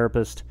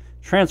client-therapist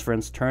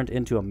transference turned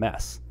into a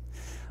mess.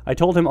 I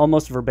told him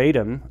almost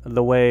verbatim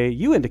the way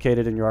you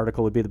indicated in your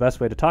article would be the best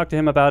way to talk to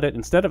him about it.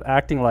 Instead of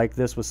acting like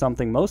this was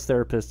something most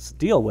therapists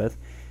deal with,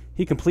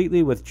 he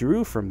completely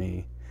withdrew from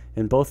me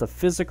in both a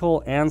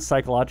physical and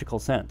psychological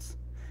sense.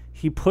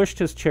 He pushed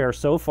his chair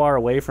so far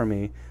away from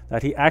me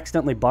that he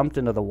accidentally bumped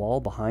into the wall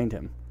behind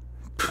him.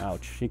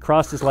 Ouch. He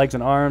crossed his legs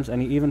and arms, and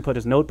he even put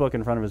his notebook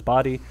in front of his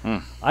body.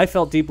 I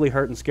felt deeply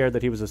hurt and scared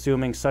that he was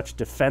assuming such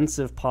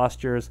defensive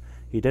postures.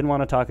 He didn't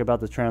want to talk about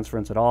the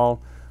transference at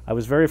all. I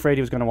was very afraid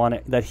he was going to want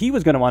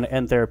to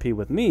end therapy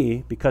with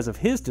me because of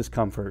his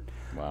discomfort.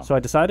 Wow. So I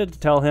decided to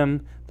tell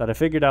him that I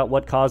figured out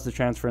what caused the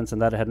transference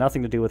and that it had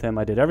nothing to do with him.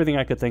 I did everything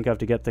I could think of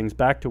to get things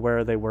back to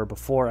where they were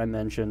before I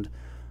mentioned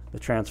the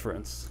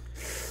transference.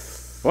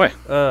 Boy.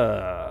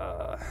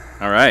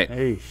 All right.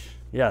 Eesh.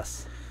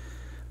 Yes.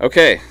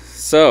 Okay.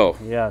 So.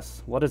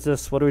 Yes. What is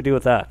this? What do we do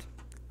with that?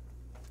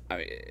 I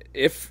mean,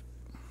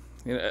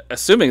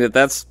 assuming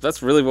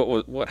that's really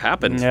what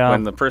happened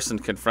when the person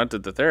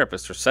confronted the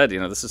therapist or said,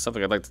 this is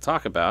something I'd like to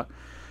talk about.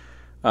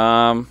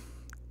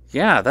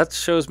 That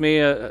shows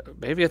me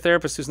maybe a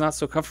therapist who's not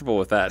so comfortable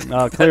with that.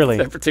 Clearly.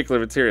 that particular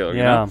material.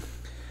 Yeah.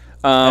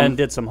 And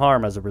did some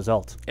harm as a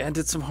result. Made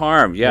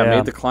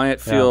the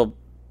client feel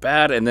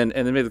bad, and then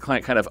made the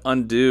client kind of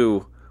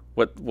undo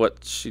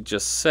what she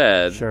just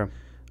said. Sure.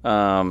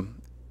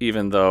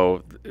 Even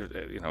though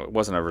it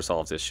wasn't a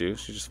resolved issue,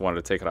 she just wanted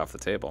to take it off the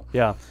table.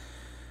 Yeah.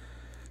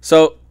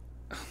 So,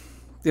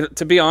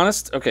 to be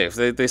honest, okay, if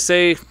they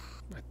say,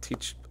 I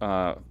teach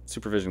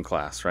supervision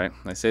class, right?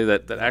 They say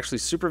that actually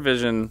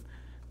supervision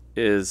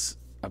is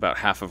about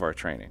half of our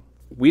training.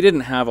 We didn't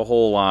have a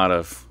whole lot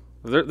of,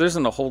 there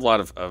isn't a whole lot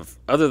of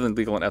other than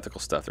legal and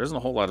ethical stuff, there isn't a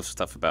whole lot of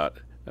stuff about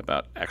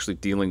actually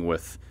dealing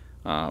with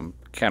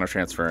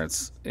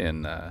countertransference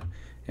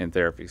in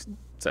therapy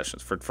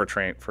sessions for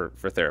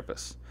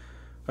therapists.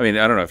 I mean,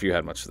 I don't know if you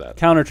had much of that.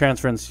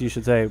 Countertransference, you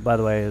should say, by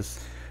the way, is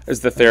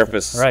the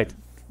therapist's right.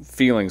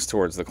 feelings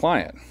towards the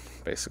client,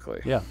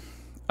 basically. Yeah.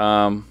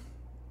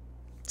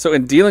 So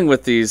in dealing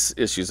with these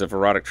issues of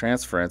erotic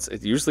transference,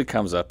 it usually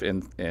comes up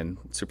in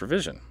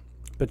supervision.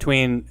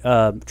 Between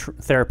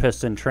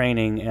therapists in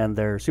training and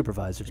their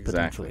supervisors,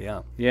 potentially,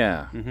 Yeah,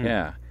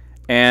 yeah.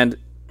 And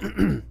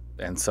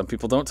and some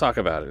people don't talk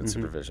about it in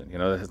supervision.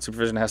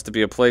 Supervision has to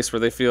be a place where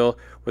they feel,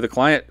 where the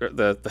client, or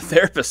the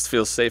therapist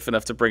feels safe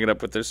enough to bring it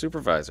up with their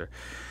supervisor.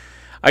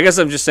 I guess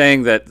I'm just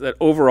saying that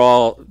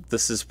overall,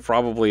 this is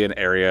probably an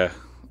area.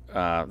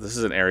 This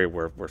is an area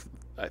where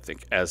I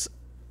think as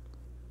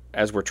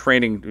we're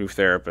training new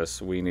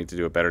therapists, we need to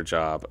do a better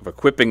job of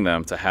equipping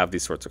them to have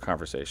these sorts of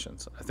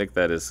conversations. I think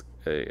that is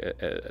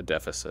a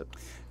deficit.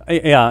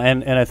 Yeah,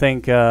 and I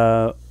think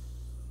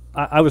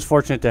I was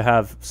fortunate to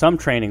have some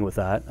training with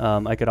that.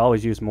 I could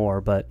always use more,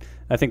 but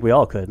I think we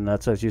all could, and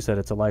that's, as you said,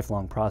 it's a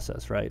lifelong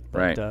process, right? But,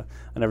 right. I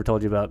never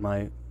told you about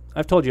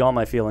I've told you all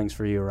my feelings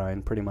for you,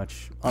 Ryan, pretty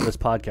much on this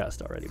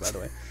podcast already, by the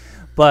way.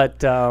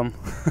 But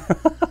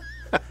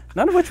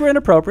none of which were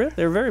inappropriate.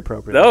 They were very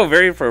appropriate. No,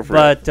 very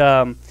appropriate.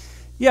 But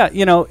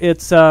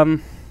it's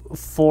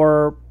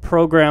for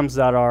programs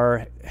that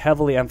are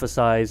heavily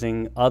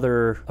emphasizing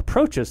other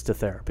approaches to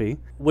therapy,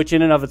 which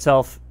in and of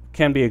itself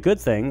can be a good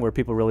thing, where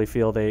people really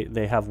feel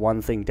they have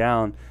one thing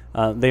down.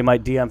 They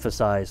might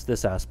de-emphasize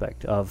this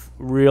aspect of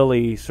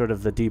really sort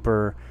of the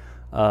deeper,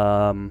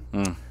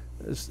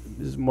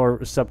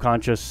 more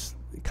subconscious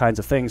kinds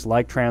of things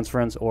like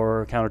transference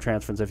or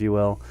countertransference, if you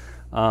will.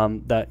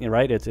 That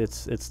right,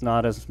 it's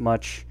not as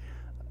much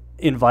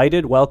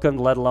invited, welcomed,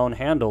 let alone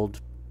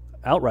handled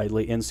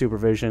outrightly in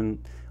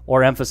supervision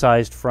or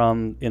emphasized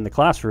from in the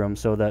classroom,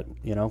 so that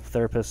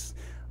therapists,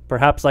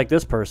 perhaps like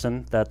this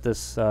person that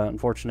this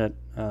unfortunate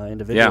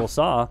individual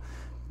saw,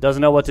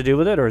 doesn't know what to do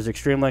with it, or is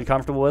extremely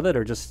uncomfortable with it,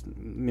 or just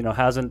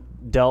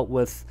hasn't dealt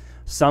with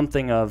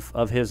something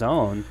of his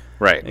own.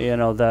 Right.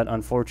 That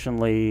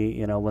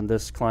unfortunately, when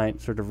this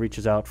client sort of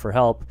reaches out for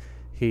help,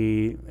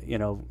 he,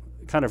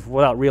 kind of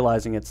without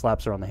realizing it,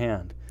 slaps her on the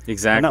hand.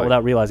 Exactly. Or not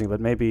without realizing, but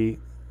maybe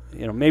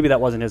that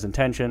wasn't his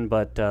intention,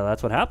 but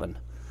that's what happened.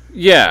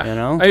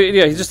 Yeah.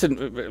 He just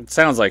didn't. It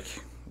sounds like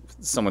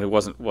someone who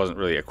wasn't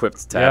really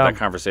equipped to have that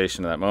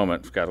conversation at that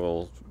moment, got a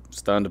little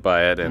stunned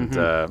by it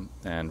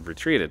and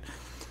retreated.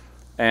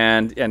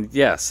 And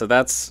so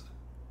that's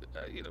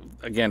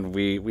again,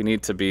 we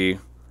need to be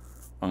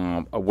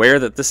aware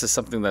that this is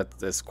something that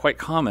is quite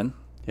common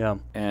Yeah.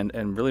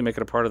 and really make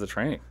it a part of the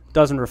training.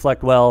 Doesn't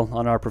reflect well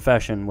on our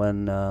profession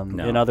when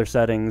in other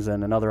settings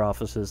and in other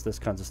offices this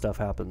kinds of stuff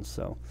happens.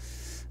 So,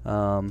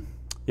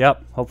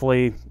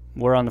 hopefully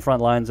we're on the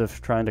front lines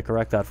of trying to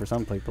correct that for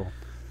some people.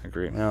 I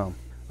agree. Yeah.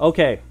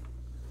 Okay.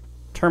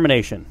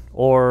 Termination,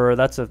 or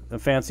that's a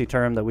fancy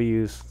term that we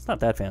use. It's not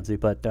that fancy,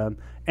 but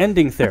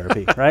ending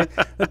therapy, right?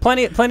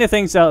 Plenty of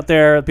things out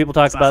there people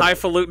talk about. A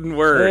highfalutin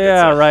word.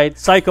 Yeah, right.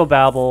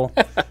 Psychobabble.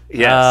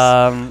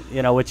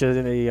 Yes. Which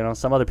is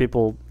some other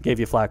people gave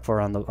you flack for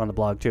on the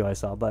blog too. I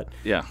saw, but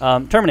yeah.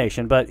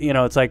 Termination. But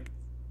it's like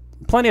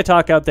plenty of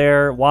talk out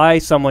there why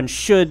someone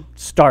should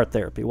start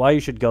therapy, why you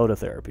should go to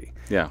therapy.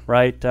 Yeah.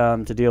 Right.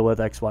 To deal with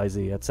X, Y,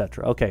 Z,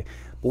 etc. Okay.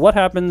 Well, what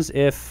happens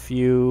if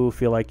you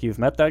feel like you've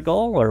met that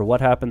goal, or what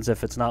happens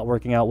if it's not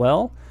working out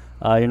well?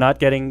 You're not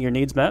getting your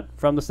needs met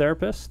from the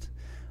therapist.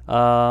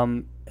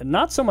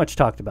 Not so much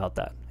talked about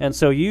that. And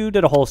so you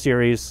did a whole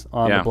series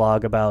on the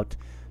blog about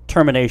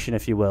termination,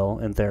 if you will,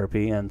 in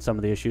therapy, and some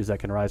of the issues that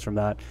can arise from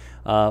that.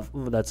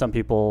 That some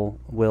people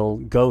will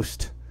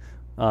ghost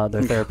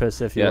their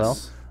therapist, if you will,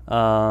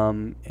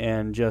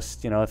 and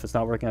just if it's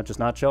not working out, just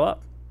not show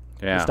up.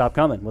 Yeah. Stop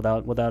coming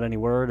without any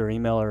word or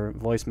email or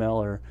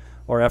voicemail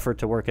or effort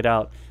to work it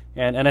out.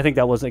 And I think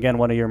that was, again,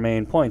 one of your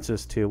main points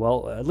is to,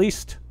 well, at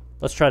least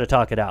let's try to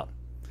talk it out.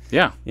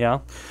 Yeah. Yeah.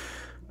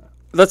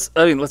 Let's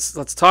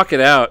talk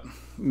it out,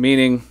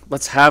 meaning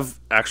let's have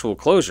actual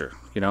closure,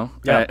 Yeah.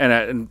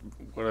 And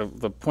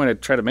the point I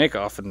try to make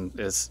often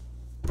is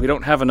we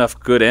don't have enough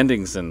good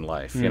endings in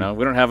life, We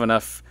don't have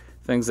enough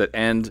things that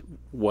end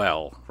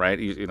well, right?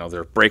 There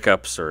are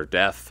breakups or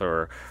death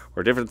or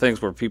different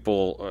things where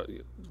people...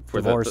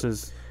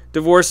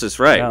 Divorces,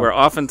 right, where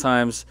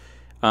oftentimes...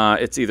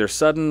 it's either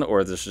sudden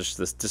or there's just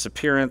this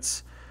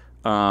disappearance,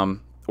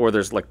 or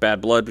there's like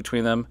bad blood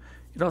between them.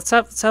 Let's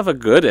have a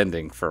good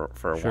ending for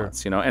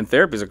once, And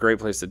therapy is a great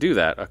place to do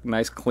that. A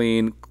nice,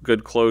 clean,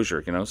 good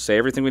closure. Say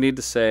everything we need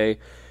to say,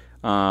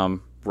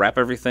 wrap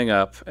everything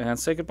up, and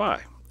say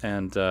goodbye.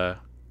 And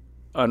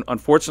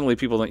unfortunately,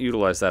 people don't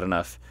utilize that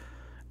enough.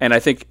 And I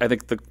think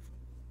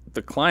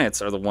the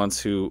clients are the ones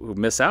who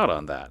miss out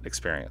on that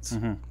experience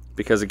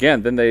because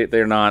again, then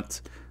they're not.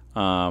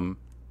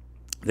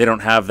 They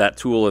don't have that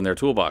tool in their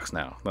toolbox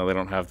now. No, they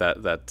don't have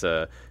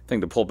that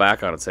thing to pull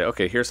back on and say,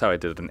 okay, here's how I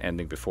did an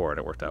ending before and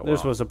it worked out well.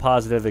 This was a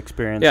positive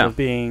experience of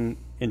being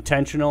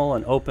intentional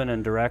and open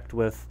and direct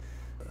with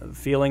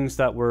feelings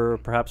that were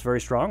perhaps very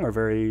strong or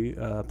very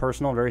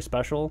personal, very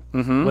special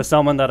with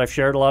someone that I've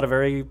shared a lot of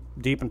very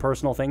deep and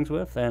personal things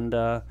with. And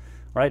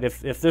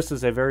if this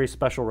is a very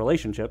special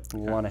relationship,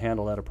 we want to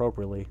handle that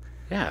appropriately.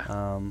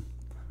 Yeah.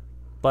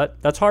 But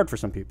that's hard for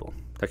some people.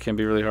 That can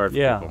be really hard for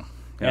people.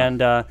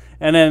 Yeah.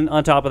 And then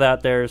on top of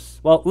that,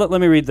 there's let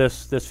me read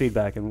this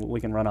feedback and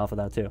we can run off of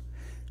that too.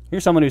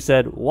 Here's someone who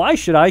said, "Why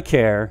should I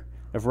care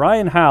if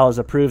Ryan Howes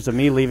approves of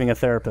me leaving a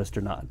therapist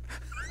or not?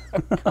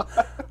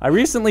 I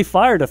recently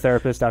fired a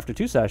therapist after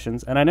 2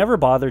 sessions, and I never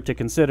bothered to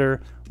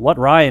consider what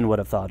Ryan would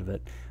have thought of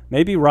it.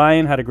 Maybe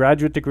Ryan had a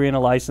graduate degree and a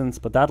license,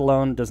 but that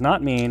alone does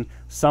not mean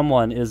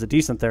someone is a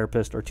decent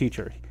therapist or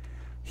teacher.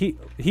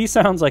 He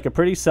sounds like a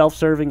pretty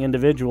self-serving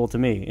individual to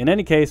me. In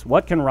any case,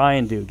 what can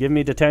Ryan do? Give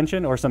me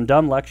detention or some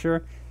dumb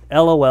lecture?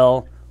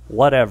 LOL,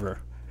 whatever."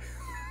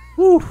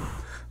 Whew.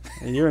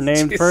 And you're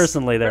named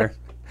personally there.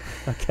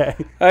 Okay.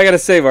 I gotta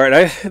say, Bart,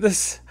 I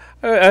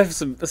have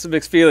some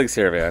mixed feelings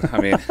here, man.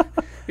 I mean,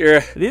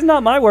 these are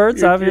not my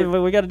words.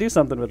 We got to do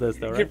something with this,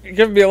 though, right? You're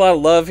giving me a lot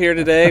of love here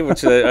today,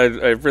 which I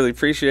really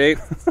appreciate.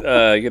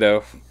 Kind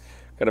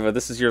of a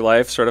this is your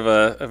life sort of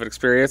an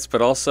experience,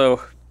 but also.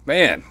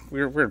 Man,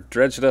 we're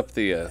dredging up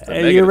the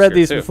hey, you read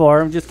these too.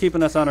 Before. I'm just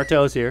keeping us on our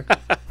toes here.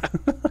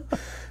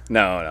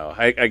 No.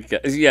 I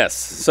yes.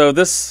 So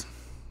this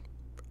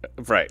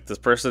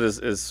person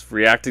is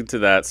reacting to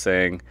that,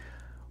 saying,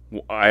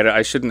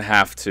 I shouldn't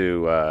have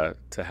to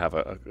have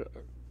a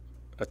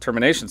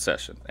termination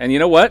session. And you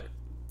know what?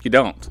 You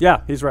don't. Yeah,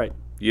 he's right.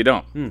 You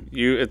don't.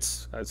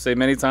 I'd say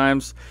many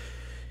times,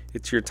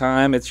 it's your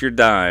time, it's your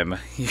dime.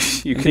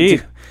 You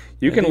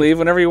can leave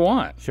whenever you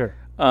want. Sure.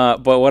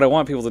 But what I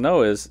want people to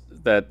know is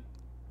that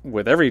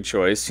with every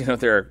choice,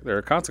 there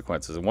are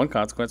consequences, and one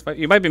consequence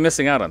you might be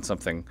missing out on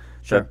something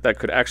that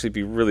could actually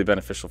be really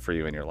beneficial for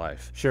you in your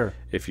life. Sure.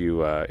 If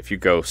you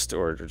ghost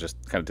or just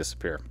kind of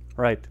disappear.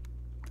 Right.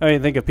 I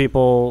mean, think of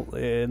people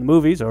in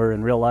movies or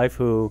in real life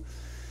who,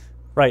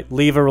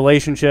 leave a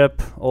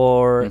relationship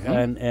or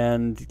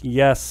and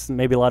yes,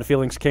 maybe a lot of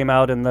feelings came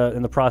out in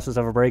the process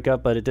of a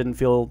breakup, but it didn't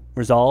feel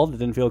resolved. It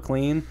didn't feel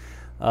clean.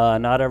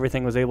 Not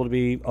everything was able to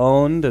be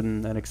owned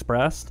and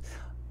expressed.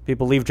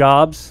 People leave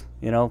jobs,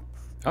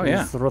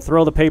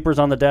 throw the papers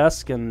on the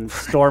desk and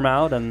storm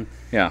out. And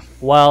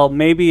while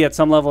maybe at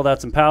some level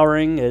that's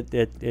empowering,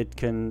 it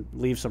can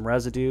leave some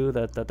residue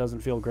that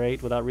doesn't feel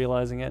great without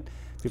realizing it.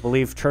 People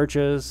leave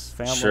churches,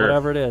 family,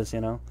 whatever it is,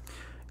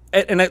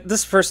 And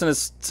this person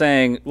is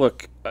saying,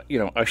 look,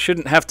 I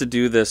shouldn't have to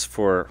do this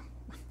for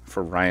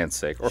Ryan's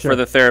sake or for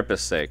the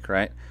therapist's sake,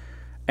 right?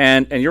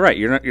 And you're right.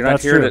 You're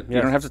not here to.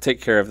 You don't have to take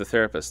care of the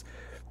therapist.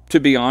 To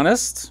be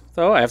honest,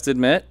 though, I have to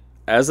admit,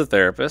 as a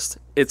therapist,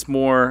 it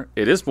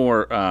is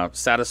more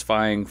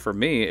satisfying for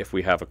me if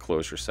we have a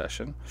closure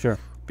session. Sure.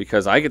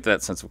 Because I get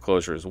that sense of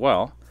closure as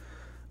well.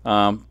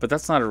 But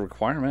that's not a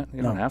requirement.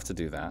 You don't have to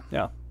do that.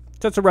 Yeah.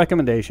 So it's a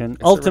recommendation.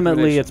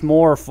 Ultimately, it's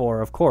more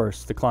for, of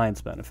course, the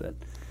client's benefit.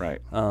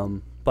 Right.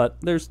 But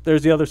there's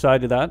the other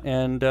side to that,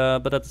 and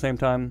but at the same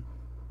time,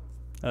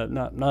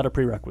 not a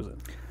prerequisite.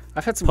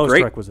 I've had some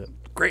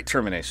great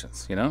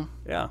terminations.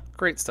 Yeah.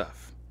 Great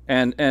stuff.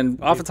 And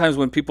oftentimes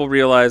when people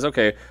realize,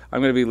 okay,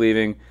 I'm going to be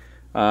leaving,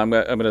 I'm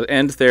going to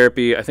end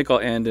therapy. I think I'll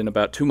end in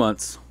about 2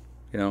 months.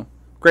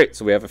 Great.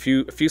 So we have a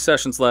few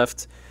sessions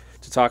left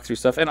to talk through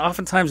stuff, and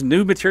oftentimes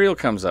new material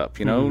comes up.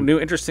 New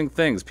interesting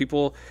things.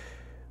 People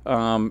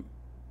will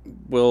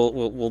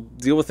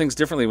deal with things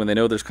differently when they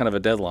know there's kind of a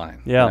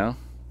deadline. Yeah.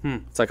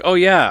 It's like, oh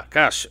yeah,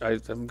 gosh,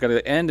 I'm going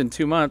to end in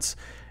 2 months,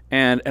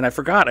 and I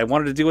forgot I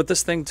wanted to deal with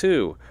this thing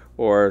too,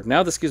 or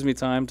now this gives me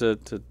time to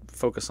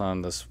focus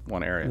on this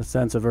one area. A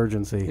sense of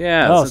urgency.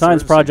 Yeah. Oh,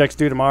 science project's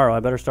due tomorrow. I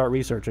better start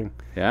researching.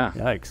 Yeah.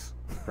 Yikes.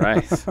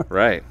 Right.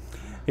 Right.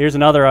 Here's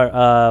another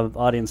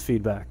audience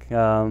feedback.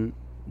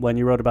 When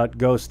you wrote about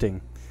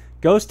ghosting.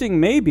 Ghosting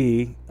may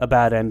be a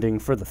bad ending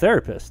for the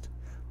therapist,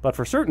 but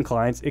for certain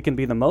clients, it can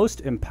be the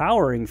most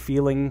empowering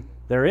feeling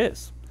there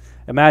is.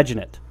 Imagine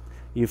it.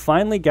 You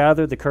finally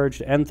gathered the courage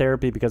to end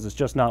therapy because it's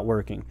just not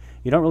working.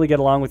 You don't really get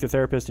along with your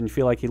therapist and you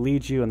feel like he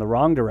leads you in the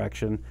wrong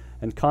direction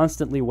and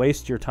constantly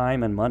wastes your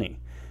time and money.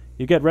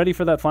 You get ready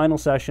for that final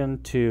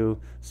session to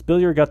spill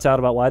your guts out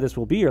about why this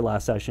will be your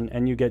last session,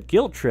 and you get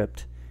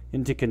guilt-tripped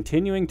into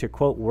continuing to,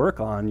 quote, work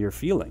on your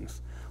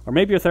feelings. Or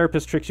maybe your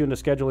therapist tricks you into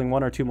scheduling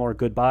 1 or 2 more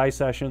goodbye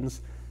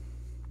sessions.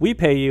 We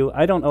pay you.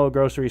 I don't owe a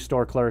grocery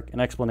store clerk an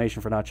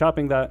explanation for not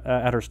shopping that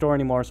at her store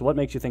anymore, so what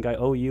makes you think I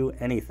owe you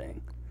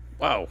anything?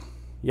 Wow.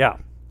 Yeah.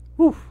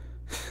 Whew.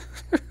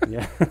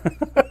 Yeah.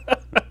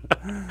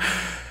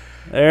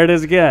 There it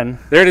is again.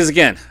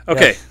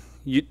 Okay.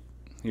 Yes.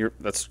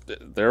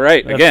 They're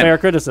right. That's again. Fair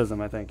criticism,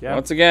 I think. Yeah.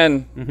 Once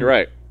again, you're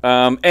right.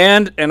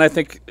 And I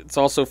think it's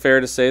also fair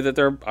to say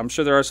that I'm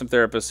sure there are some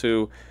therapists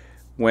who,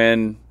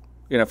 when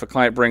if a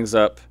client brings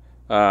up,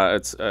 I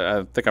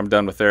think I'm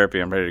done with therapy,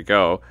 I'm ready to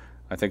go.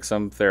 I think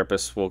some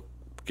therapists will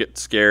get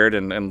scared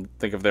and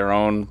think of their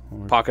own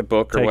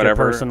pocketbook or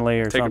whatever, it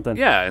personally or something.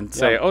 And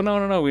say, oh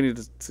no, we need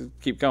to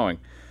keep going.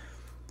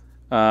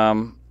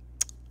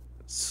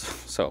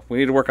 So we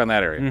need to work on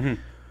that area. Mm-hmm.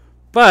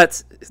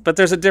 But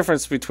there's a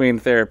difference between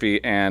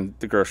therapy and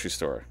the grocery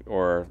store,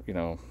 or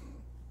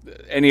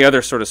any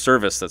other sort of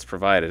service that's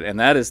provided, and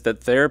that is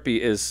that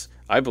therapy is,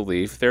 I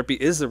believe, therapy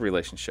is the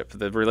relationship.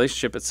 The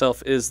relationship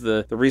itself is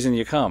the reason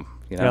you come.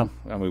 Yeah.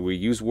 I mean, we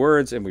use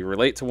words and we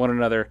relate to one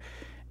another,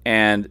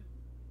 and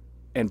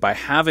by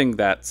having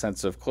that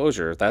sense of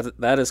closure,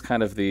 that is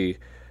kind of the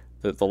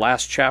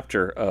last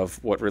chapter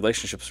of what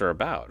relationships are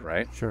about,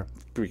 right? Sure.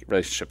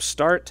 Relationships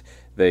start,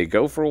 they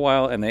go for a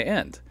while, and they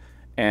end.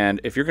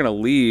 And if you're going to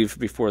leave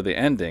before the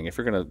ending, if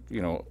you're going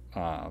to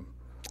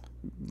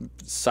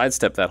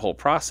sidestep that whole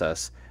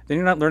process, then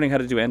you're not learning how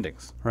to do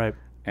endings. Right.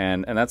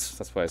 And that's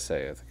why I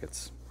say I think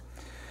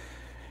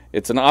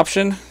it's an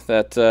option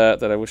that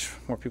I wish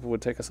more people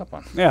would take us up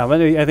on. Yeah, but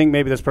I think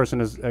maybe this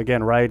person is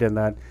again right in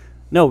that.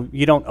 No,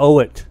 you don't owe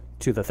it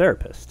to the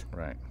therapist.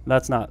 Right.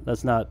 That's not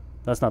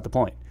the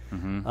point.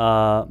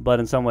 Mm-hmm. But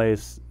in some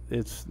ways,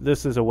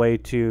 this is a way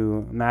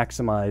to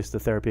maximize the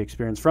therapy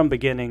experience from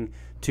beginning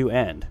to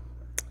end.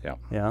 Yeah.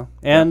 Yeah.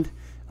 And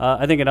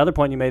I think another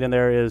point you made in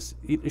there is,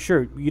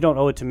 sure, you don't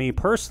owe it to me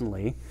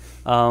personally,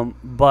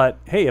 but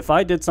hey, if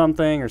I did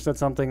something or said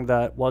something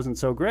that wasn't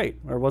so great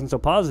or wasn't so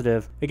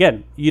positive,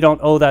 again, you don't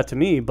owe that to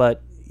me,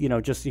 but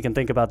just you can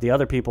think about the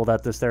other people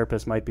that this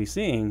therapist might be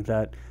seeing,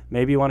 that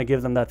maybe you want to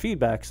give them that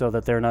feedback so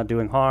that they're not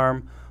doing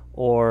harm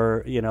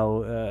or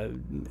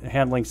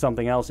handling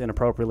something else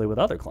inappropriately with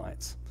other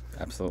clients.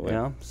 Absolutely.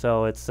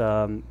 So it's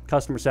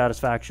customer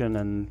satisfaction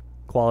and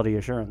quality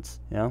assurance.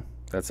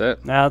 That's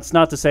it. Now, it's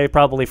not to say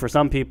probably for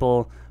some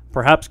people,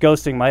 perhaps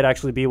ghosting might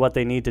actually be what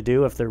they need to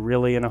do if they're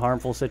really in a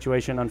harmful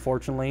situation,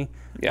 unfortunately,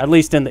 at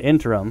least in the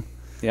interim.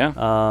 Yeah.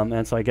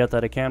 And so I get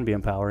that it can be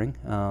empowering,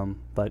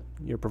 but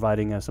you're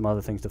providing some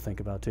other things to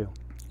think about too.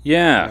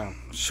 Yeah,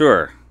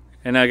 sure.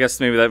 And I guess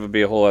maybe that would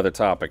be a whole other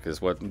topic,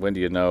 is when do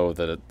you know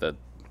that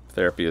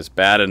therapy is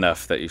bad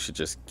enough that you should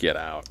just get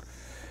out?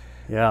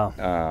 Yeah.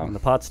 And the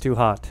pot's too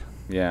hot.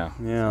 Yeah.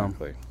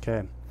 Exactly.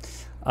 Okay.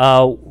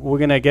 We're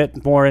going to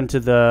get more into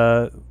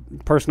the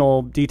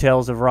personal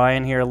details of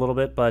Ryan here a little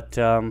bit, but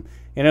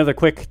another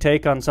quick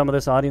take on some of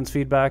this audience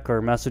feedback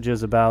or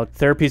messages about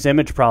therapy's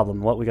image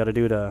problem, what we got to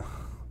do to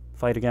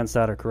fight against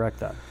that or correct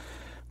that.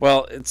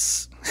 Well,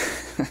 it's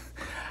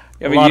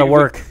a lot of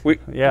work.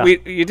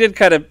 You did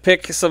kind of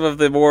pick some of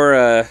the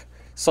more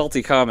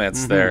salty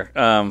comments there.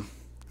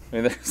 I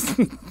mean,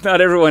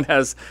 not everyone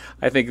has,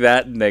 I think,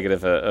 that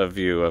negative a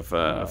view of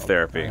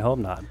therapy. I hope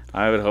not.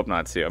 I would hope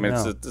not, too. I mean,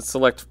 it's a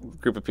select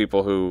group of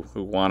people who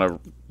want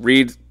to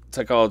read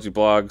Psychology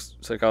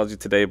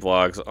Today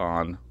blogs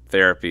on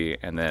therapy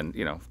and then,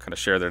 kind of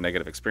share their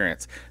negative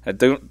experience. I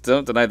don't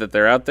deny that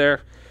they're out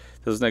there.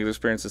 Those negative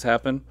experiences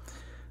happen.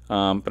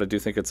 But I do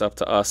think it's up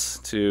to us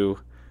to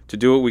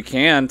do what we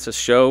can to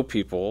show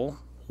people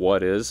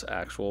what is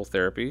actual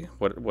therapy,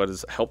 what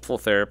is helpful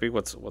therapy,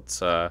 what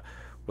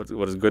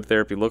does good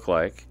therapy look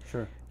like,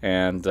 Sure.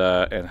 And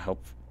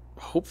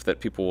hope that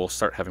people will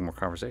start having more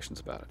conversations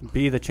about it.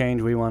 Be the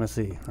change we want to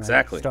see. Right?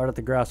 Exactly. Start at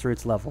the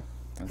grassroots level.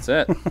 That's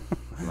it.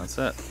 That's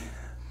it.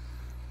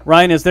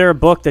 Ryan, is there a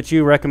book that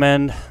you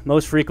recommend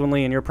most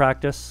frequently in your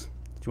practice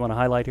that you want to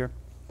highlight here?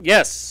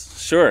 Yes,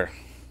 sure.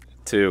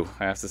 Two.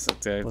 I have to say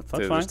That's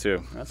there's fine.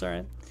 two. That's all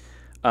right.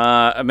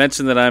 I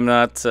mentioned that I'm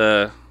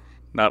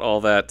not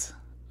all that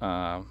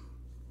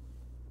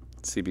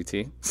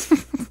CBT.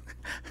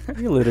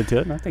 You alluded to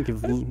it, and I think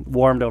you've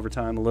warmed over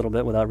time a little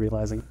bit without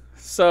realizing.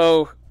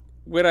 So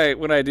when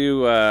I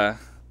do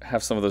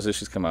have some of those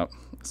issues come up,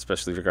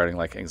 especially regarding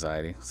like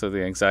anxiety, so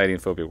the Anxiety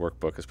and Phobia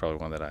Workbook is probably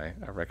one that I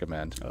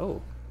recommend.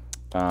 Oh,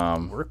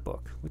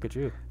 workbook. Look at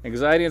you.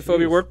 Anxiety and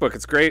Phobia Workbook.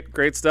 It's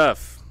great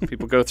stuff.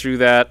 People go through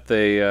that.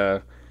 They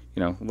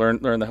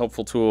learn the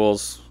helpful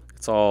tools.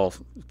 It's all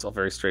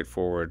very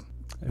straightforward.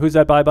 Who's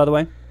that by the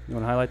way? You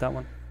want to highlight that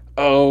one?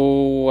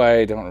 Oh,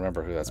 I don't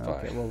remember who that's by.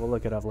 Okay, well, we'll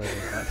look it up later.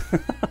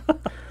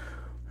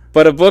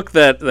 But a book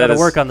that Gotta is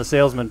work on the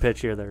salesman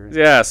pitch here. There.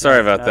 Yeah, sorry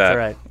about that. That's all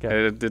right.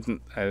 Okay. I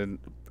didn't. I don't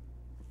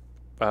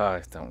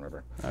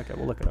remember. Okay,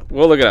 we'll look it up.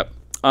 We'll look it up.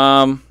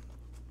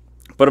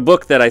 But a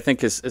book that I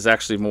think is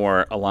actually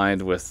more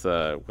aligned with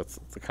the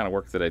kind of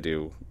work that I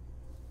do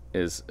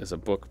is a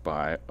book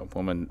by a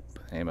woman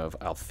by the name of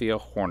Althea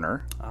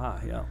Horner. Ah,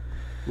 yeah.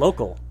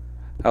 Local.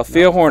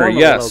 Althea Horner,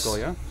 formerly yes. local,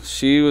 yeah?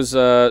 She was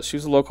a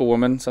local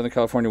woman, Southern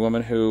California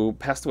woman, who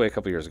passed away a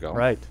couple years ago.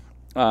 Right.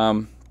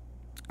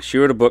 She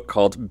wrote a book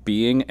called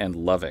Being and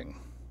Loving.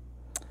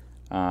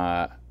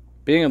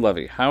 Being and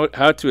Loving, how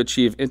to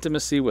achieve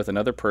intimacy with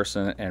another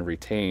person and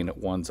retain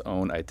one's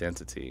own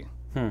identity.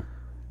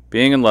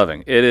 Being and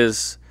Loving. It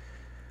is.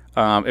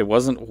 It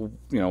wasn't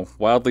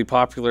wildly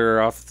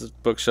popular off the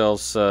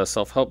bookshelves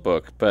self-help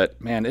book, but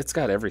man, it's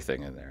got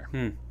everything in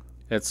there.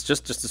 It's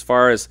just as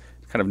far as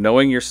kind of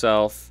knowing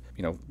yourself,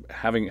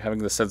 having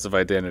the sense of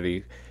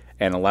identity,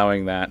 and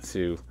allowing that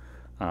to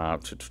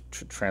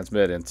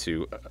transmit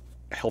into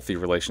healthy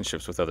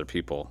relationships with other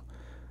people.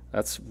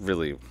 That's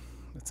really,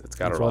 it's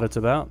got That's it all. what it's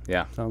about.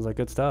 Yeah. Sounds like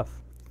good stuff.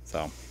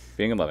 So,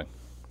 Being and Loving.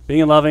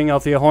 Being and Loving,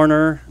 Althea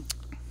Horner,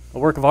 a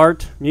work of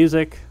art,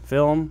 music,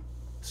 film,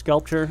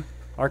 sculpture,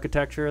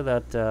 architecture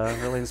that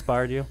really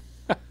inspired you.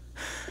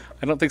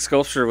 I don't think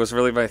sculpture was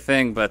really my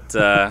thing, but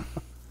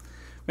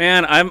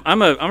man,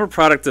 I'm a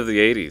product of the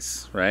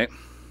 '80s, right?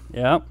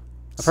 Yeah,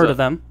 I've heard of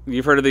them.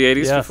 You've heard of the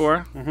 '80s Yes.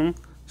 before? Mm-hmm. I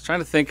was trying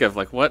to think of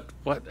like what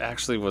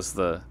actually was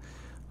a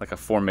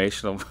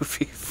formational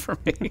movie for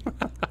me.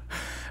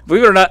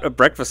 Believe it or not, a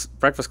Breakfast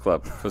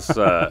Club was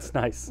That's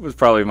nice. was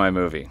probably my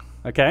movie.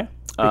 Okay,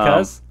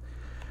 because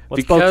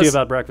what spoke to you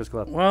about Breakfast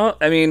Club? Well,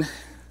 I mean,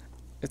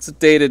 it's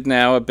dated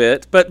now a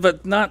bit,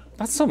 but not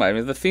so much. I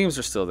mean, the themes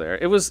are still there.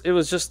 It was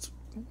just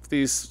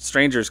these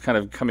strangers kind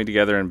of coming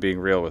together and being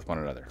real with one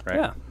another, right?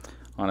 Yeah.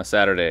 On a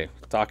Saturday,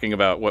 talking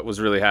about what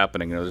was really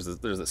happening. There's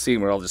a scene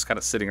where they're all just kind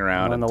of sitting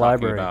around and in the talking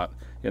library. about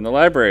in the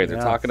library. They're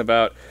Yeah. talking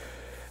about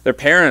their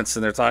parents,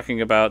 and they're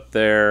talking about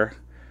their,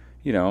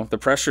 the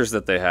pressures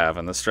that they have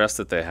and the stress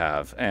that they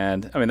have.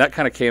 And I mean, that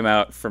kind of came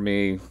out for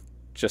me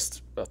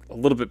just a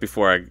little bit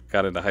before I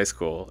got into high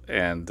school,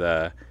 and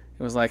it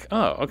was like,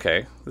 oh,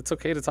 okay, it's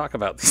okay to talk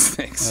about these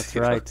things. That's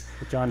right.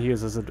 John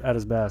Hughes is at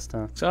his best,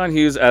 huh? John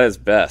Hughes at his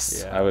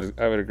best. Yeah.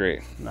 I would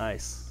agree.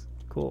 Nice.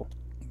 Cool.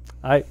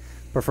 I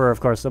prefer, of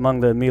course, among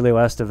the Emilio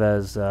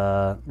Estevez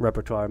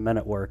repertoire, Men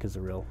at Work is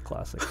a real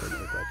classic for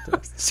me.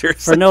 But,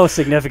 Seriously. for no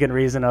significant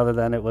reason other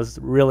than it was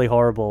really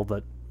horrible,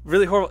 but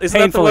Really horrible. Isn't that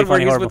the painfully one where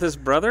funny, he's horrible. with his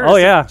brother? Oh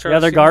Is it yeah, Charlie yeah,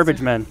 they're Sheen?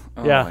 garbage men.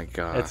 Oh yeah, my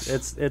gosh.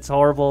 it's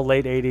horrible.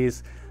 Late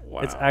 '80s.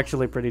 Wow. It's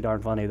actually pretty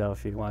darn funny though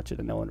if you watch it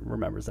and no one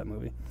remembers that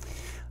movie.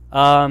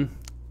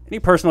 Any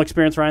personal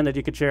experience, Ryan, that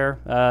you could share?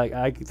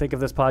 I think of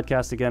this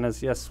podcast again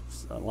as yes,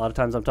 a lot of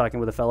times I'm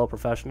talking with a fellow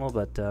professional,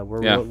 but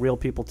we're real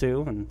people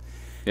too, and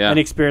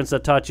any experience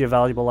that taught you a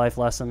valuable life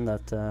lesson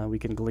that we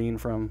can glean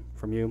from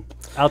you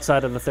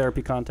outside of the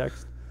therapy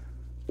context.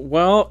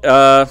 Well,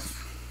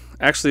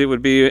 actually, it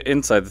would be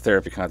inside the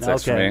therapy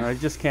context for me. I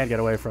just can't get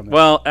away from it.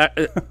 Well,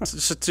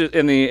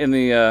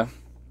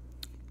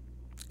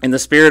 in the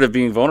spirit of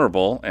being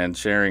vulnerable and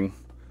sharing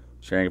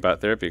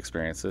about therapy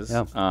experiences,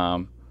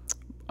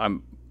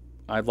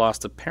 I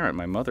lost a parent.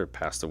 My mother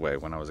passed away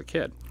when I was a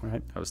kid.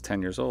 Right. I was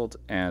 10 years old,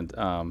 and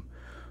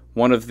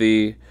one of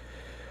the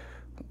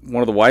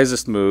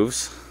wisest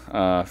moves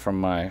from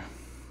my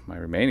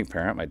remaining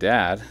parent, my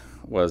dad,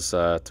 was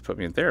to put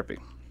me in therapy.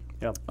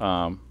 Yep.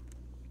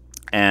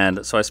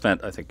 And so I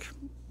spent, I think,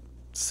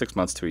 6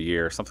 months to a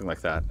year, something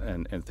like that,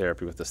 in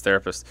therapy with this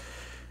therapist.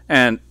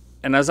 And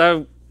as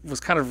I was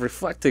kind of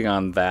reflecting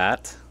on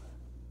that,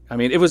 I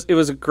mean, it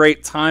was a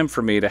great time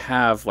for me to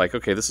have, like,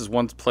 okay, this is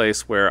one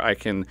place where I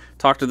can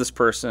talk to this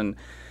person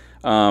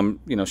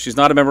She's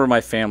not a member of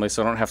my family,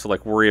 so I don't have to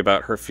like worry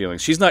about her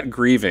feelings. She's not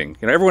grieving.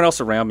 Everyone else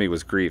around me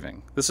was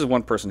grieving. This is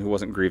one person who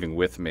wasn't grieving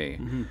with me.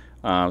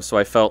 So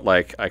I felt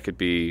like I could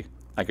be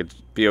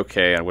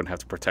okay. I wouldn't have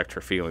to protect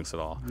her feelings at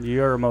all.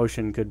 Your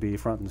emotion could be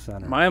front and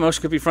center. My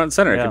emotion could be front and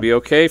center. Yeah. It could be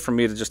okay for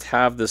me to just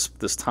have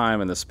this time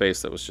and this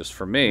space that was just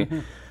for me.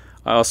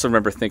 I also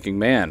remember thinking,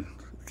 man,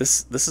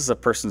 this is a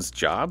person's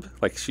job.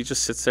 Like, she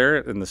just sits there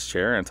in this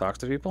chair and talks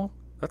to people.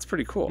 That's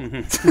pretty cool.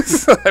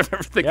 So I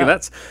remember thinking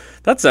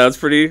that sounds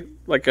pretty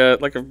like a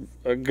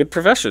good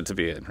profession to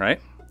be in,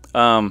 right?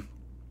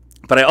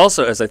 But I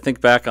also, as I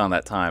think back on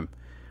that time,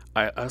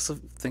 I also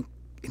think,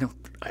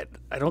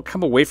 I don't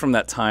come away from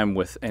that time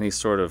with any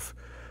sort of,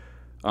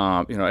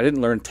 I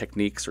didn't learn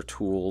techniques or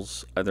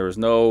tools. I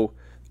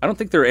don't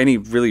think there are any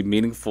really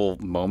meaningful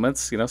moments.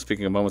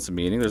 Speaking of moments of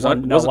meaning, there's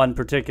not one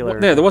particular.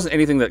 Yeah, there wasn't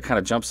anything that kind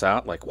of jumps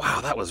out like,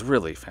 wow, that was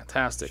really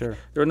fantastic. Sure.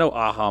 There were no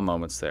aha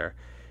moments there.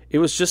 It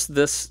was just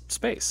this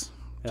space,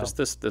 just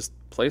this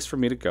place for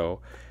me to go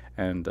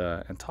and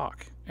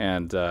talk,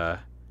 and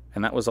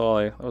that was all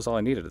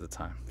I needed at the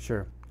time.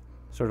 Sure,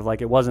 sort of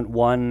like it wasn't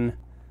one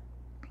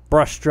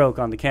brush stroke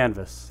on the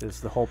canvas;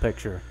 it's the whole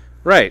picture.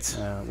 Right,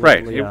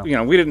 right.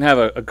 Yeah. We didn't have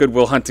a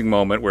Goodwill Hunting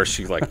moment where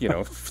she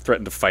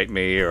threatened to fight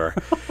me, or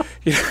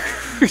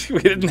we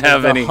didn't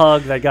have any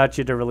hug that got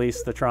you to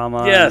release the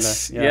trauma.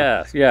 Yes, and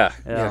yeah.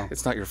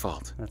 It's not your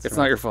fault. It's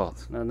not your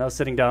fault. No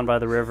sitting down by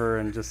the river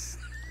and just.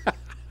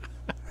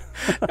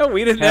 No,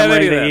 we didn't have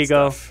any of that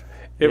ego. stuff.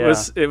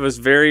 It was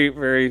very,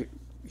 very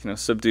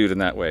subdued in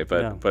that way,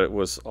 but it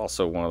was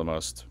also one of the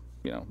most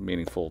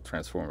meaningful,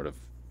 transformative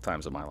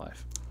times of my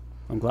life.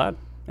 I'm glad.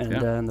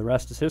 And the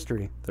rest is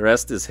history. The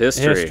rest is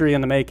history. History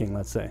in the making,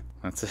 let's say.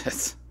 That's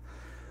it.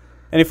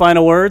 Any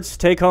final words,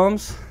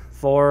 take-homes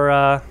for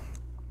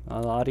the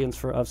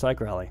audience of Psych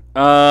Rally?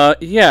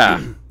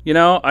 Yeah.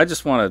 I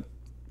just want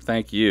to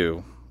thank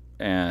you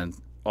and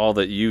all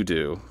that you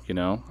do.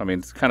 I mean,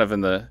 it's kind of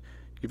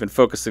you've been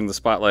focusing the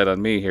spotlight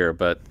on me here,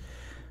 but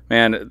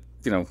man,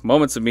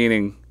 Moments of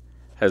Meaning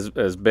has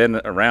been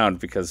around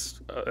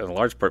because, in a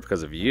large part,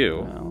 because of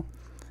you. Wow.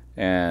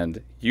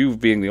 And you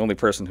being the only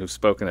person who's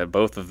spoken at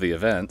both of the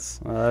events.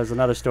 There's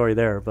another story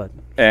there, but.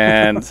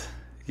 And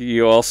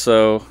you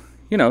also,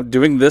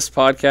 doing this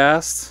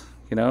podcast,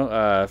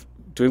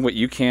 doing what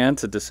you can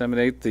to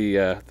disseminate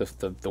the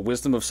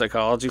wisdom of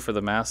psychology for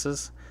the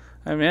masses.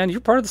 I mean, man, you're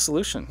part of the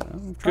solution.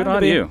 Good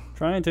on you.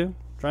 Trying to.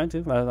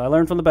 I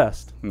learned from the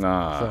best.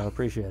 Nah. So I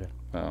appreciate it.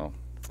 Well,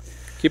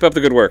 keep up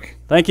the good work.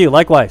 Thank you.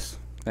 Likewise.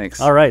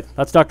 Thanks. All right.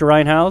 That's Dr.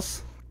 Ryan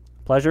House.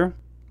 Pleasure.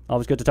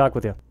 Always good to talk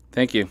with you.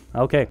 Thank you.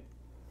 Okay.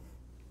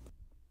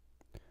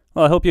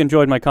 Well, I hope you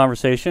enjoyed my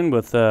conversation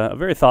with a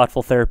very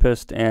thoughtful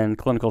therapist and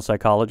clinical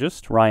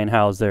psychologist, Ryan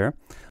House there.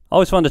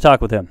 Always fun to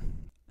talk with him.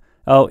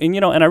 Oh,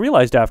 and I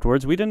realized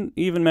afterwards we didn't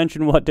even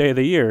mention what day of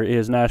the year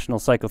is National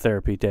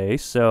Psychotherapy Day.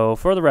 So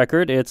for the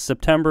record, it's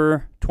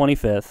September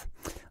 25th.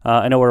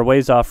 I know we're a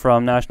ways off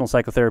from National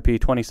Psychotherapy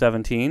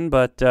 2017,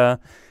 but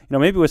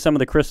maybe with some of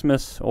the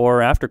Christmas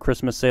or after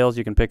Christmas sales,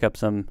 you can pick up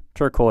some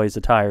turquoise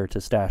attire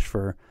to stash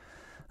for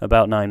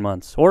about 9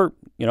 months, or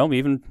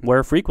even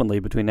wear frequently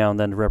between now and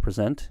then to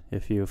represent,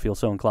 if you feel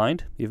so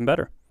inclined, even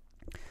better.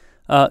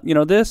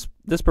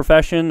 This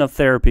profession of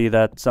therapy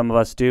that some of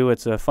us do,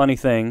 it's a funny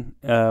thing.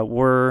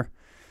 We're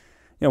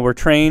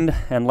trained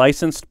and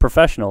licensed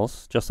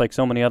professionals, just like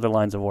so many other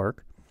lines of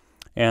work,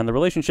 and the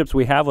relationships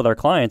we have with our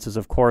clients is,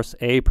 of course,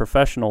 a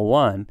professional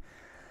one,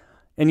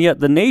 and yet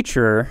the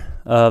nature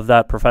of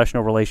that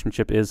professional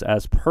relationship is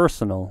as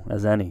personal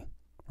as any,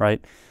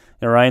 right?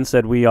 Ryan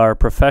said we are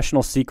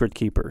professional secret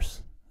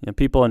keepers.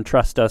 People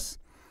entrust us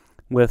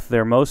with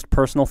their most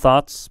personal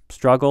thoughts,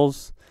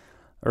 struggles,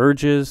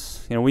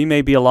 urges. We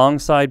may be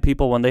alongside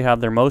people when they have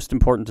their most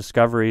important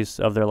discoveries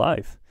of their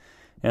life.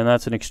 And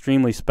that's an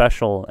extremely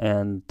special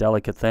and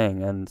delicate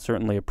thing, and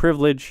certainly a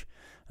privilege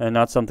and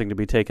not something to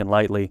be taken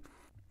lightly.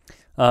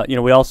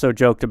 We also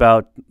joked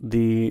about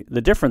the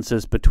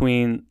differences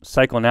between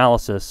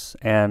psychoanalysis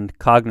and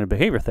cognitive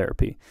behavior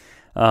therapy.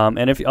 And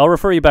I'll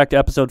refer you back to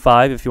episode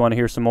 5 if you want to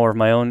hear some more of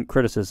my own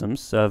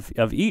criticisms of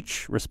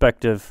each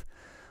respective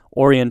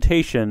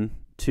orientation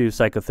to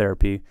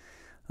psychotherapy.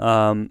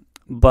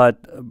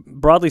 But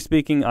broadly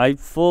speaking, I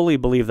fully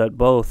believe that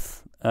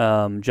both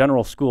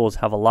general schools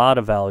have a lot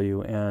of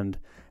value, and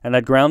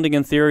that grounding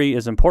in theory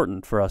is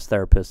important for us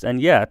therapists. And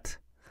yet,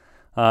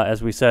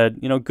 as we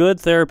said,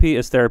 good therapy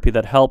is therapy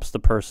that helps the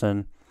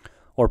person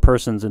or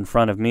persons in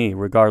front of me,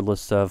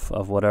 regardless of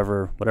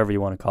whatever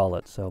you want to call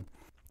it. So.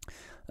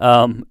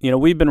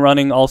 We've been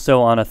running also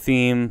on a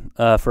theme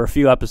for a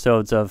few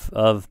episodes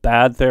of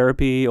bad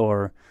therapy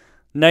or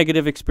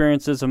negative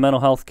experiences of mental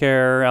health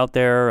care out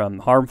there,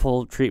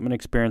 harmful treatment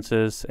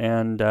experiences,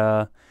 and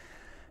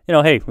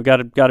hey, we got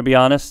to be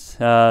honest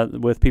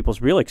with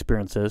people's real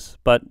experiences,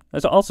 but I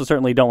also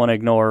certainly don't want to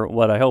ignore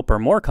what I hope are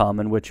more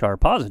common, which are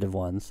positive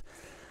ones.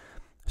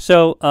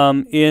 So,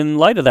 in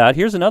light of that,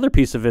 here's another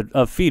piece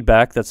of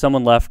feedback that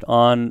someone left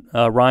on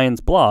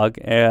Ryan's blog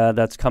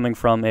that's coming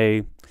from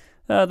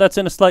that's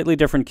in a slightly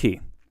different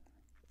key.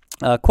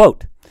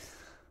 Quote,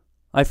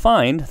 I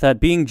find that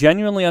being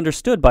genuinely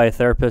understood by a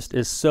therapist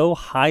is so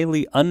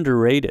highly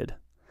underrated.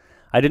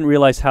 I didn't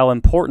realize how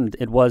important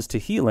it was to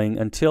healing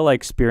until I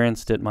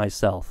experienced it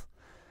myself.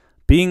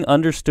 Being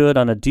understood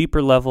on a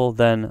deeper level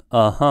than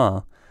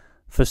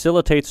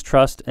facilitates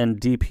trust and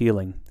deep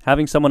healing.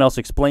 Having someone else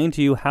explain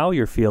to you how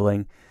you're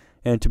feeling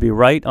and to be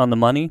right on the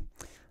money,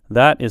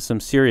 that is some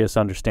serious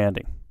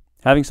understanding.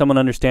 Having someone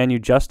understand you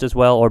just as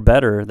well or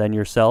better than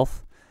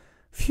yourself,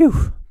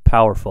 phew,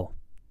 powerful.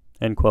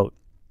 End quote.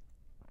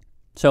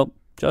 So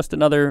just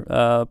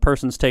another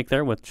person's take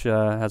there, which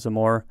has a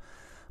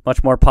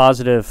much more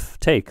positive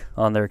take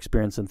on their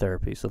experience in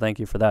therapy. So thank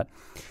you for that.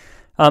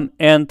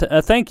 And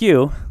thank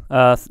you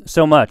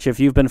so much. If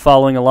you've been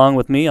following along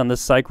with me on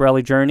this Psych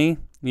Rally journey,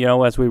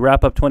 as we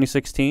wrap up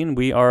 2016,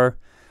 we are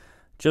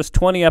just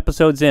 20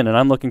 episodes in, and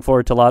I'm looking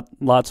forward to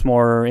lots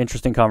more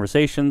interesting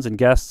conversations and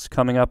guests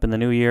coming up in the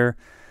new year,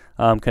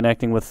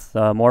 connecting with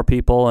more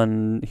people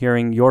and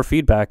hearing your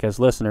feedback as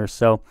listeners.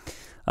 So,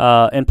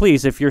 and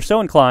please, if you're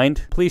so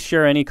inclined, please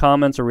share any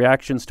comments or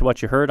reactions to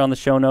what you heard on the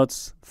show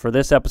notes for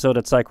this episode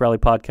at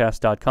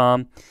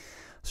psychrallypodcast.com.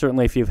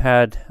 Certainly, if you've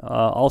had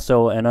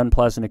also an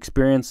unpleasant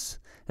experience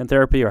in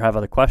therapy or have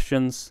other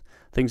questions,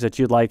 things that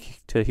you'd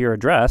like to hear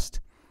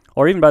addressed,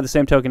 or even by the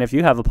same token, if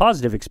you have a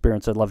positive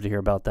experience, I'd love to hear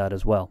about that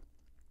as well.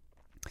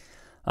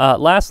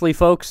 Lastly,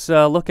 folks,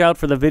 look out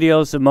for the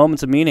videos of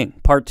Moments of Meaning,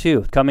 Part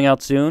 2, coming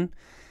out soon.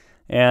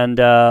 And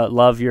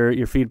love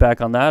your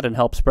feedback on that and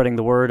help spreading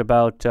the word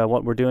about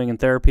what we're doing in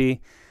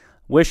therapy.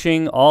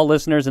 Wishing all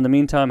listeners in the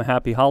meantime a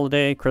happy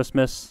holiday,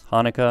 Christmas,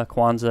 Hanukkah,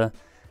 Kwanzaa,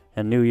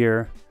 and New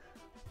Year.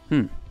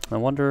 I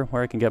wonder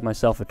where I can get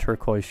myself a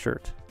turquoise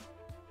shirt.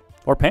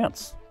 Or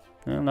pants.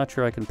 I'm not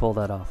sure I can pull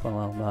that off.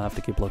 I'll have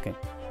to keep looking.